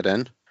that we get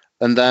in.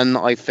 And then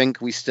I think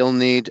we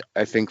need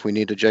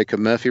a Jacob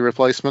Murphy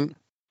replacement.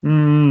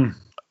 And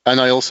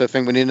I also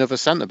think we need another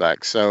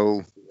centre-back.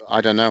 So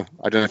I don't know.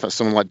 I don't know if that's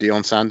someone like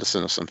Dion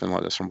Sanderson or something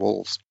like this from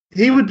Wolves.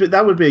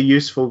 That would be a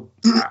useful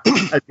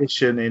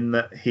addition in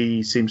that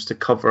he seems to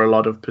cover a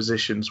lot of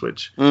positions,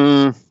 which...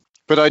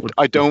 But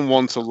I don't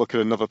want to look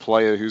at another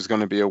player who's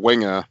going to be a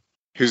winger,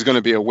 who's going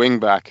to be a wing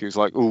back, who's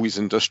like, oh, he's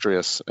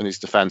industrious and he's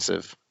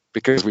defensive,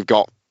 because we've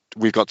got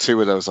two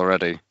of those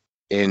already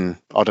in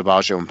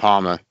Odebajo and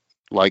Palmer.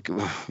 Like,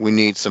 we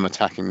need some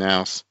attacking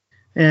nows.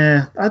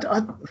 Yeah,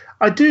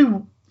 I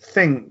do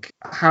think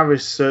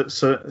Harris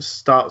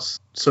starts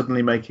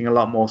suddenly making a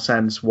lot more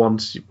sense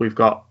once we've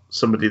got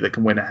somebody that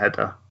can win a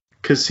header,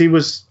 because he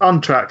was on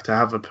track to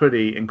have a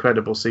pretty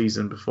incredible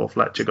season before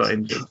Fletcher got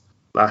injured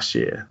last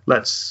year.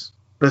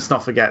 Let's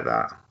not forget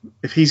that.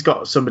 If he's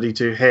got somebody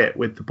to hit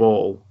with the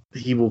ball,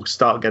 he will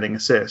start getting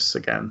assists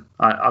again.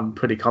 I'm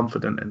pretty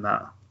confident in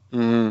that.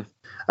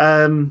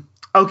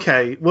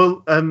 Okay,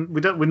 well,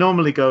 we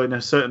normally go in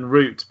a certain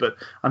route, but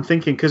I'm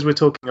thinking, because we're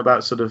talking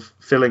about sort of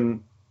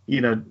filling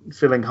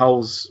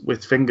holes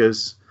with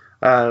fingers.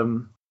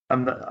 I'm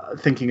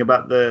thinking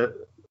about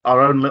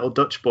our own little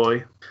Dutch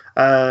boy.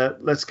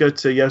 Let's go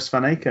to Joost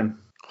van Aken.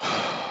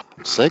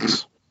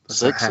 6.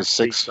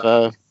 Six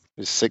fair?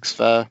 Is 6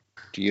 fair?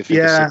 Do you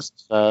think 6 is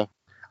fair?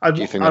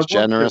 Do you think that's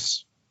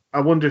generous?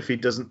 I wonder if he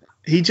doesn't.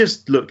 He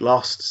just looked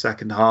lost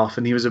second half,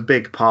 and he was a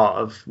big part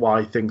of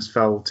why things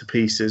fell to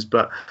pieces.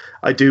 But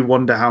I do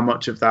wonder how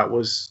much of that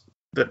was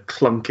the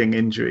clunking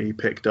injury he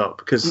picked up,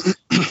 because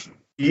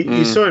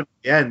you saw him at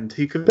the end.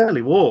 He could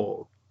barely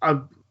walk.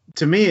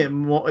 To me,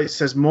 it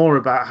says more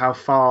about how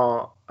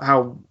far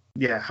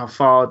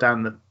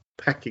down the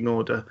pecking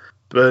order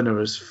Werner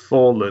has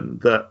fallen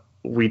that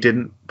we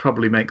didn't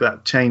probably make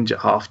that change at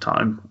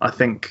halftime. I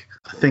think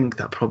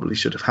that probably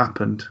should have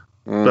happened.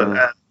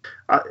 But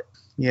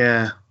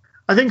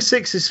I think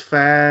 6 is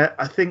fair.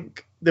 I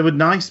think there were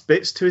nice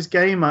bits to his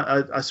game.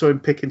 I saw him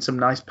picking some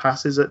nice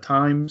passes at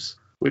times,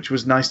 which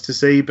was nice to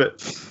see.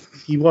 But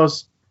he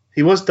was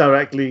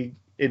directly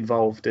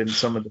involved in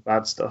some of the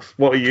bad stuff.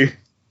 What are you?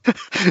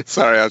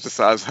 Sorry, I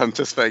was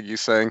anticipating you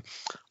saying,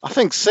 I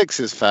think 6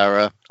 is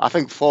fairer. I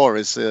think 4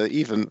 is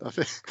even. I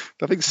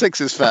think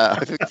 6 is fair.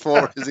 I think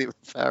 4 is even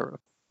fairer.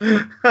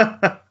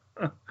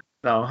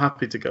 No, I'm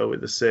happy to go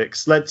with the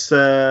 6. Let's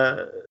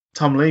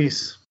Tom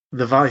Lees,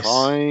 The Vice.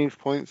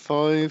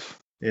 5.5.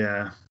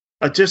 Yeah,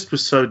 I just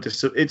was so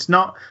it's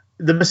not,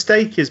 the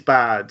mistake is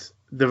bad.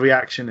 The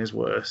reaction is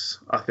worse,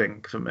 I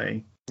think, for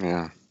me.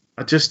 Yeah.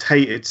 I just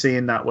hated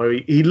seeing that where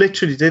he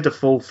literally did a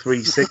full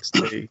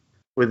 360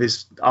 with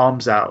his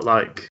arms out,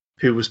 like,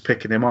 who was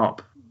picking him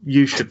up?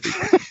 You should be.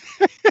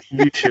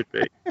 You should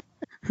be.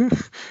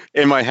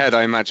 In my head,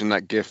 I imagine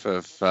that gif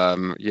of,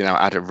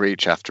 out of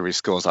reach after he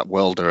scores that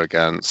Wildy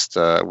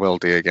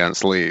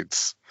against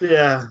Leeds.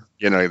 Yeah.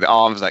 The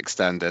arms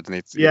extended, and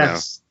he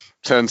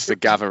turns to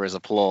gather his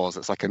applause.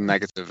 It's like a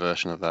negative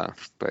version of that.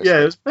 Basically.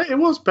 Yeah, it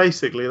was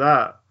basically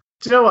that.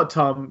 Do you know what,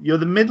 Tom? You're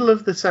the middle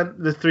of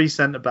the 3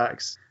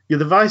 centre-backs. You're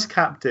the vice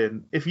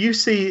captain. If you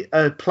see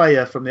a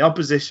player from the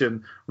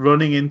opposition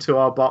running into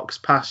our box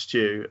past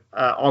you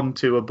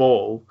onto a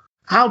ball,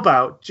 how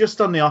about,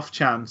 just on the off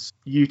chance,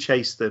 you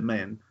chase them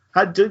in?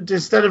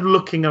 Instead of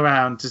looking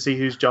around to see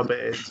whose job it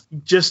is,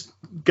 just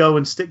go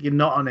and stick your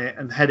nut on it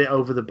and head it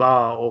over the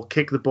bar or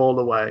kick the ball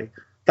away.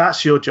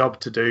 That's your job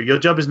to do. Your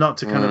job is not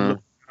to kind of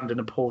look around and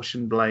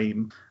apportion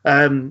blame.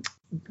 Dominic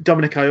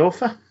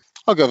Iorfa?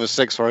 I'll go with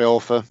 6 for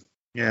Iorfa.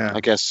 Yeah,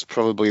 I guess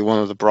probably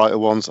one of the brighter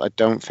ones. I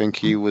don't think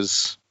he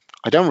was.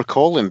 I don't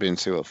recall him being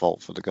too at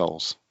fault for the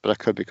goals, but I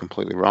could be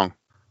completely wrong.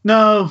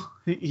 No,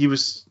 he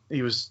was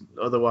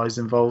otherwise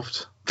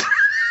involved.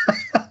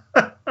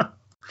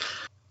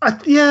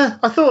 I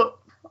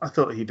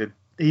thought he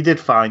did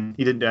fine.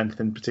 He didn't do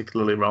anything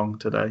particularly wrong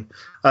today.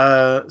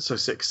 So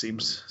 6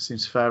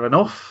 seems fair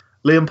enough.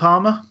 Liam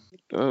Palmer.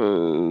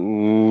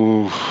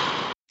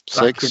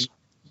 6.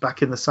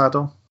 Back in the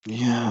saddle.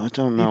 Yeah, I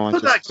don't know.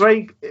 That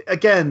great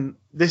again.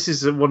 This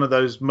is one of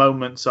those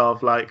moments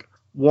of like,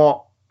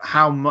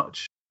 how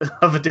much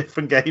of a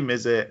different game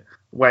is it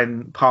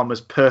when Palmer's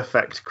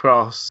perfect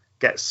cross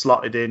gets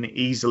slotted in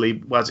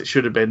easily, as it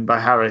should have been, by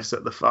Harris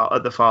at the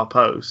far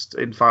post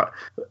at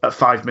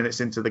 5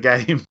 minutes into the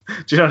game. Do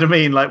you know what I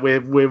mean? Like,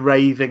 we're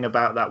raving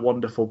about that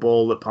wonderful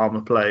ball that Palmer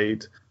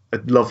played, a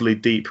lovely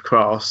deep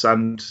cross,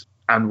 and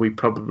we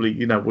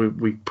probably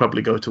we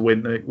probably go to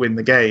win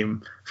the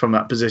game from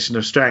that position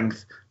of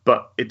strength.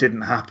 But it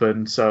didn't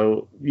happen,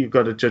 so you've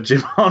got to judge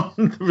him on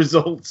the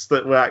results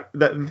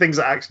the things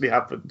that actually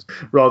happened,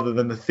 rather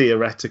than the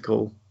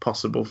theoretical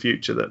possible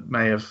future that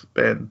may have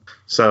been.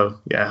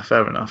 So yeah,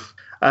 fair enough.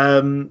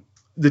 The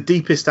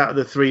deepest out of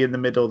the 3 in the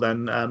middle,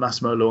 then,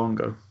 Massimo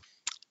Luongo.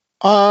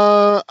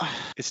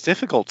 It's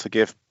difficult to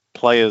give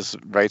players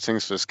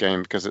ratings for this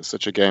game because it's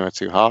such a game of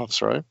 2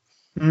 halves, right?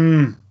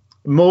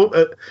 More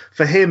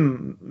for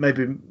him,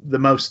 maybe the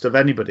most of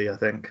anybody, I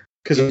think,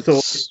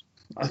 because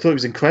I thought it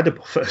was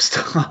incredible first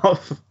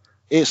half.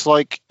 It's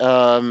like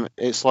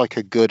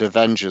a good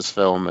Avengers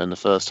film in the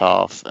first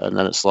half, and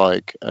then it's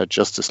like a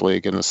Justice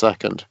League in the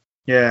second.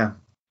 Yeah.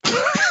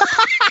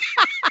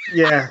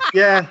 yeah.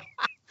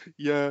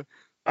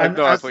 I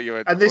thought you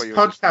were. This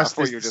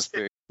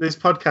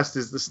podcast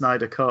is the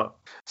Snyder Cut.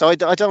 So I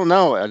don't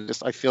know.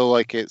 I feel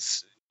like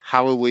it's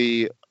how are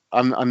we?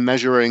 I'm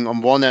measuring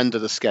on one end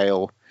of the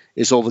scale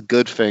is all the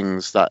good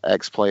things that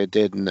X player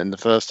did in the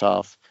first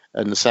half.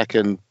 And the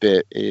second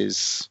bit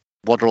is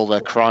what are all their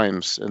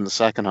crimes in the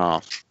second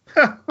half?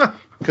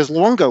 Because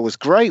Luongo was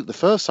great the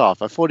first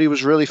half. I thought he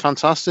was really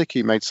fantastic.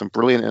 He made some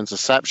brilliant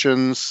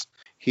interceptions.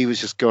 He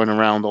was just going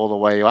around all the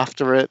way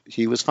after it.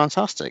 He was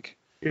fantastic.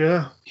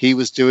 Yeah. He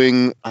was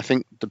doing, I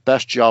think, the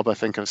best job I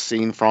think I've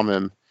seen from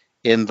him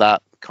in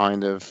that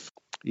kind of,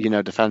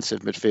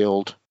 defensive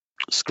midfield,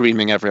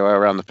 screaming everywhere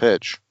around the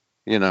pitch,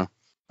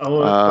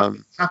 Oh,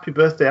 happy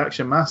birthday,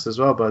 Action Mass, as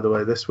well, by the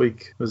way, this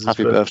week.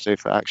 Happy birthday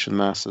for Action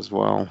Mass as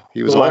well.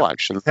 He was all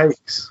action.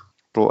 Cakes.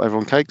 Brought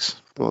everyone cakes.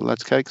 Brought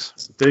loads of cakes.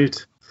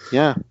 Dude.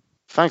 Yeah.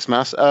 Thanks,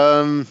 Mass.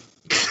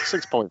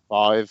 6.5.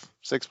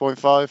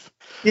 6.5.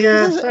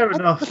 Yeah, fair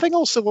enough. The thing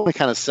also I want to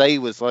kind of say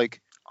was, like,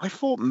 I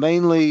thought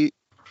mainly,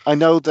 I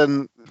know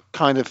then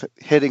kind of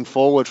hitting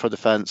forward for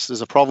defence,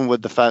 there's a problem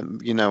with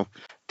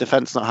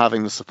defence not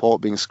having the support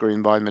being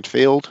screened by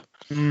midfield.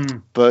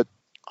 But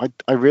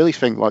I really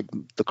think like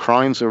the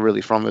crimes are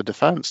really from the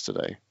defence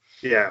today.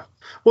 Yeah.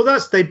 Well,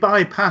 they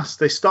bypassed.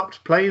 They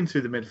stopped playing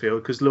through the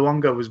midfield because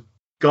Luongo was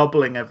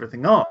gobbling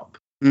everything up.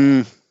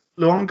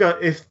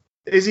 Luongo, if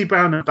Izzy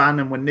Brown and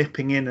Bannon were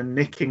nipping in and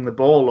nicking the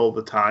ball all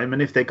the time,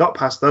 and if they got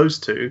past those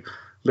two,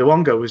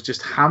 Luongo was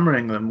just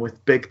hammering them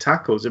with big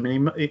tackles. I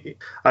mean,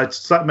 I'd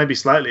maybe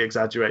slightly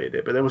exaggerated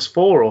it, but there was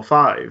 4 or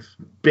 5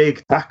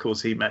 big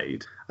tackles he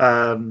made.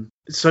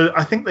 So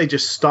I think they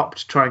just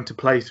stopped trying to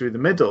play through the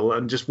middle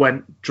and just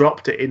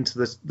dropped it into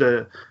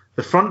the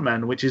front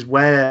men, which is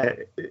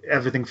where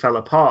everything fell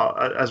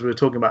apart. As we were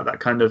talking about that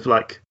kind of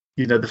like,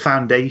 the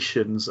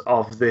foundations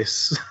of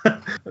this,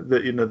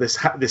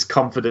 this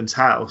confidence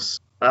house,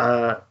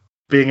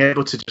 being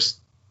able to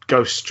just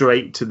go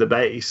straight to the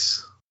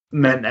base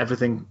meant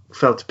everything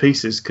fell to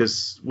pieces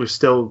because we've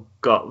still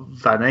got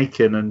Van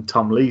Aken and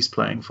Tom Lees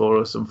playing for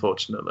us,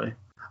 unfortunately.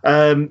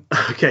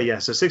 Okay, yeah,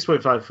 so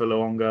 6.5 for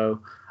Luongo.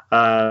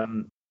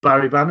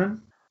 Barry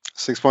Bannon?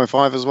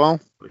 6.5 as well.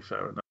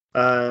 Fair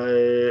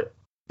enough.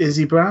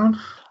 Izzy Brown?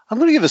 I'm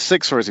going to give a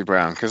 6 for Izzy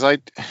Brown because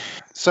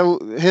So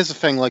here's the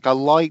thing, like I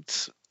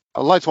liked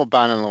what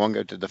Bannon and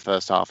Luongo did the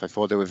first half. I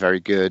thought they were very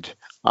good.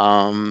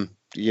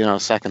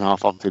 Second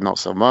half obviously not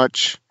so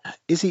much.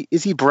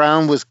 Izzy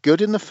Brown was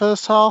good in the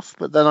first half,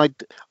 but then I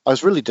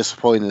was really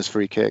disappointed in his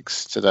free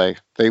kicks today.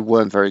 They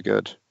weren't very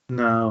good.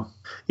 No.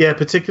 Yeah,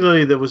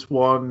 particularly there was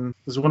one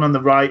on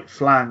the right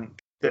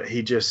flank that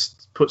he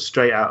just put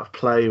straight out of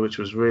play, which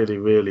was really,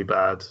 really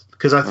bad.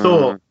 Because I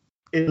thought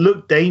it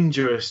looked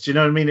dangerous. Do you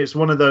know what I mean? It's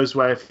one of those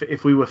where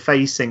if we were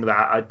facing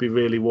that, I'd be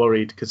really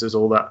worried because there's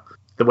all that.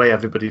 The way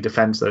everybody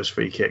defends those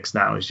free kicks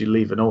now is you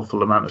leave an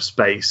awful amount of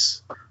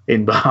space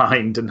in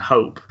behind and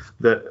hope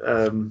that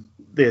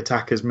the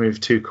attackers move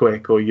too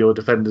quick or your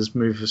defenders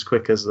move as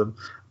quick as them.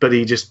 But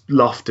he just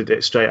lofted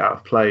it straight out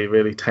of play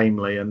really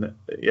tamely, and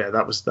yeah,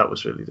 that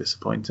was really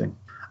disappointing.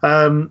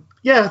 I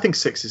think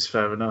 6 is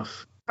fair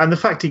enough, and the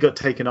fact he got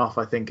taken off,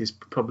 I think,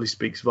 probably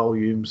speaks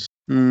volumes.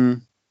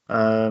 I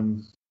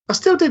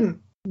still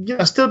didn't.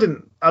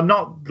 I'm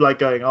not like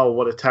going, oh,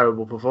 what a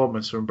terrible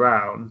performance from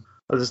Brown.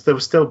 There were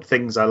still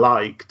things I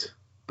liked,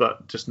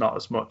 but just not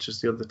as much as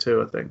the other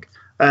two, I think.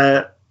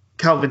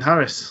 Calvin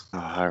Harris. Oh,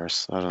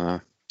 Harris, I don't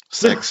know.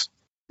 6.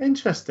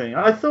 Interesting.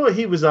 I thought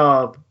he was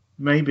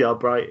maybe our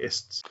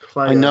brightest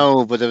player. I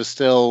know, but there was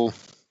still...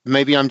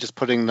 Maybe I'm just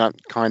putting that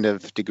kind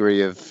of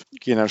degree of,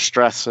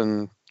 stress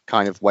and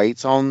kind of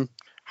weight on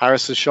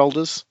Harris's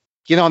shoulders.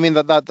 I mean,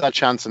 that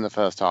chance in the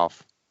first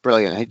half.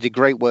 Brilliant. He did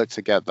great work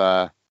to get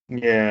there.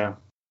 Yeah.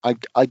 I'm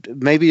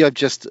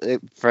just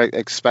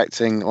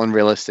expecting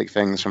unrealistic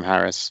things from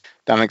Harris.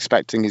 I'm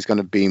expecting he's going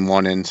to beam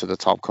one into the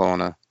top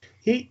corner.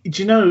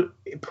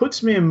 It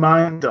puts me in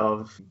mind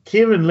of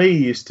Kieran Lee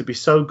used to be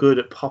so good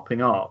at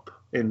popping up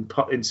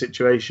in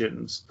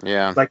situations.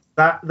 Yeah. Like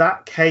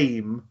that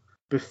came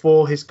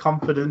before his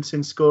confidence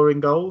in scoring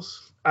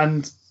goals.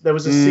 And there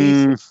was a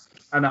season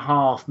and a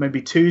half,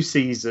 maybe 2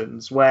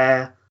 seasons,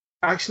 where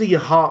actually your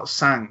heart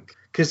sank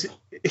because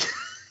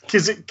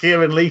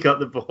Kieran Lee got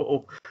the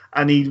ball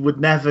and he would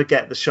never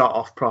get the shot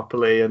off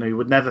properly and he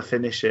would never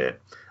finish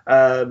it.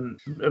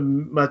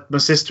 My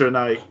sister and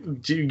I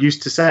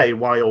used to say,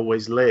 why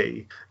always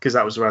Lee? Because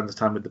that was around the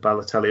time with the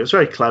Balotelli. It was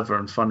very clever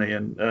and funny,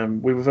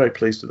 and we were very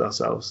pleased with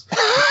ourselves.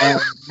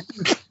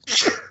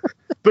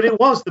 But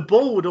the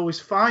ball would always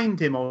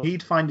find him, or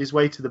he'd find his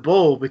way to the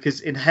ball, because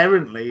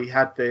inherently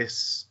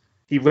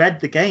he read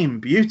the game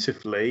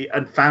beautifully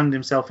and found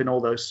himself in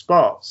all those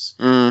spots.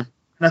 And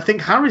I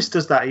think Harris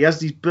does that. He has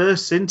these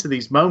bursts into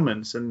these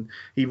moments, and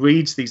he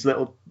reads these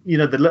little,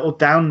 the little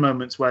down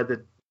moments where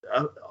the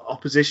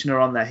opposition are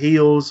on their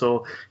heels,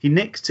 or he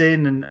nicks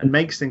in and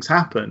makes things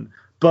happen.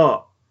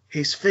 But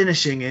his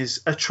finishing is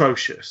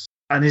atrocious,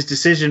 and his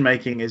decision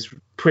making is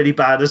pretty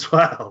bad as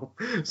well.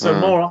 So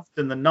more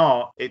often than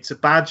not, it's a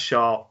bad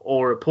shot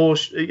or a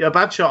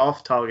bad shot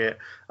off target,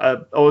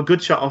 or a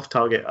good shot off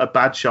target, a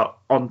bad shot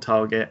on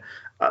target,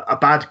 a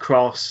bad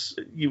cross,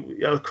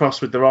 a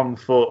cross with the wrong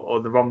foot or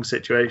the wrong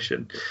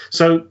situation.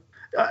 So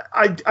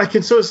I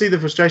can sort of see the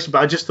frustration,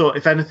 but I just thought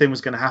if anything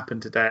was going to happen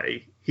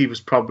today, he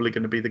was probably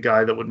going to be the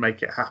guy that would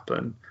make it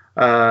happen.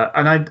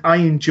 And I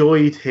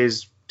enjoyed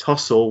his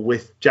tussle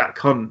with Jack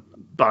Hunt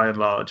by and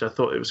large. I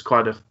thought it was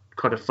quite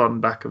a fun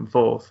back and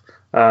forth.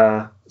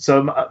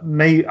 So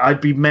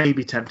I'd be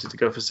maybe tempted to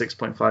go for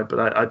 6.5,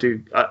 but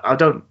I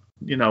don't,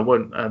 I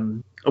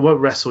won't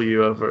wrestle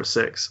you over a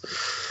 6.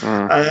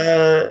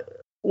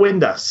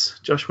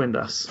 Josh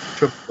Windass,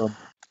 triple one.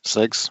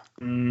 6.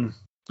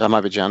 That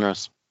might be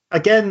generous.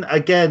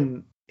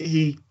 Again,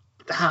 he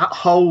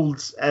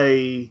holds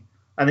an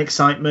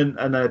excitement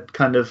and a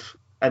kind of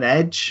an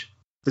edge.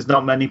 There's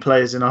not many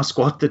players in our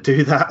squad that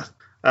do that.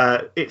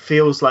 It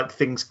feels like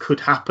things could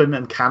happen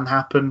and can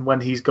happen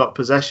when he's got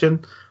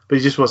possession, but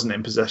he just wasn't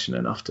in possession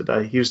enough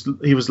today. He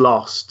was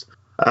lost.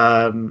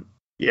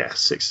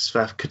 6 is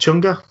fair.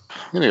 Kachunga?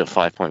 I'm going to go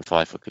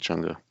 5.5 for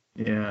Kachunga.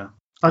 Yeah.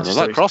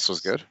 That cross was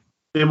good.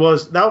 It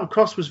was. That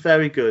cross was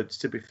very good,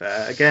 to be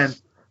fair. Again,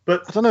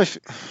 but I don't know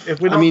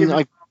if we're not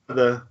giving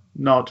the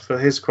nod for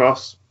his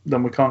cross.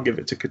 then we can't give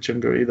it to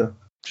Kachunga either.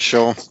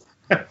 Sure.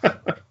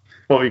 What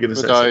were you going to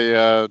say?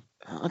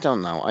 I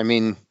don't know. I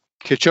mean,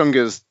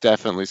 Kachunga's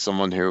definitely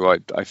someone who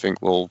I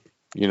think will,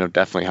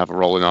 definitely have a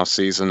role in our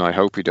season. I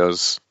hope he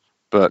does.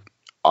 But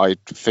I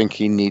think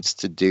he needs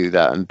to do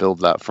that and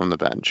build that from the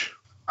bench.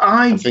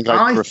 I think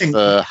I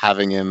prefer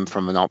having him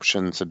from an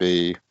option to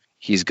be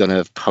he's going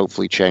to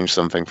hopefully change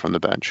something from the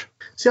bench.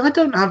 See, I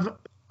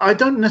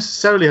don't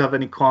necessarily have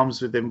any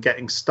qualms with him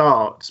getting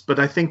starts, but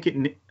I think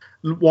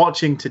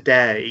watching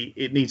today,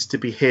 it needs to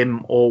be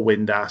him or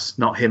Windass,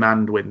 not him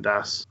and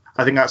Windass.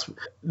 I think that's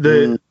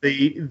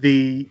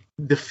the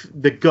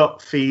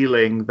gut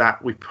feeling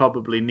that we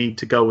probably need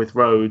to go with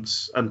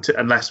Rhodes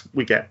unless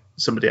we get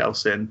somebody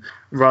else in.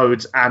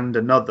 Rhodes and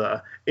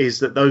another is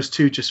that those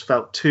two just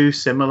felt too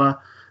similar.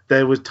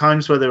 There were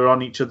times where they were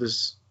on each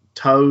other's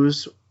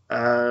toes,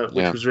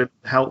 which was really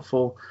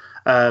helpful.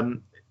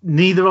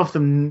 Neither of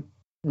them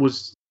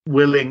was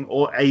willing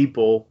or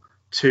able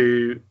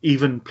to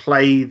even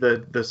play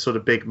the sort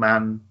of big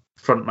man,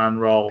 front man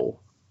role.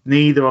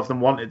 Neither of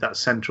them wanted that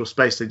central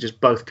space. They just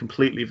both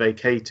completely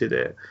vacated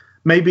it.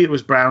 Maybe it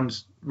was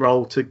Brown's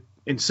role to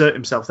insert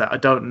himself there. I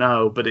don't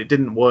know, but it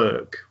didn't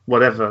work.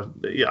 Whatever.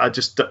 I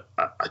just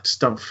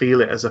don't feel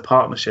it as a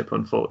partnership,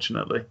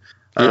 unfortunately.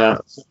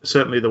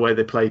 Certainly the way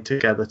they played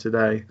together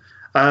today.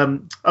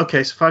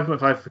 Okay, so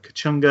 5.5 for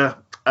Kachunga.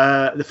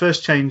 The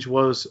first change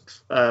was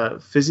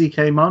Fizzy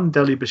came on,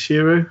 Deli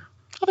Bashiru.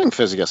 I think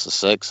Fizzy gets a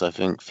 6. I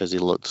think Fizzy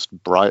looks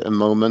bright in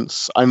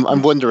moments.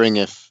 I'm wondering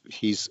if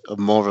he's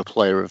more of a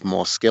player of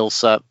more skill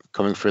set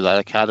coming through that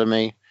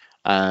academy,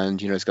 and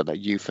he's got that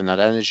youth and that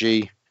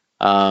energy.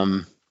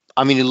 I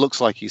mean, it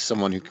looks like he's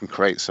someone who can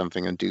create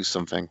something and do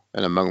something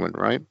in a moment,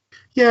 right?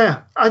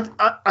 Yeah,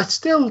 I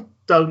still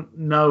don't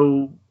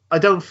know. I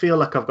don't feel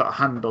like I've got a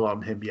handle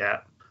on him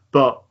yet,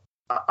 but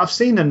I've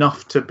seen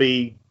enough to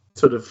be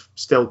sort of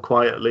still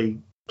quietly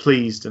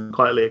pleased and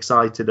quietly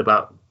excited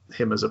about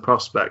him as a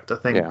prospect. I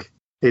think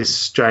his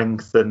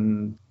strength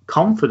and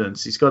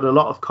confidence, he's got a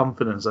lot of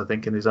confidence, I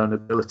think, in his own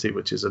ability,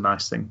 which is a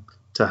nice thing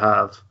to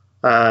have.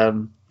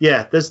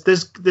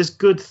 There's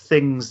good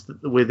things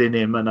within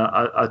him, and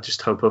I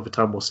just hope over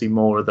time we'll see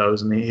more of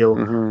those,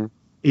 and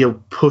he'll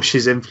push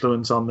his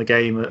influence on the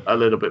game a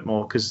little bit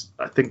more, because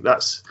I think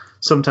that's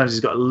sometimes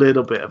he's got a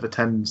little bit of a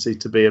tendency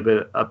to be a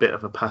bit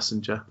of a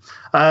passenger.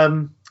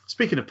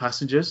 Speaking of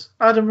passengers,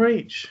 Adam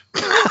Reach.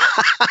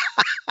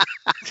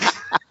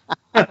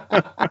 Do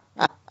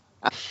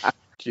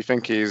you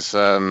think he's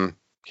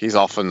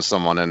often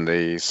someone in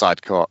the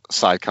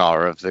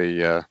sidecar of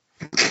the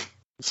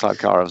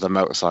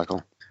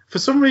motorcycle? For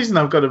some reason,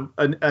 I've got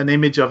an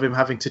image of him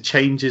having to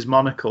change his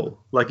monocle.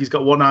 Like he's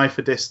got one eye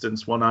for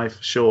distance, one eye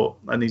for short,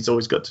 and he's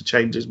always got to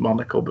change his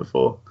monocle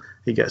before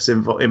he gets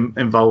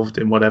involved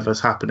in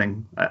whatever's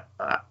happening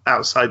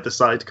outside the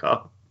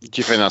sidecar. Do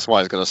you think that's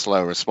why he's got a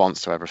slow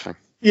response to everything?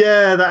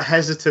 Yeah, that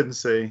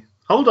hesitancy.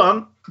 Hold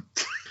on.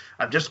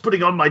 I'm just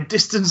putting on my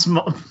distance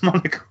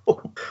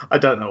monocle. I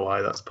don't know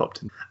why that's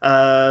popped in.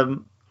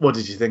 What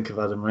did you think of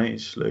Adam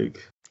Reach,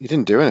 Luke? He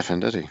didn't do anything,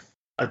 did he?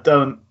 I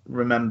don't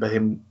remember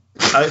him.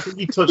 I think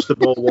he touched the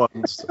ball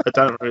once. I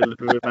don't really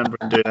remember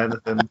him doing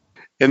anything.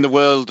 In the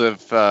world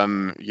of,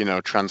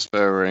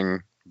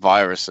 transferring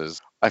viruses,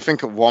 I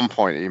think at one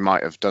point he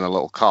might have done a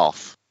little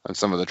cough, and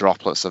some of the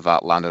droplets of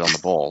that landed on the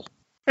ball.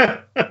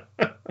 I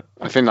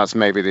think that's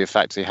maybe the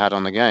effect he had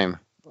on the game.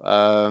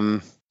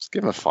 Let's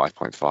give him a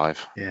 5.5.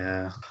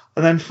 Yeah.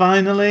 And then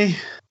finally,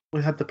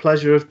 we had the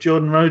pleasure of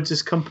Jordan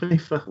Rhodes' company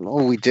for...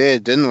 Oh, we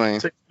did, didn't we?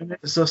 6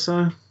 minutes or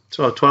so.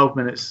 12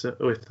 minutes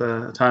with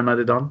time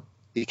added on.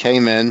 He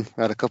came in,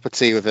 had a cup of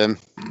tea with him,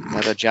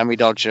 had a jammy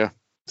dodger.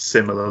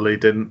 Similarly,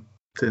 didn't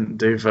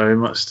do very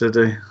much, did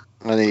he?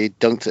 And he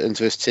dunked it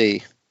into his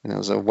tea, and it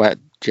was a wet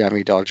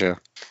jammy dodger.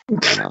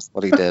 And that's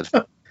what he did.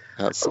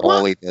 That's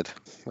all he did.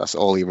 That's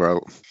all he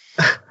wrote.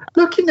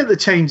 Looking at the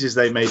changes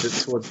they made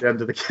towards the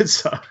end of the kids,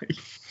 sorry.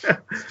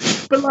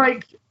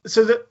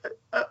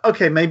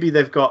 Okay, maybe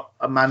they've got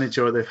a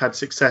manager or they've had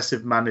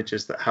successive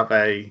managers that have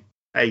a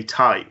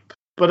type.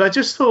 But I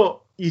just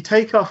thought you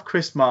take off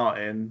Chris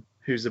Martin,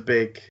 who's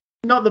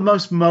not the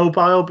most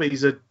mobile, but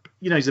he's a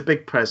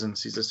big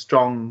presence. He's a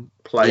strong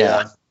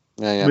player.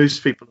 Yeah. Moves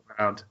people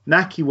around.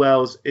 Nahki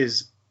Wells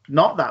is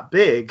not that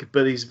big,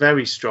 but he's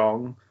very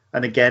strong.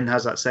 And again,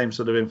 has that same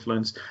sort of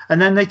influence.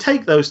 And then they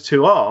take those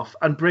two off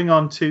and bring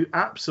on two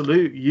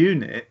absolute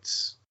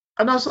units.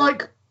 And I was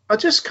like, I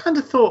just kind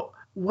of thought,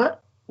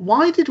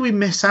 why did we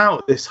miss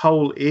out this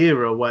whole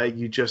era where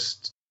you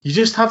just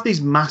have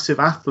these massive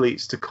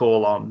athletes to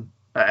call on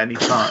at any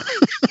time?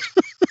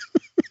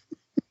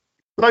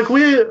 Like,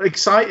 we're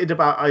excited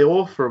about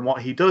Iorfa and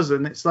what he does,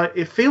 and it's like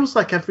it feels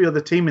like every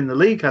other team in the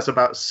league has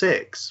about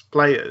 6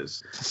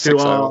 players who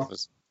are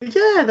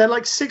they're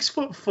like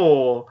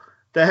 6'4".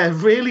 They're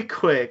really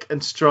quick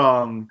and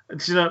strong.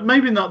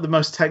 Maybe not the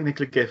most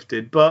technically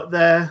gifted, but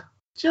they're...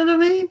 Do you know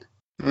what I mean?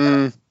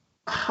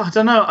 I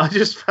don't know. I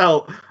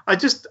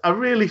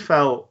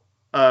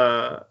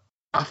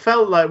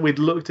felt like we'd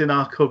looked in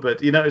our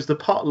cupboard. It was the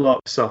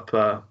potluck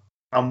supper,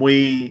 and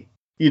we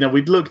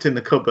we'd looked in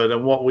the cupboard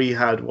and what we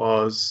had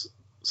was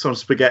some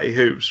spaghetti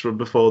hoops from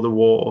before the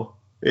war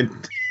in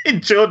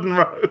Jordan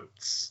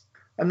Rhodes.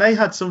 And they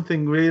had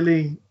something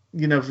really,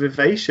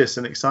 vivacious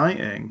and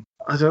exciting.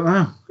 I don't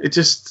know. It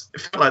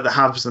felt like the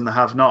haves and the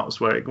have-nots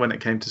when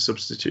it came to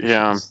substitutions.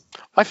 Yeah.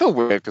 I feel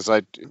weird because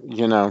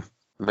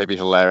maybe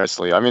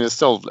hilariously, I mean, it's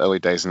still early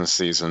days in the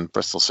season.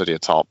 Bristol City are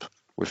top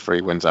with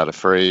 3 wins out of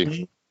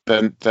 3.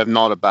 They're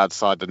not a bad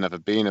side. They've never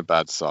been a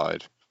bad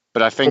side.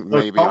 But I think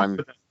maybe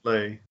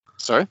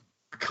Sorry?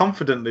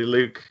 Confidently,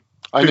 Luke.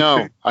 I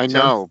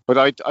know. But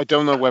I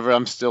don't know whether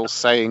I'm still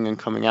saying and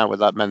coming out with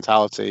that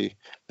mentality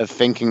of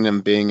thinking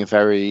them being a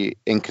very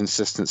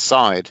inconsistent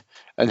side.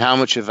 And how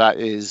much of that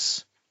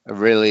is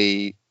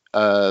really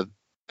a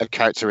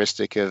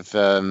characteristic of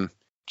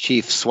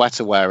chief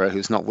sweater wearer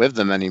who's not with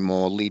them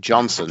anymore, Lee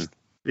Johnson.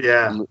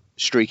 Yeah.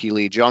 Streaky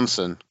Lee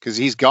Johnson. Because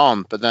he's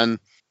gone. But then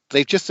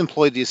they've just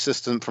employed the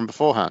assistant from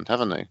beforehand,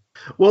 haven't they?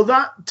 Well,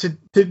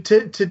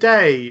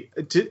 today,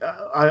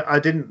 I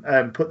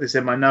didn't put this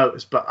in my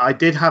notes, but I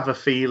did have a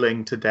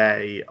feeling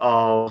today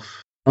of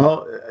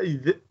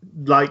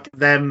like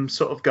them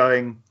sort of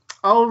going,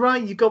 "Oh,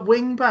 right, you got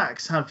wing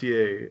backs, have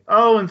you?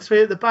 Oh, and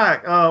 3 at the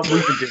back. Oh,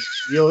 we've been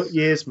doing it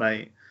years,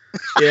 mate.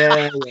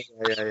 Yeah.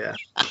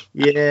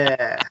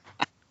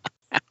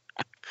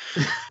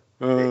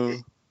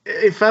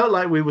 It felt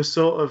like we were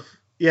sort of,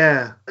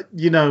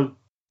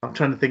 I'm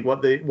trying to think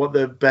what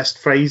the best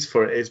phrase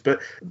for it is,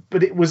 but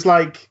it was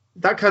like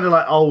that kind of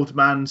like old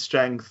man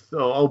strength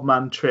or old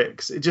man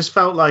tricks. It just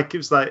felt like it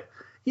was like,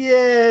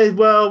 yeah,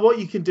 well, what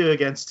you can do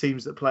against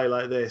teams that play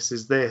like this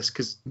is this,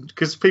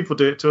 because people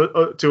do it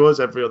to us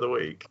every other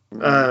week.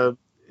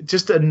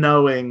 Just a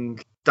knowing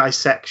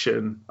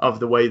dissection of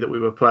the way that we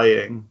were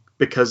playing,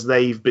 because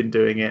they've been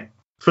doing it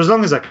for as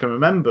long as I can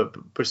remember.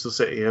 Bristol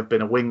City have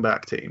been a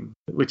wing-back team,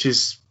 which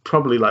is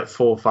probably like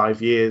 4 or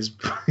 5 years.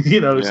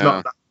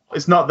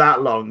 It's not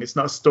that long. It's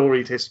not a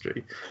storied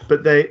history,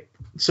 but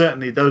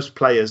those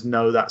players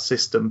know that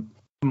system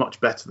much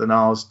better than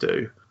ours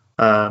do.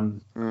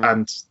 And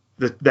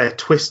their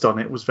twist on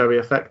it was very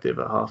effective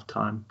at half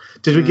time.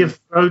 Did we give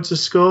Rhodes a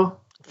score?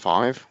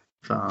 5.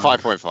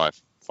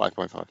 5.5.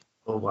 5.5.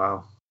 Oh,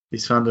 wow.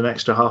 He's found an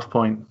extra half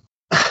point.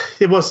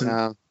 It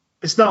wasn't.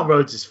 It's not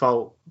Rhodes'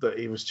 fault that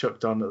he was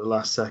chucked on at the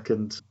last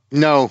second.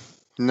 No.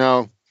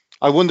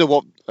 I wonder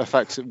what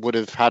effect it would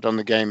have had on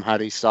the game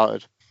had he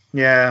started.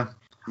 Yeah.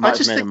 I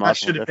just think that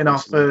should have been our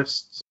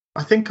first.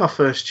 I think our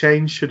first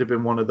change should have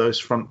been one of those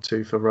front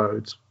 2 for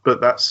Rhodes. But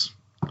that's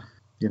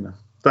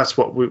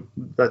what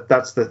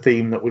that's the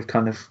theme that we've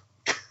kind of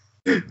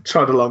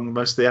trod along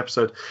most of the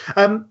episode.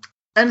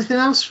 Anything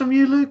else from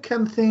you, Luke?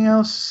 Anything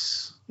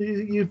else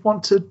you'd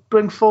want to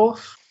bring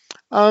forth?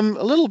 A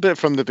little bit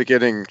from the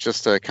beginning,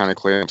 just to kind of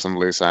clear up some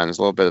loose ends.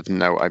 A little bit of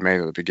note I made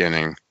at the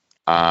beginning.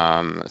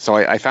 So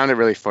I found it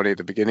really funny. At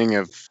the beginning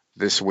of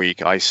this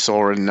week, I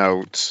saw a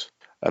note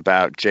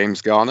about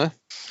James Garner.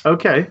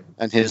 Okay.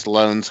 And his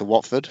loan to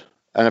Watford.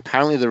 And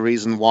apparently the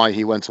reason why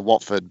he went to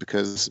Watford,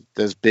 because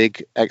there's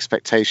big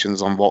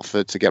expectations on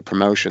Watford to get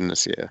promotion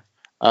this year.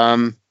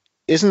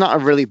 Isn't that a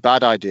really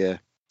bad idea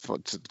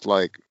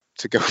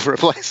to go for a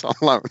place on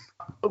loan?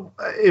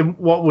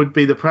 What would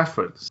be the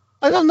preference?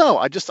 I don't know.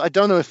 I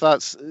don't know if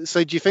that's...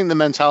 So do you think the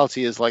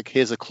mentality is like,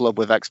 here's a club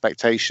with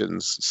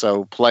expectations,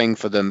 so playing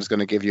for them is going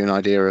to give you an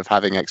idea of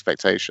having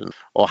expectations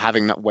or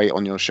having that weight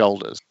on your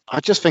shoulders? I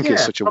just think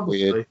it's such a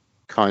weird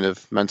kind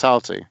of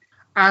mentality.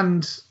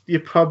 And you're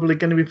probably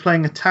going to be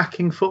playing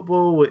attacking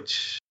football,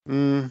 which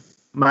Man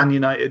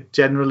United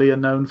generally are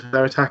known for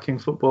their attacking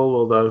football,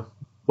 although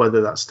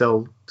whether that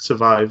still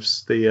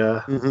survives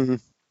the...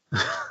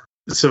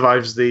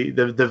 survives the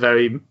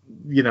very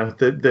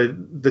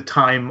the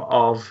time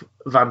of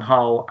Van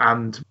Gaal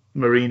and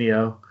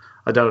Mourinho,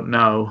 I don't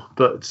know,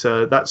 but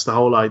that's the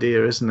whole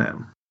idea, isn't it?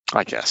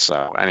 I guess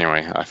so.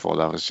 Anyway, I thought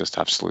that was just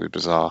absolutely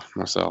bizarre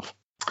myself.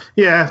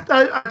 Yeah,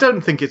 I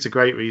don't think it's a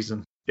great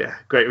reason. Yeah,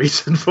 great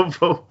reason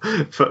for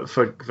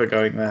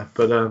going there,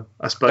 but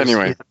I suppose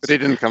anyway, but he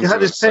didn't come to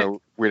us,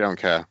 so we don't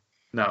care.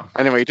 No.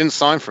 Anyway, he didn't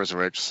sign for us,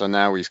 Rich, so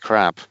now he's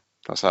crap.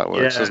 That's how it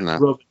works, isn't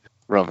it?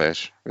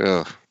 Rubbish.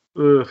 Ugh.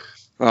 Ugh.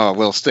 Oh,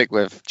 we'll stick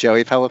with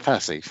Joey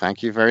Pelopessi.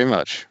 Thank you very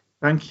much.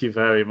 Thank you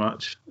very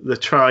much. The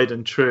tried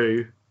and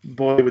true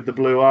boy with the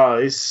blue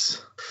eyes.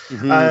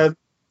 Mm-hmm.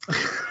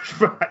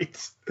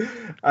 Right.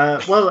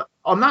 Well,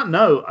 on that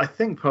note, I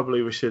think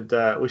probably we should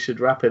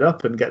wrap it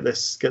up and get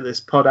this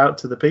pod out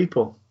to the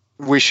people.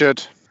 We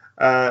should.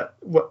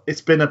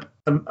 It's been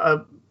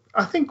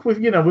I think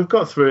we've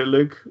got through it,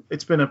 Luke.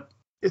 It's been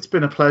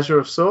a pleasure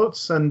of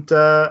sorts, and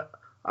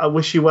I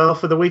wish you well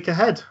for the week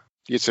ahead.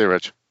 You too,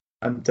 Rich.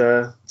 And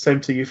same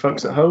to you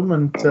folks at home,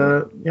 and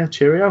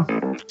cheerio.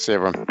 See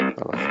you, everyone.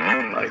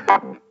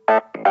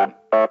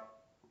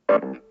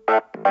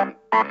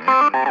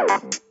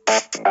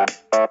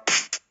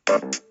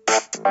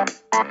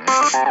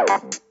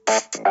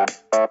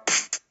 Bye-bye.